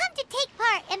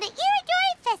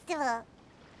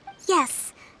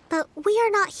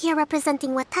here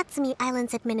representing Watatsumi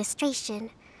Island's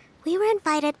administration. We were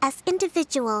invited as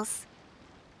individuals.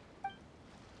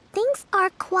 Things are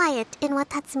quiet in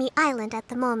Watatsumi Island at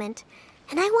the moment,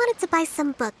 and I wanted to buy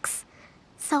some books.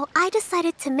 So I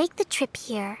decided to make the trip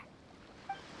here.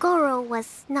 Goro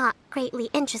was not greatly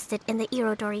interested in the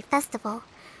Irodori festival,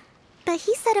 but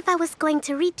he said if I was going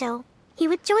to Rito, he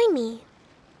would join me.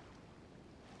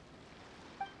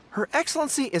 Her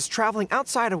Excellency is traveling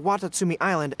outside of Watatsumi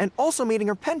Island and also meeting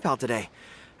her pen pal today.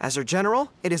 As her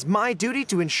general, it is my duty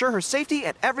to ensure her safety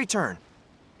at every turn.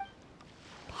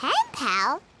 Pen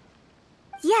pal?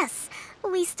 Yes,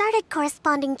 we started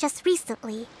corresponding just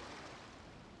recently.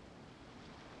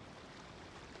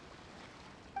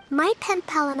 My pen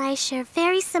pal and I share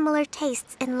very similar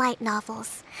tastes in light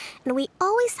novels, and we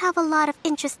always have a lot of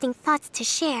interesting thoughts to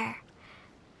share.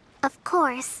 Of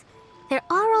course, there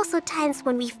are also times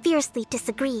when we fiercely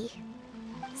disagree.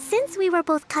 Since we were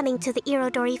both coming to the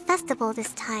Irodori Festival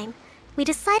this time, we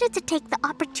decided to take the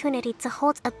opportunity to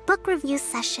hold a book review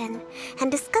session and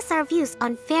discuss our views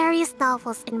on various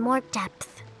novels in more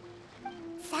depth.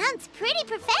 Sounds pretty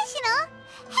professional.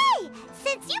 Hey,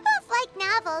 since you both like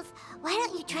novels, why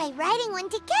don't you try writing one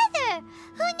together?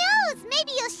 Who knows,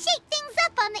 maybe you'll shake things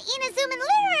up on the Inazuman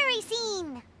literary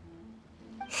scene.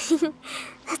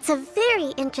 That's a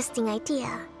very interesting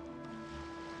idea.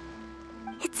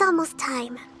 It's almost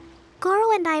time.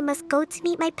 Goro and I must go to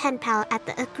meet my pen pal at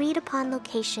the agreed-upon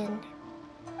location.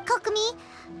 Kokomi,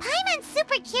 Paimon's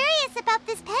super curious about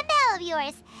this pen pal of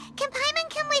yours. Can Paimon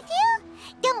come with you?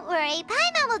 Don't worry,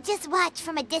 Paimon will just watch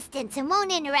from a distance and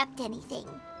won't interrupt anything.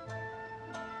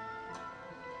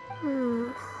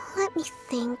 Let me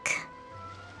think.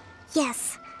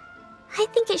 Yes, I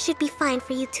think it should be fine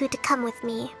for you two to come with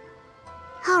me.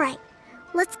 Alright,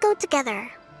 let's go together.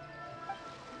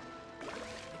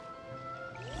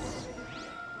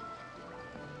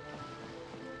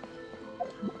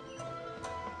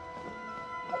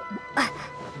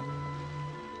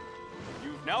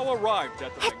 You've now arrived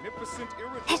at the magnificent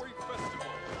Irodori Festival.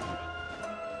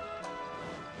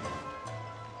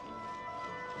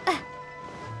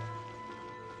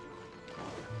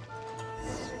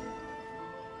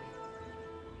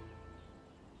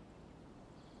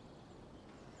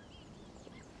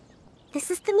 This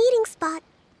is the meeting spot.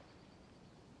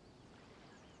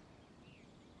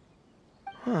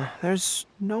 There's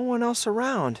no one else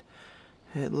around.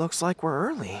 It looks like we're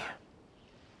early.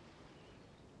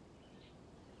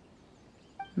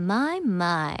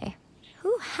 My.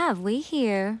 Who have we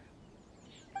here?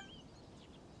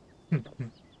 Miko?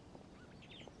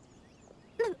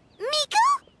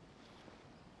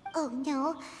 Oh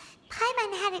no,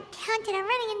 Paimon hadn't counted on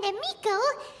running into Miko.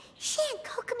 She and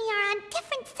Kokomi are on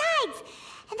different sides,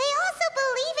 and they also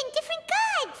believe in different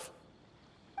gods.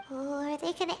 Or are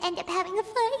they gonna end up having a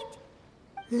fight?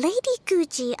 Lady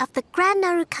Guji of the Grand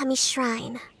Narukami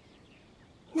Shrine.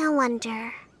 No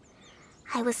wonder.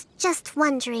 I was just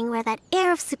wondering where that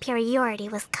air of superiority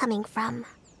was coming from.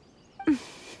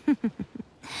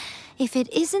 If it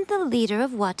isn't the leader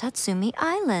of Watatsumi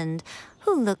Island,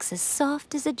 who looks as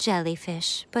soft as a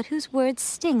jellyfish, but whose words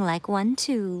sting like one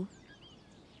too.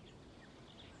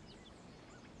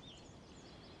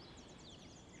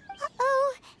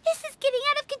 Uh-oh, this is getting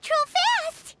out of control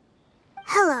fast!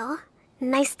 Hello.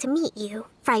 Nice to meet you,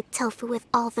 fried tofu with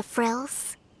all the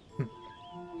frills.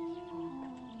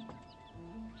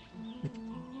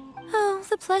 Oh,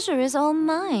 the pleasure is all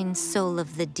mine, soul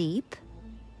of the deep.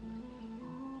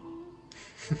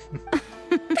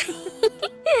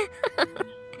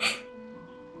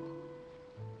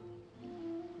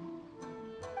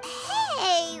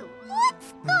 Hey,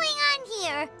 what's going on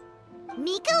here?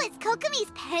 Miko is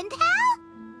Kokomi's pen pal?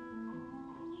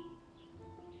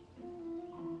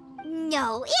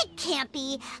 No, it can't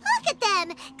be. Look at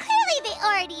them. Clearly they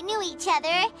already knew each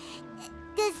other.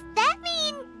 Does that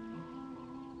mean...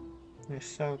 You're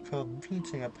so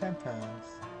competing at pen pals.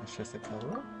 It's just a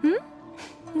color?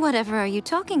 Whatever are you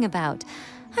talking about?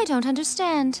 I don't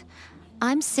understand.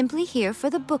 I'm simply here for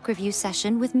the book review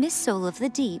session with Miss Soul of the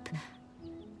Deep.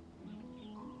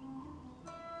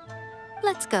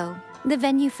 Let's go. The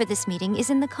venue for this meeting is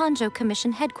in the Kanjo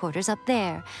Commission headquarters up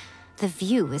there. The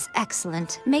view is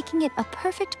excellent, making it a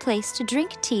perfect place to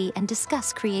drink tea and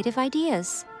discuss creative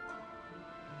ideas.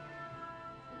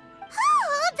 Who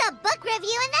holds a book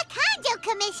review in the Kanjo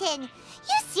Commission?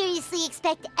 You seriously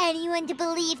expect anyone to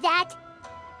believe that?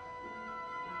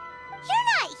 You're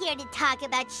not here to talk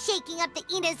about shaking up the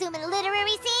Inazuman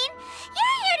literary scene.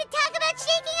 You're here to talk about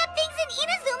shaking up things in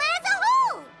Inazuma as a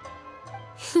whole!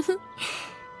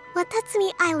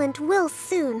 Watatsumi Island Island will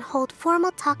soon hold formal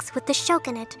talks with the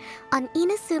Shogunate on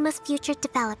Inazuma's future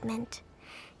development.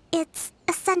 It's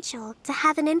essential to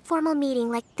have an informal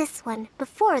meeting like this one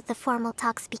before the formal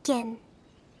talks begin.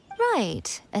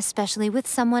 Right, especially with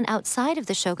someone outside of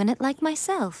the Shogunate like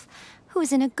myself, who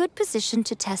is in a good position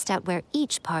to test out where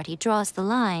each party draws the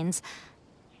lines.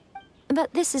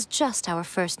 But this is just our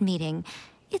first meeting.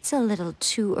 It's a little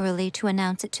too early to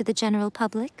announce it to the general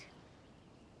public.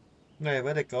 Wait,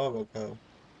 where'd it go?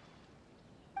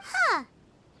 Huh.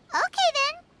 Okay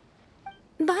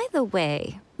then. By the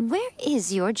way, where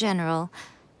is your general?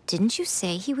 Didn't you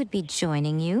say he would be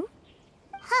joining you?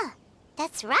 Huh.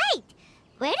 That's right.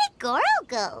 Where did Goro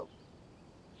go?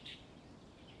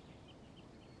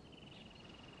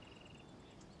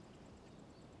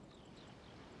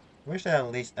 Wish I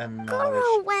at least acknowledged.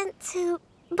 Goro went to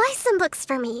buy some books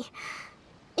for me.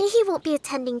 He won't be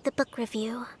attending the book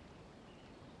review.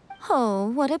 Oh,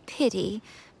 what a pity.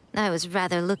 I was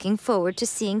rather looking forward to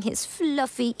seeing his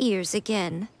fluffy ears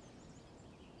again.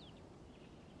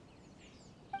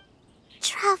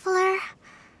 Traveler,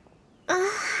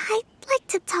 I'd like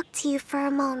to talk to you for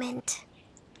a moment.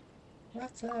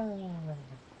 What's up?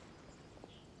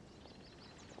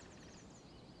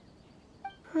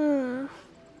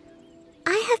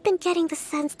 I have been getting the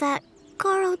sense that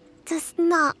Goro does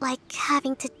not like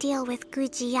having to deal with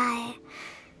Gujiae.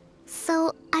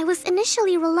 So I was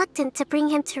initially reluctant to bring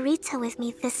him to Rito with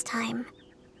me this time.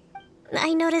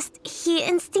 I noticed he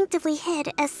instinctively hid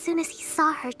as soon as he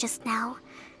saw her just now.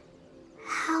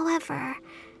 However,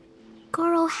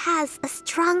 Goro has a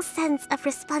strong sense of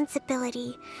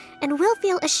responsibility and will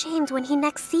feel ashamed when he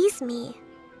next sees me.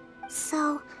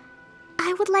 So,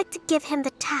 I would like to give him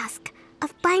the task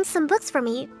of buying some books for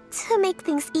me to make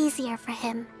things easier for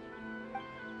him.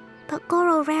 But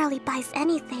Goro rarely buys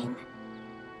anything.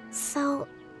 So,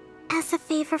 as a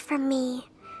favor from me,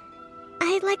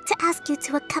 I'd like to ask you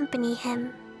to accompany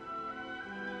him.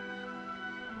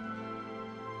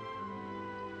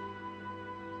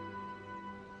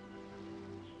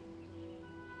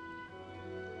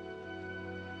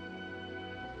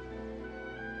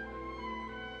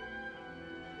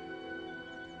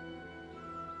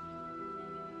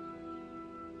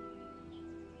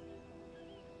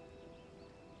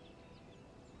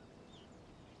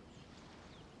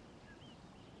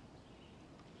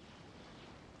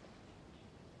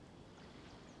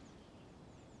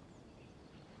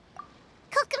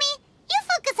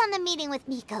 On the meeting with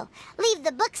Miko. Leave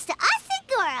the books to us and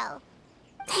Goro.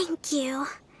 Thank you.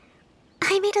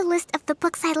 I made a list of the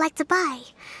books I'd like to buy.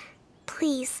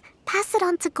 Please, pass it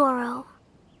on to Goro.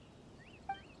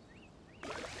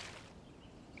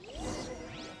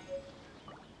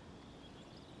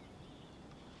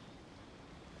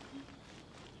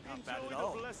 Not bad at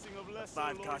all. The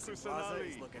 5 Casa Plaza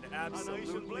is looking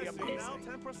absolutely amazing. Now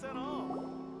 10% off.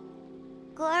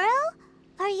 Goro?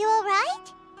 Are you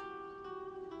alright?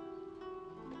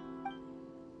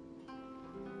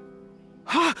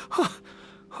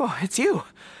 Oh, it's you.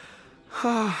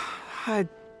 I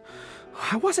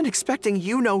wasn't expecting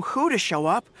you-know-who to show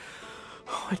up.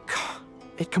 Oh,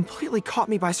 it completely caught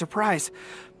me by surprise.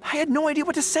 I had no idea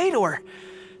what to say to her.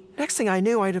 Next thing I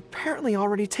knew, I'd apparently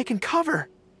already taken cover.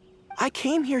 I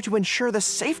came here to ensure the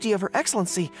safety of Her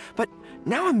Excellency, but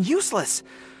now I'm useless.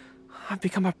 I've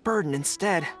become a burden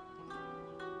instead.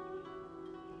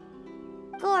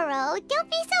 Goro, don't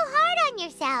be so hard on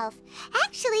yourself.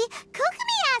 Actually,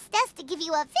 Kokumi asked us to give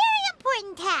you a very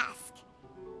important task.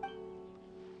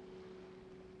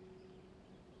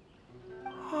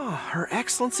 Oh, Her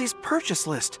Excellency's purchase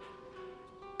list.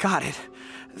 Got it.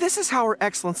 This is how Her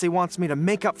Excellency wants me to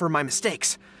make up for my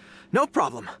mistakes. No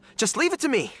problem. Just leave it to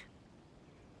me.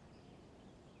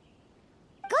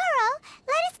 Goro,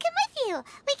 let us come with you.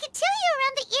 We can show you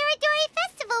around the Iridori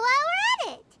Festival while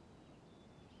we're at it.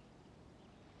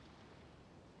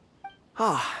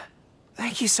 Ah,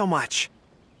 thank you so much.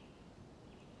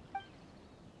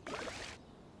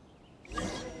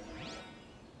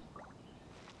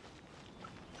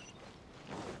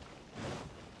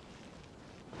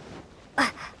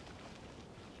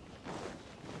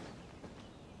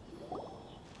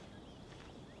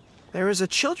 There is a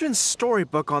children's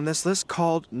storybook on this list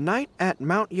called Night at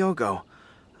Mount Yogo.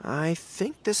 I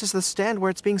think this is the stand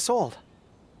where it's being sold.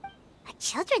 A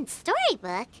children's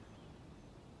storybook?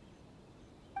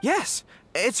 Yes,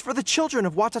 it's for the children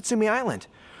of Watatsumi Island.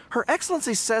 Her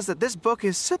Excellency says that this book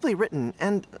is simply written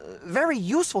and very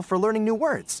useful for learning new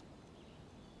words.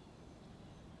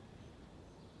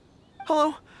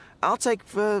 Hello, I'll take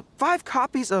 5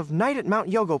 copies of Night at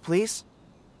Mount Yogo, please.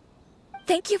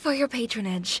 Thank you for your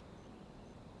patronage.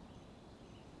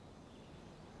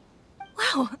 Wow,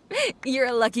 Wow, you're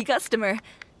a lucky customer.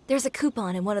 There's a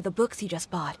coupon in one of the books you just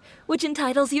bought, which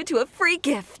entitles you to a free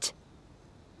gift.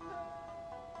 Wow!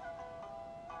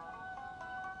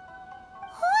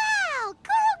 Goro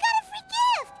got a free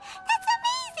gift! That's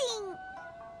amazing!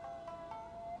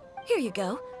 Here you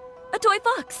go. A toy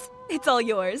fox. It's all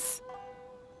yours.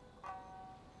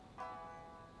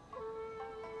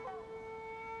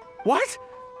 What?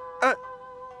 A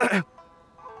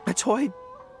toy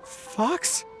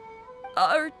fox?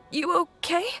 Are you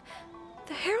okay?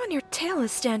 The hair on your tail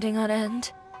is standing on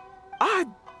end.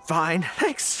 I'm fine.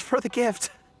 Thanks for the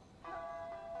gift.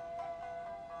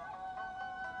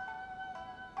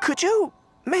 Could you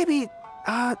maybe,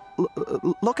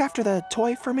 look after the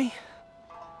toy for me?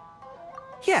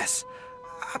 Yes,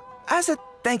 as a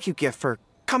thank you gift for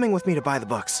coming with me to buy the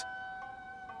books.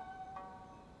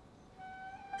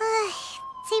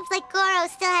 Seems like Goro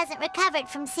still hasn't recovered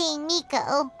from seeing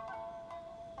Miko.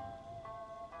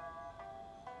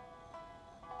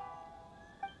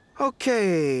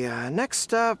 Okay,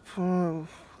 next up,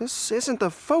 this isn't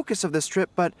the focus of this trip,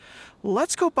 but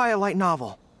let's go buy a light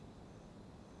novel.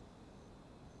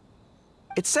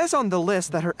 It says on the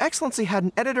list that Her Excellency had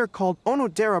an editor called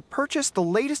Onodera purchase the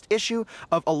latest issue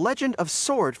of A Legend of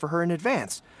Sword for her in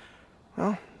advance.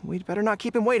 Well, we'd better not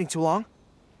keep him waiting too long.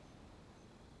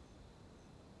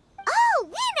 Oh,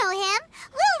 we know him!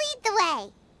 We'll lead the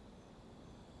way!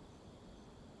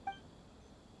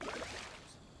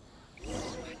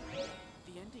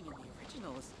 The ending in the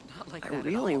original is not like I that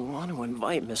really at all. want to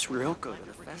invite Miss Ryoko to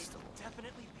the festival.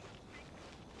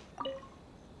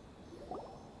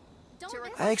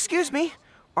 Excuse me,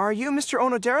 are you Mr.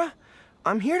 Onodera?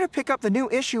 I'm here to pick up the new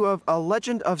issue of A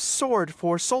Legend of Sword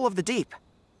for Soul of the Deep.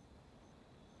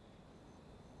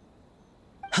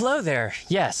 Hello there.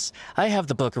 Yes, I have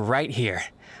the book right here.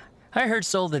 I heard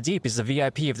Soul of the Deep is the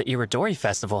VIP of the Iridori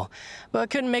Festival, but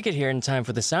couldn't make it here in time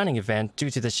for the signing event due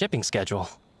to the shipping schedule.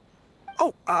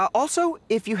 Oh, also,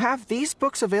 if you have these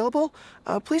books available,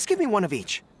 please give me one of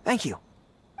each. Thank you.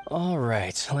 All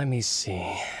right, let me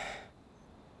see.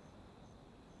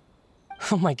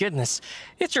 Oh my goodness,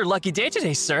 it's your lucky day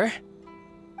today, sir.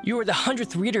 You are the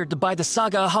 100th reader to buy the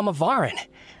Saga of Hamavaran.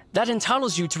 That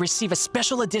entitles you to receive a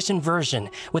special edition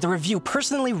version with a review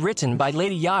personally written by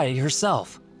Lady Yae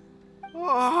herself.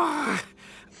 Oh,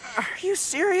 are you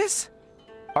serious?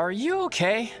 Are you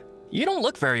okay? You don't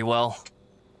look very well.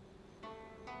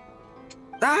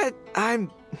 I'm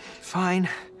fine.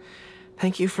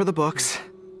 Thank you for the books.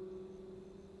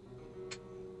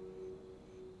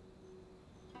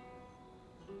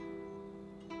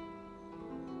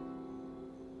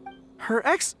 Her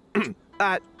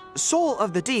Soul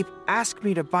of the Deep asked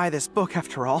me to buy this book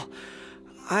after all.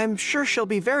 I'm sure she'll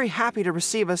be very happy to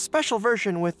receive a special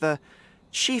version with the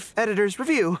chief editor's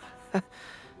review.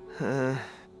 Goro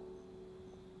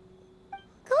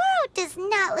does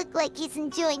not look like he's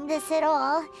enjoying this at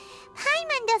all.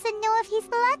 Paimon doesn't know if he's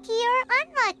lucky or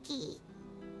unlucky.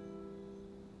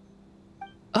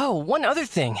 Oh, one other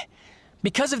thing.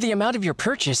 Because of the amount of your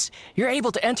purchase, you're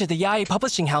able to enter the Yae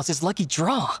Publishing House's lucky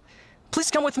draw. Please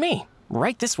come with me.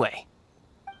 Right this way.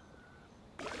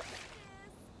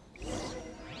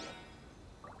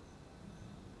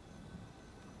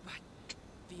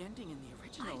 The ending in the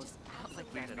original is not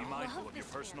like that Please at be all. mindful of your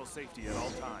personal safety at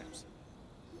all times.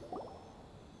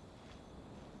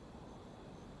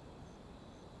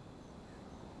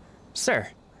 Sir,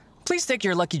 please take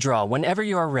your lucky draw whenever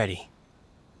you are ready.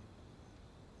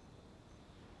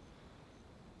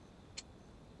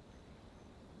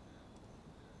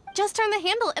 Just turn the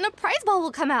handle and a prize ball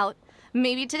will come out.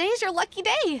 Maybe today's your lucky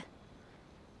day.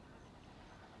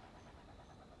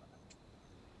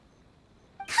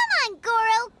 Come on,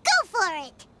 Goro, go for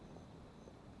it!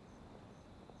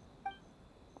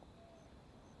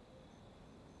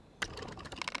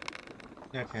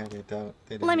 Okay,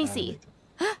 they Let me see.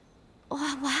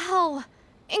 Oh, wow,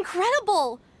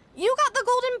 incredible! You got the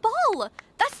golden ball!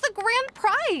 That's the grand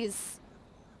prize!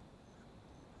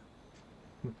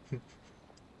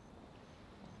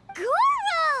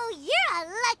 Goro, you're a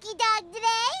lucky dog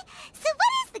today! So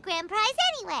what is the grand prize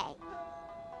anyway?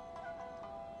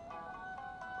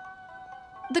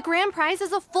 The grand prize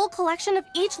is a full collection of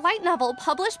each light novel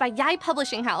published by Yae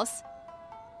Publishing House.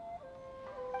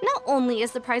 Not only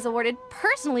is the prize awarded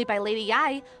personally by Lady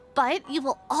Yae, but you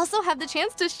will also have the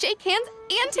chance to shake hands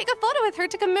and take a photo with her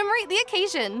to commemorate the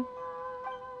occasion.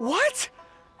 What?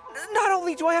 Not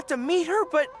only do I have to meet her,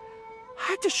 but I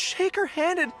have to shake her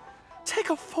hand and take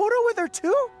a photo with her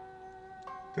too?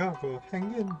 Goro,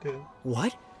 hang in there.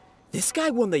 What? This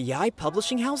guy won the Yae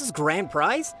Publishing House's grand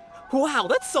prize? Wow,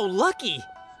 that's so lucky!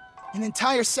 An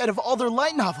entire set of all their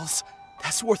light novels.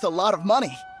 That's worth a lot of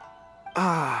money.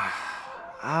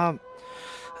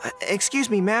 Excuse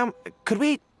me, ma'am. Could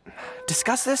we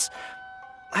discuss this?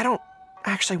 I don't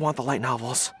actually want the light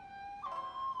novels.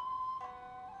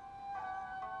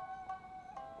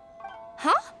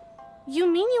 Huh?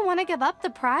 You mean you want to give up the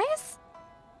prize?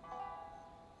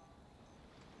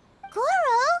 Goro,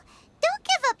 don't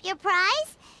give up your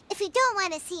prize. If you don't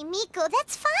want to see Miko,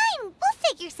 that's fine. We'll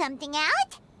figure something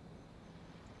out.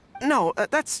 No,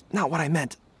 that's not what I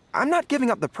meant. I'm not giving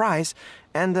up the prize,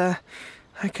 and,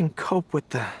 I can cope with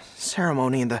the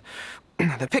ceremony and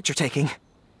the picture taking.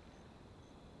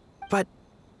 But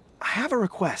I have a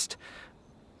request.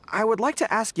 I would like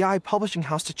to ask Yae Publishing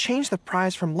House to change the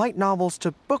prize from light novels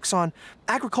to books on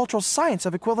agricultural science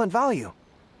of equivalent value.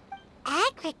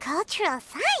 Agricultural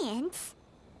science?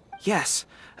 Yes.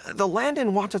 The land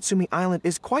in Watatsumi Island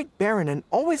is quite barren and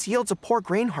always yields a poor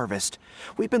grain harvest.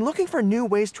 We've been looking for new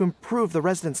ways to improve the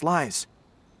residents' lives.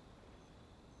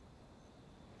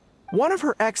 One of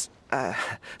her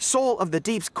Soul of the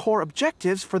Deep's core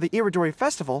objectives for the Iridori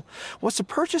Festival was to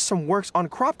purchase some works on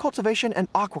crop cultivation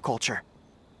and aquaculture.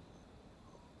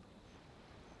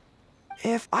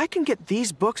 If I can get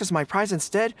these books as my prize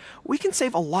instead, we can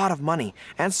save a lot of money,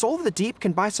 and Soul of the Deep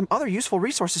can buy some other useful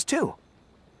resources too.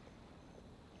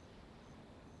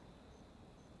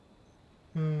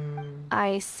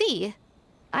 I see.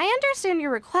 I understand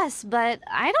your request, but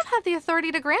I don't have the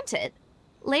authority to grant it.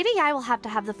 Lady Yae will have to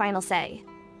have the final say.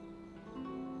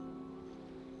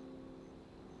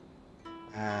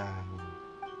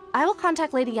 I will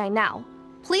contact Lady Yae now.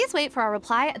 Please wait for our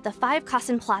reply at the 5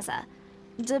 Kasen Plaza.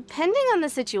 Depending on the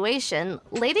situation,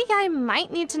 Lady Yae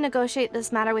might need to negotiate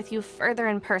this matter with you further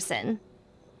in person.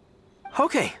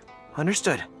 Okay,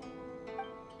 understood.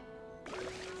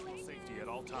 Safety at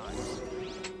all times.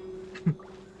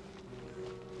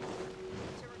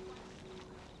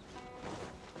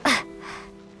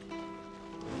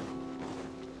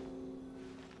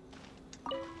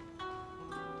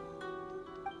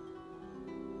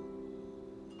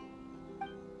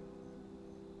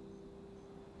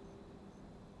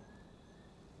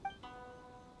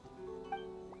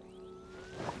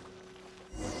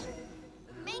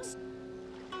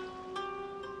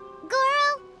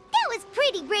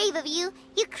 Brave of you.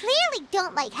 You clearly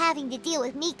don't like having to deal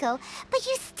with Miko, but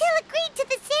you still agreed to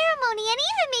the ceremony and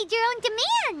even made your own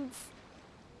demands.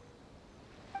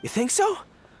 You think so?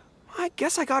 I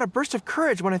guess I got a burst of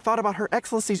courage when I thought about Her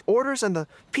Excellency's orders and the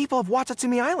people of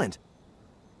Watatsumi Island.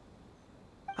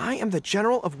 I am the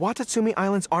General of Watatsumi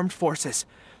Island's armed forces.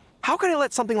 How can I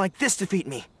let something like this defeat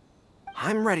me?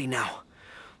 I'm ready now.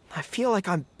 I feel like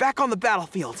I'm back on the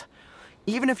battlefield.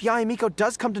 Even if Yae Miko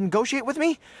does come to negotiate with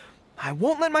me, I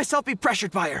won't let myself be pressured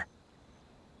by her.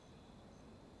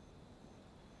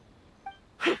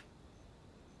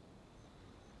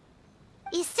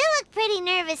 You still look pretty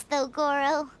nervous though,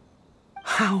 Goro.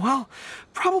 Well,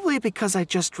 probably because I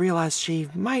just realized she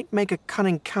might make a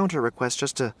cunning counter request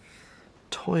just to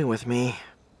toy with me.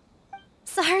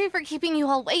 Sorry for keeping you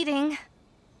all waiting.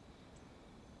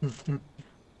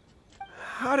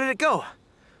 How did it go?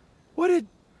 What did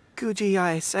Guji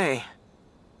Yae say?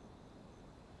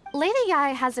 Lady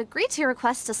Yae has agreed to your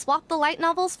request to swap the light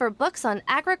novels for books on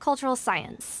agricultural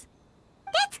science.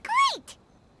 That's great!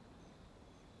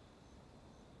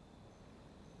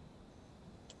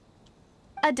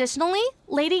 Additionally,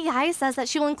 Lady Yae says that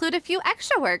she will include a few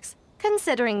extra works,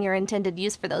 considering your intended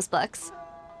use for those books.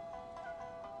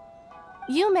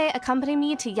 You may accompany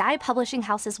me to Yae Publishing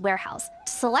House's warehouse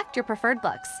to select your preferred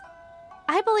books.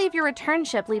 I believe your return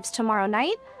ship leaves tomorrow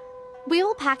night. We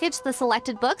will package the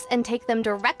selected books and take them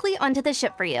directly onto the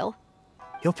ship for you.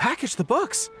 You'll package the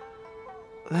books?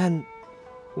 Then,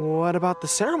 what about the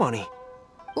ceremony?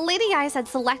 Lady Yae said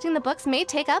selecting the books may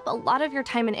take up a lot of your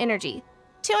time and energy.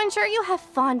 To ensure you have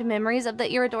fond memories of the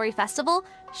Iridori Festival,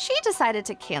 she decided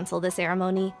to cancel the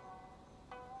ceremony.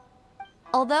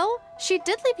 Although, she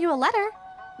did leave you a letter.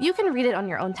 You can read it on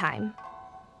your own time.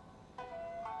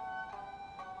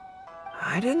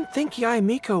 I didn't think Yae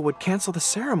Miko would cancel the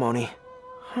ceremony.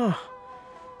 Huh.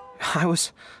 I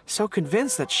was so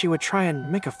convinced that she would try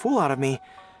and make a fool out of me.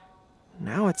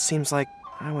 Now it seems like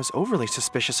I was overly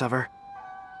suspicious of her.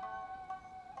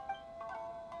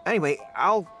 Anyway,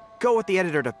 I'll go with the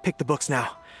editor to pick the books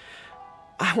now.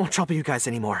 I won't trouble you guys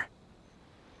anymore.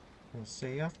 We'll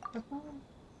see you after.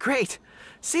 Great!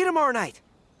 See you tomorrow night!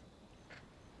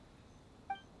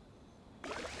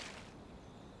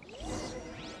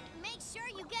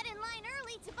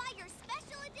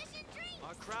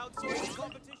 Crowdsourcing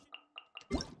competition.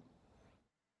 Let's 。 see.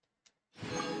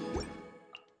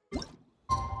 「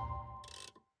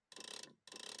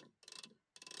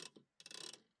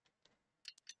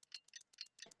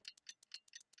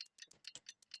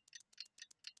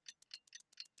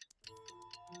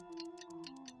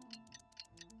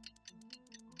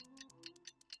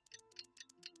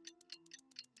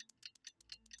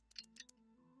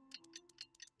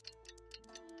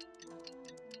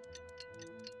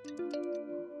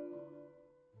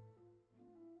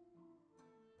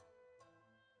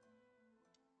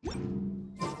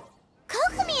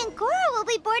Kokomi and Goro will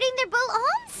be boarding their boat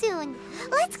home soon.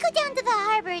 Let's go down to the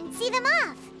harbor and see them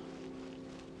off.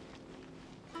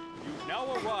 You've now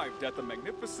arrived at the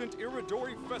magnificent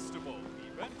Iridori Festival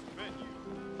event venue.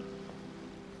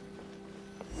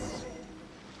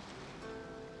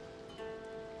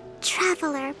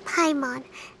 Traveler Paimon,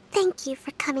 thank you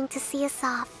for coming to see us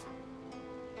off.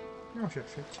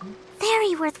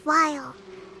 Very worthwhile.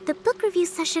 The book review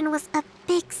session was a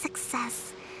big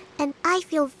success, and I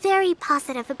feel very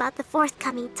positive about the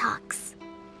forthcoming talks.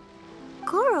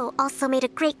 Goro also made a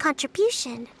great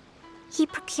contribution. He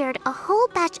procured a whole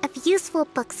batch of useful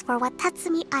books for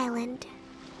Watatsumi Island.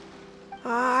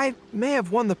 I may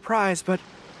have won the prize, but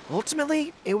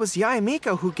ultimately, it was Yae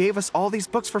Miko who gave us all these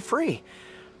books for free.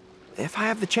 If I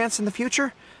have the chance in the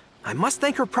future, I must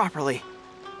thank her properly.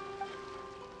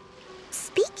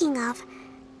 Speaking of,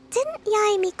 didn't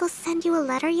Yae Miko send you a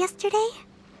letter yesterday?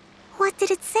 What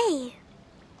did it say?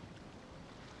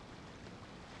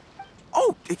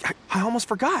 Oh, I almost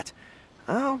forgot.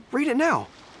 I'll read it now.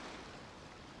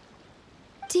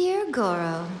 Dear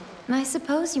Goro, I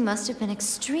suppose you must have been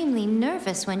extremely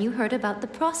nervous when you heard about the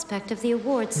prospect of the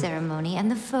award ceremony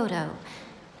and the photo.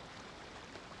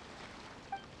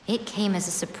 It came as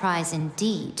a surprise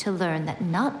indeed to learn that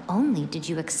not only did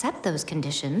you accept those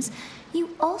conditions, you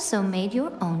also made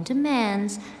your own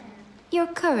demands. Your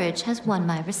courage has won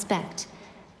my respect.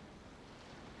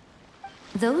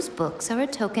 Those books are a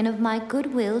token of my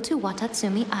goodwill to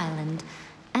Watatsumi Island,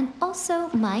 and also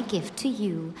my gift to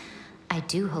you. I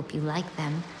do hope you like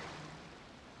them.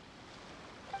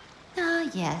 Ah,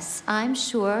 yes, I'm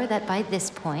sure that by this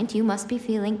point you must be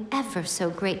feeling ever so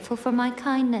grateful for my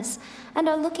kindness, and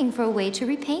are looking for a way to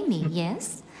repay me,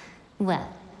 yes?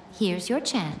 Well, here's your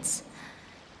chance.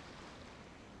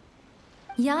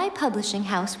 Yae Publishing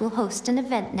House will host an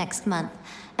event next month,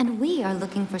 and we are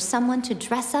looking for someone to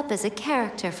dress up as a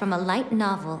character from a light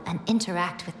novel and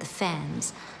interact with the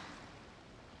fans.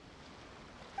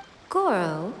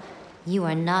 Goro, you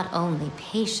are not only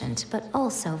patient, but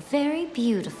also very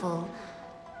beautiful.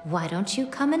 Why don't you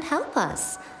come and help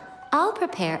us? I'll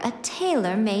prepare a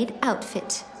tailor-made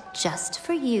outfit just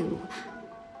for you.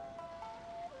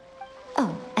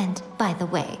 Oh, and by the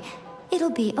way,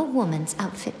 it'll be a woman's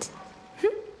outfit.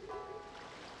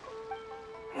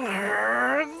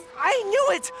 I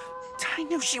knew it! I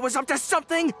knew she was up to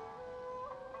something!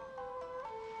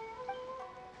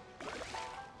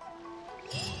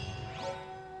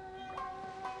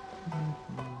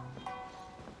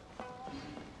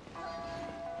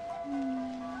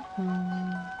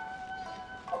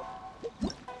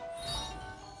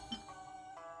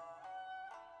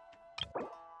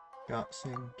 Got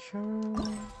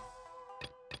Sencho.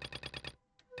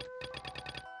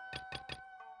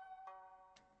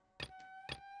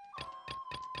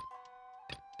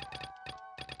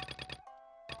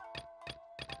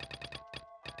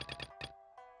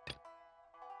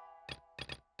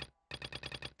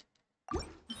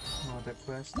 Another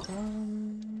quest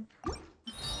done.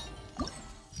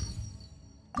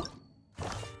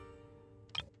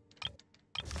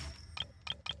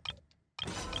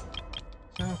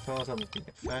 So far, I'm looking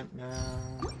at fat now.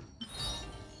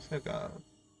 So got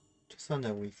just under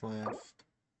a week left.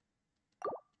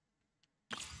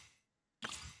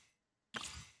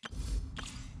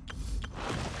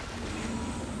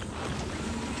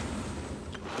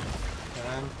 And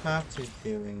I'm back to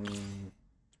doing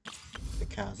the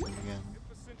castle again.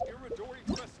 Iridori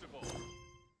Festival.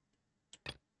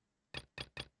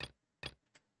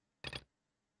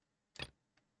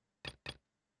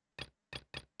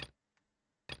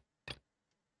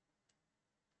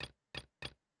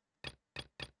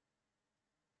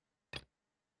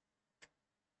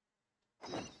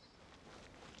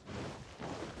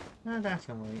 No, that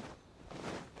can wait.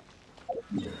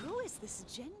 Who is this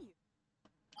Genu?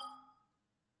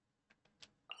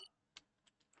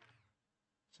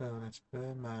 So let's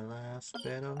burn my last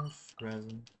bit of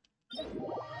resin.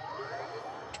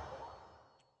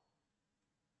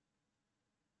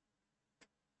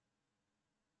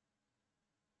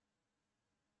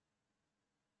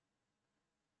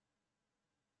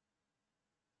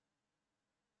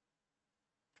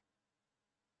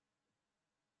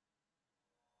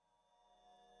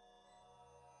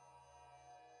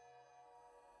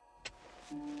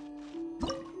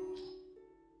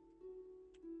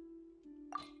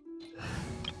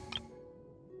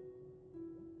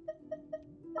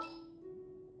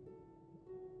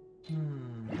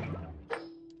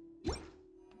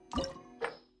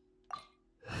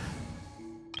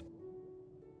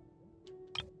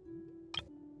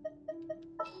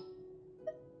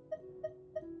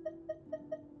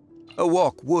 A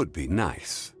walk would be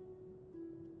nice.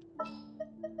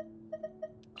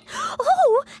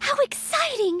 Oh, how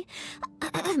exciting!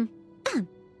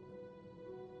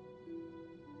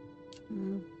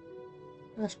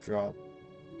 Let's drop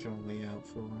Zhongli out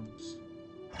for once.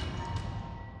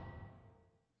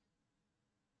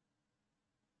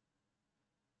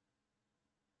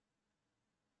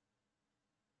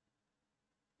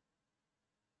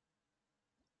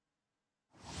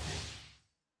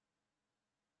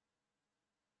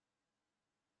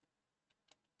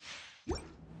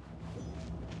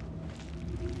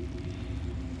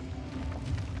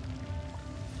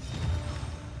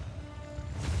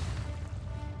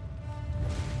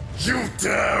 You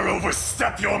dare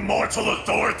overstep your mortal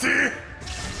authority?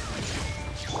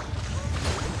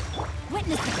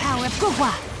 Witness the power of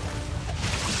Guhua!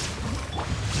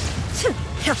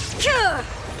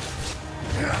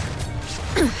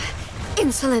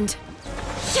 Insolent!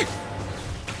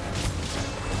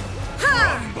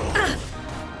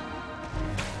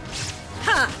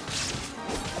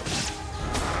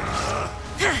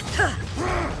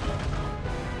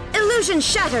 Illusion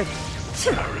shattered!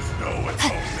 There is no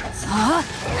atonement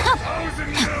for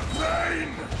housing their pain!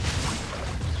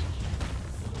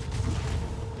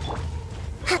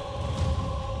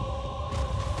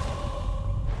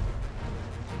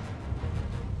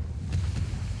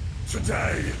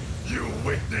 Today, you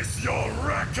witness your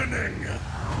reckoning!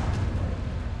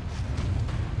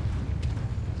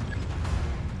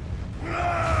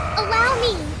 Allow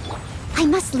me! I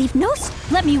must leave no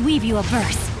Let me weave you a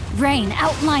verse. Rain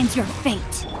outlines your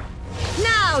fate.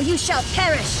 Now you shall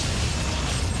perish!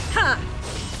 Ha!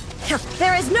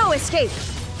 There is no escape!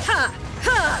 Ha!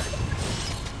 Ha!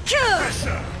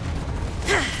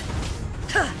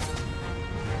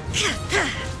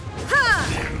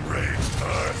 The enraged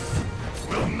Earth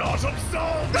will not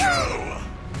absolve you!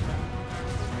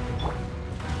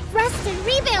 Rest and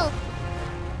rebuild!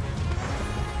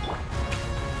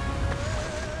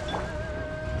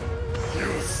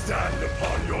 You stand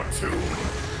upon your tomb,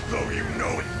 though you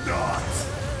know it not!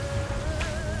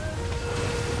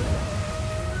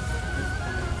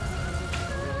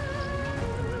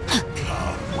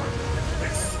 Come,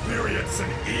 experience an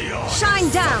eon of Shine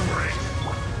down! suffering.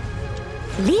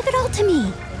 Leave it all to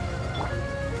me.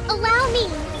 Allow me!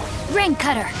 Rain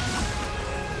cutter.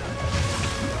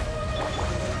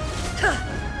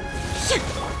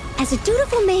 As a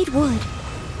dutiful maid would.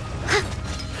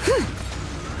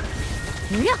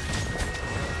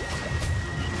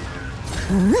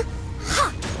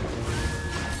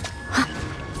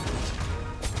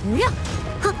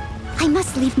 I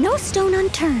must leave no stone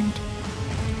unturned.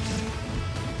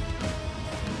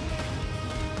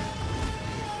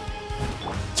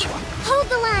 Hold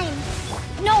the line!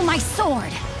 No, my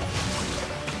sword!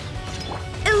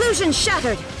 Illusion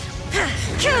shattered!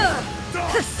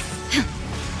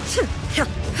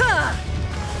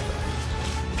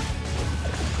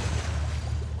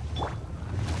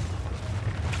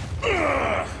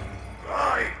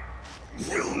 I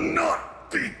will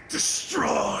not be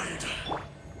destroyed!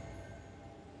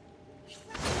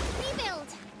 Rebuild!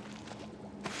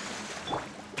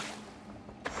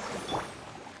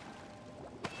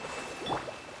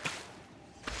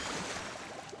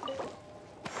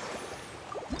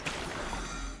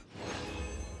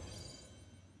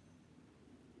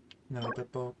 Now the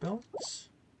bow belts.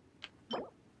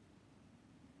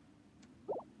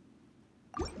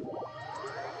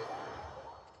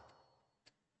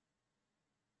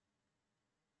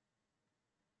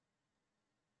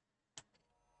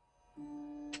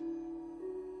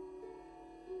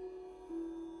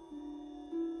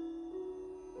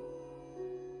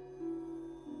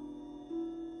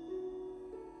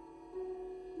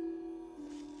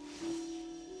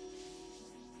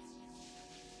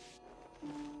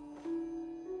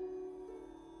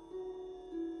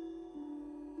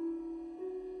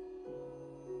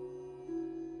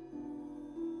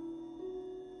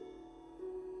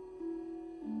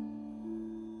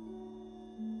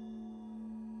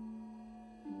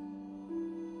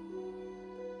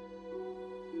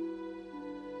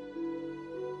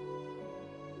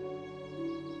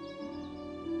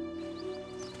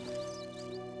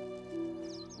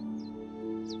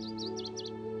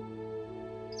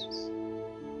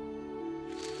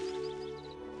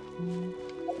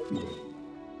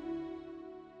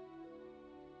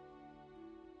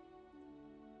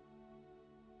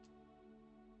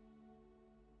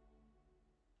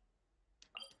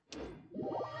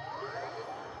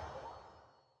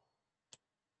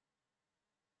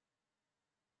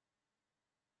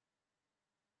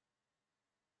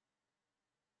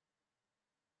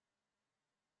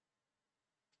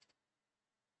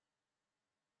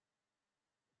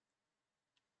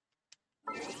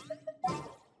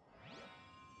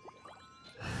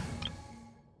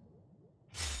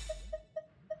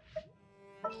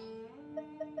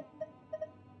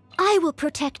 I will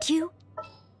protect you.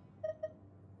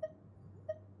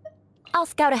 I'll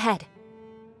scout ahead.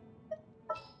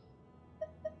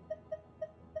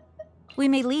 We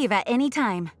may leave at any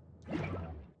time.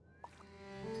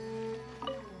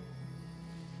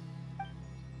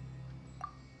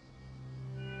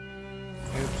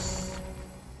 Oops.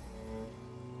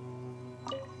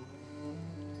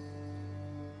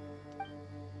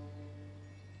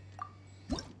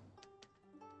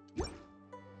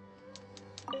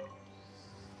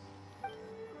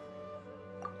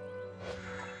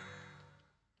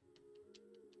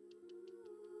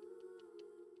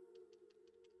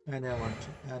 I don't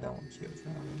want you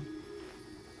traveling.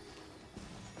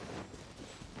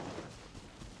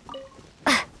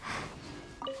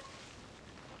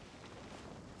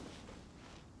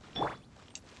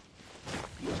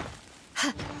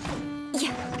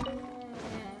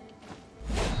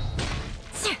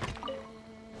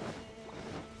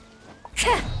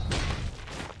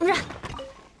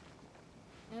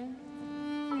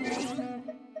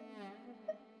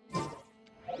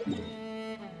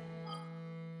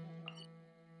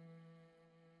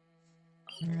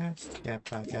 Let's get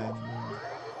back out.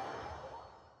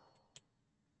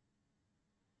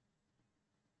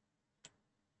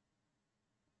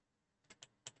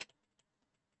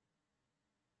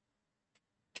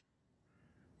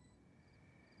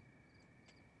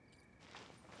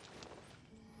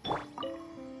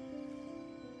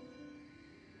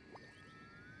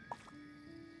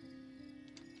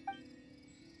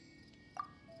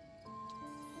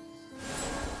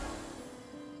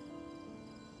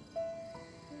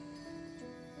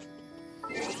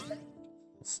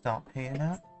 Stop here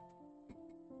now.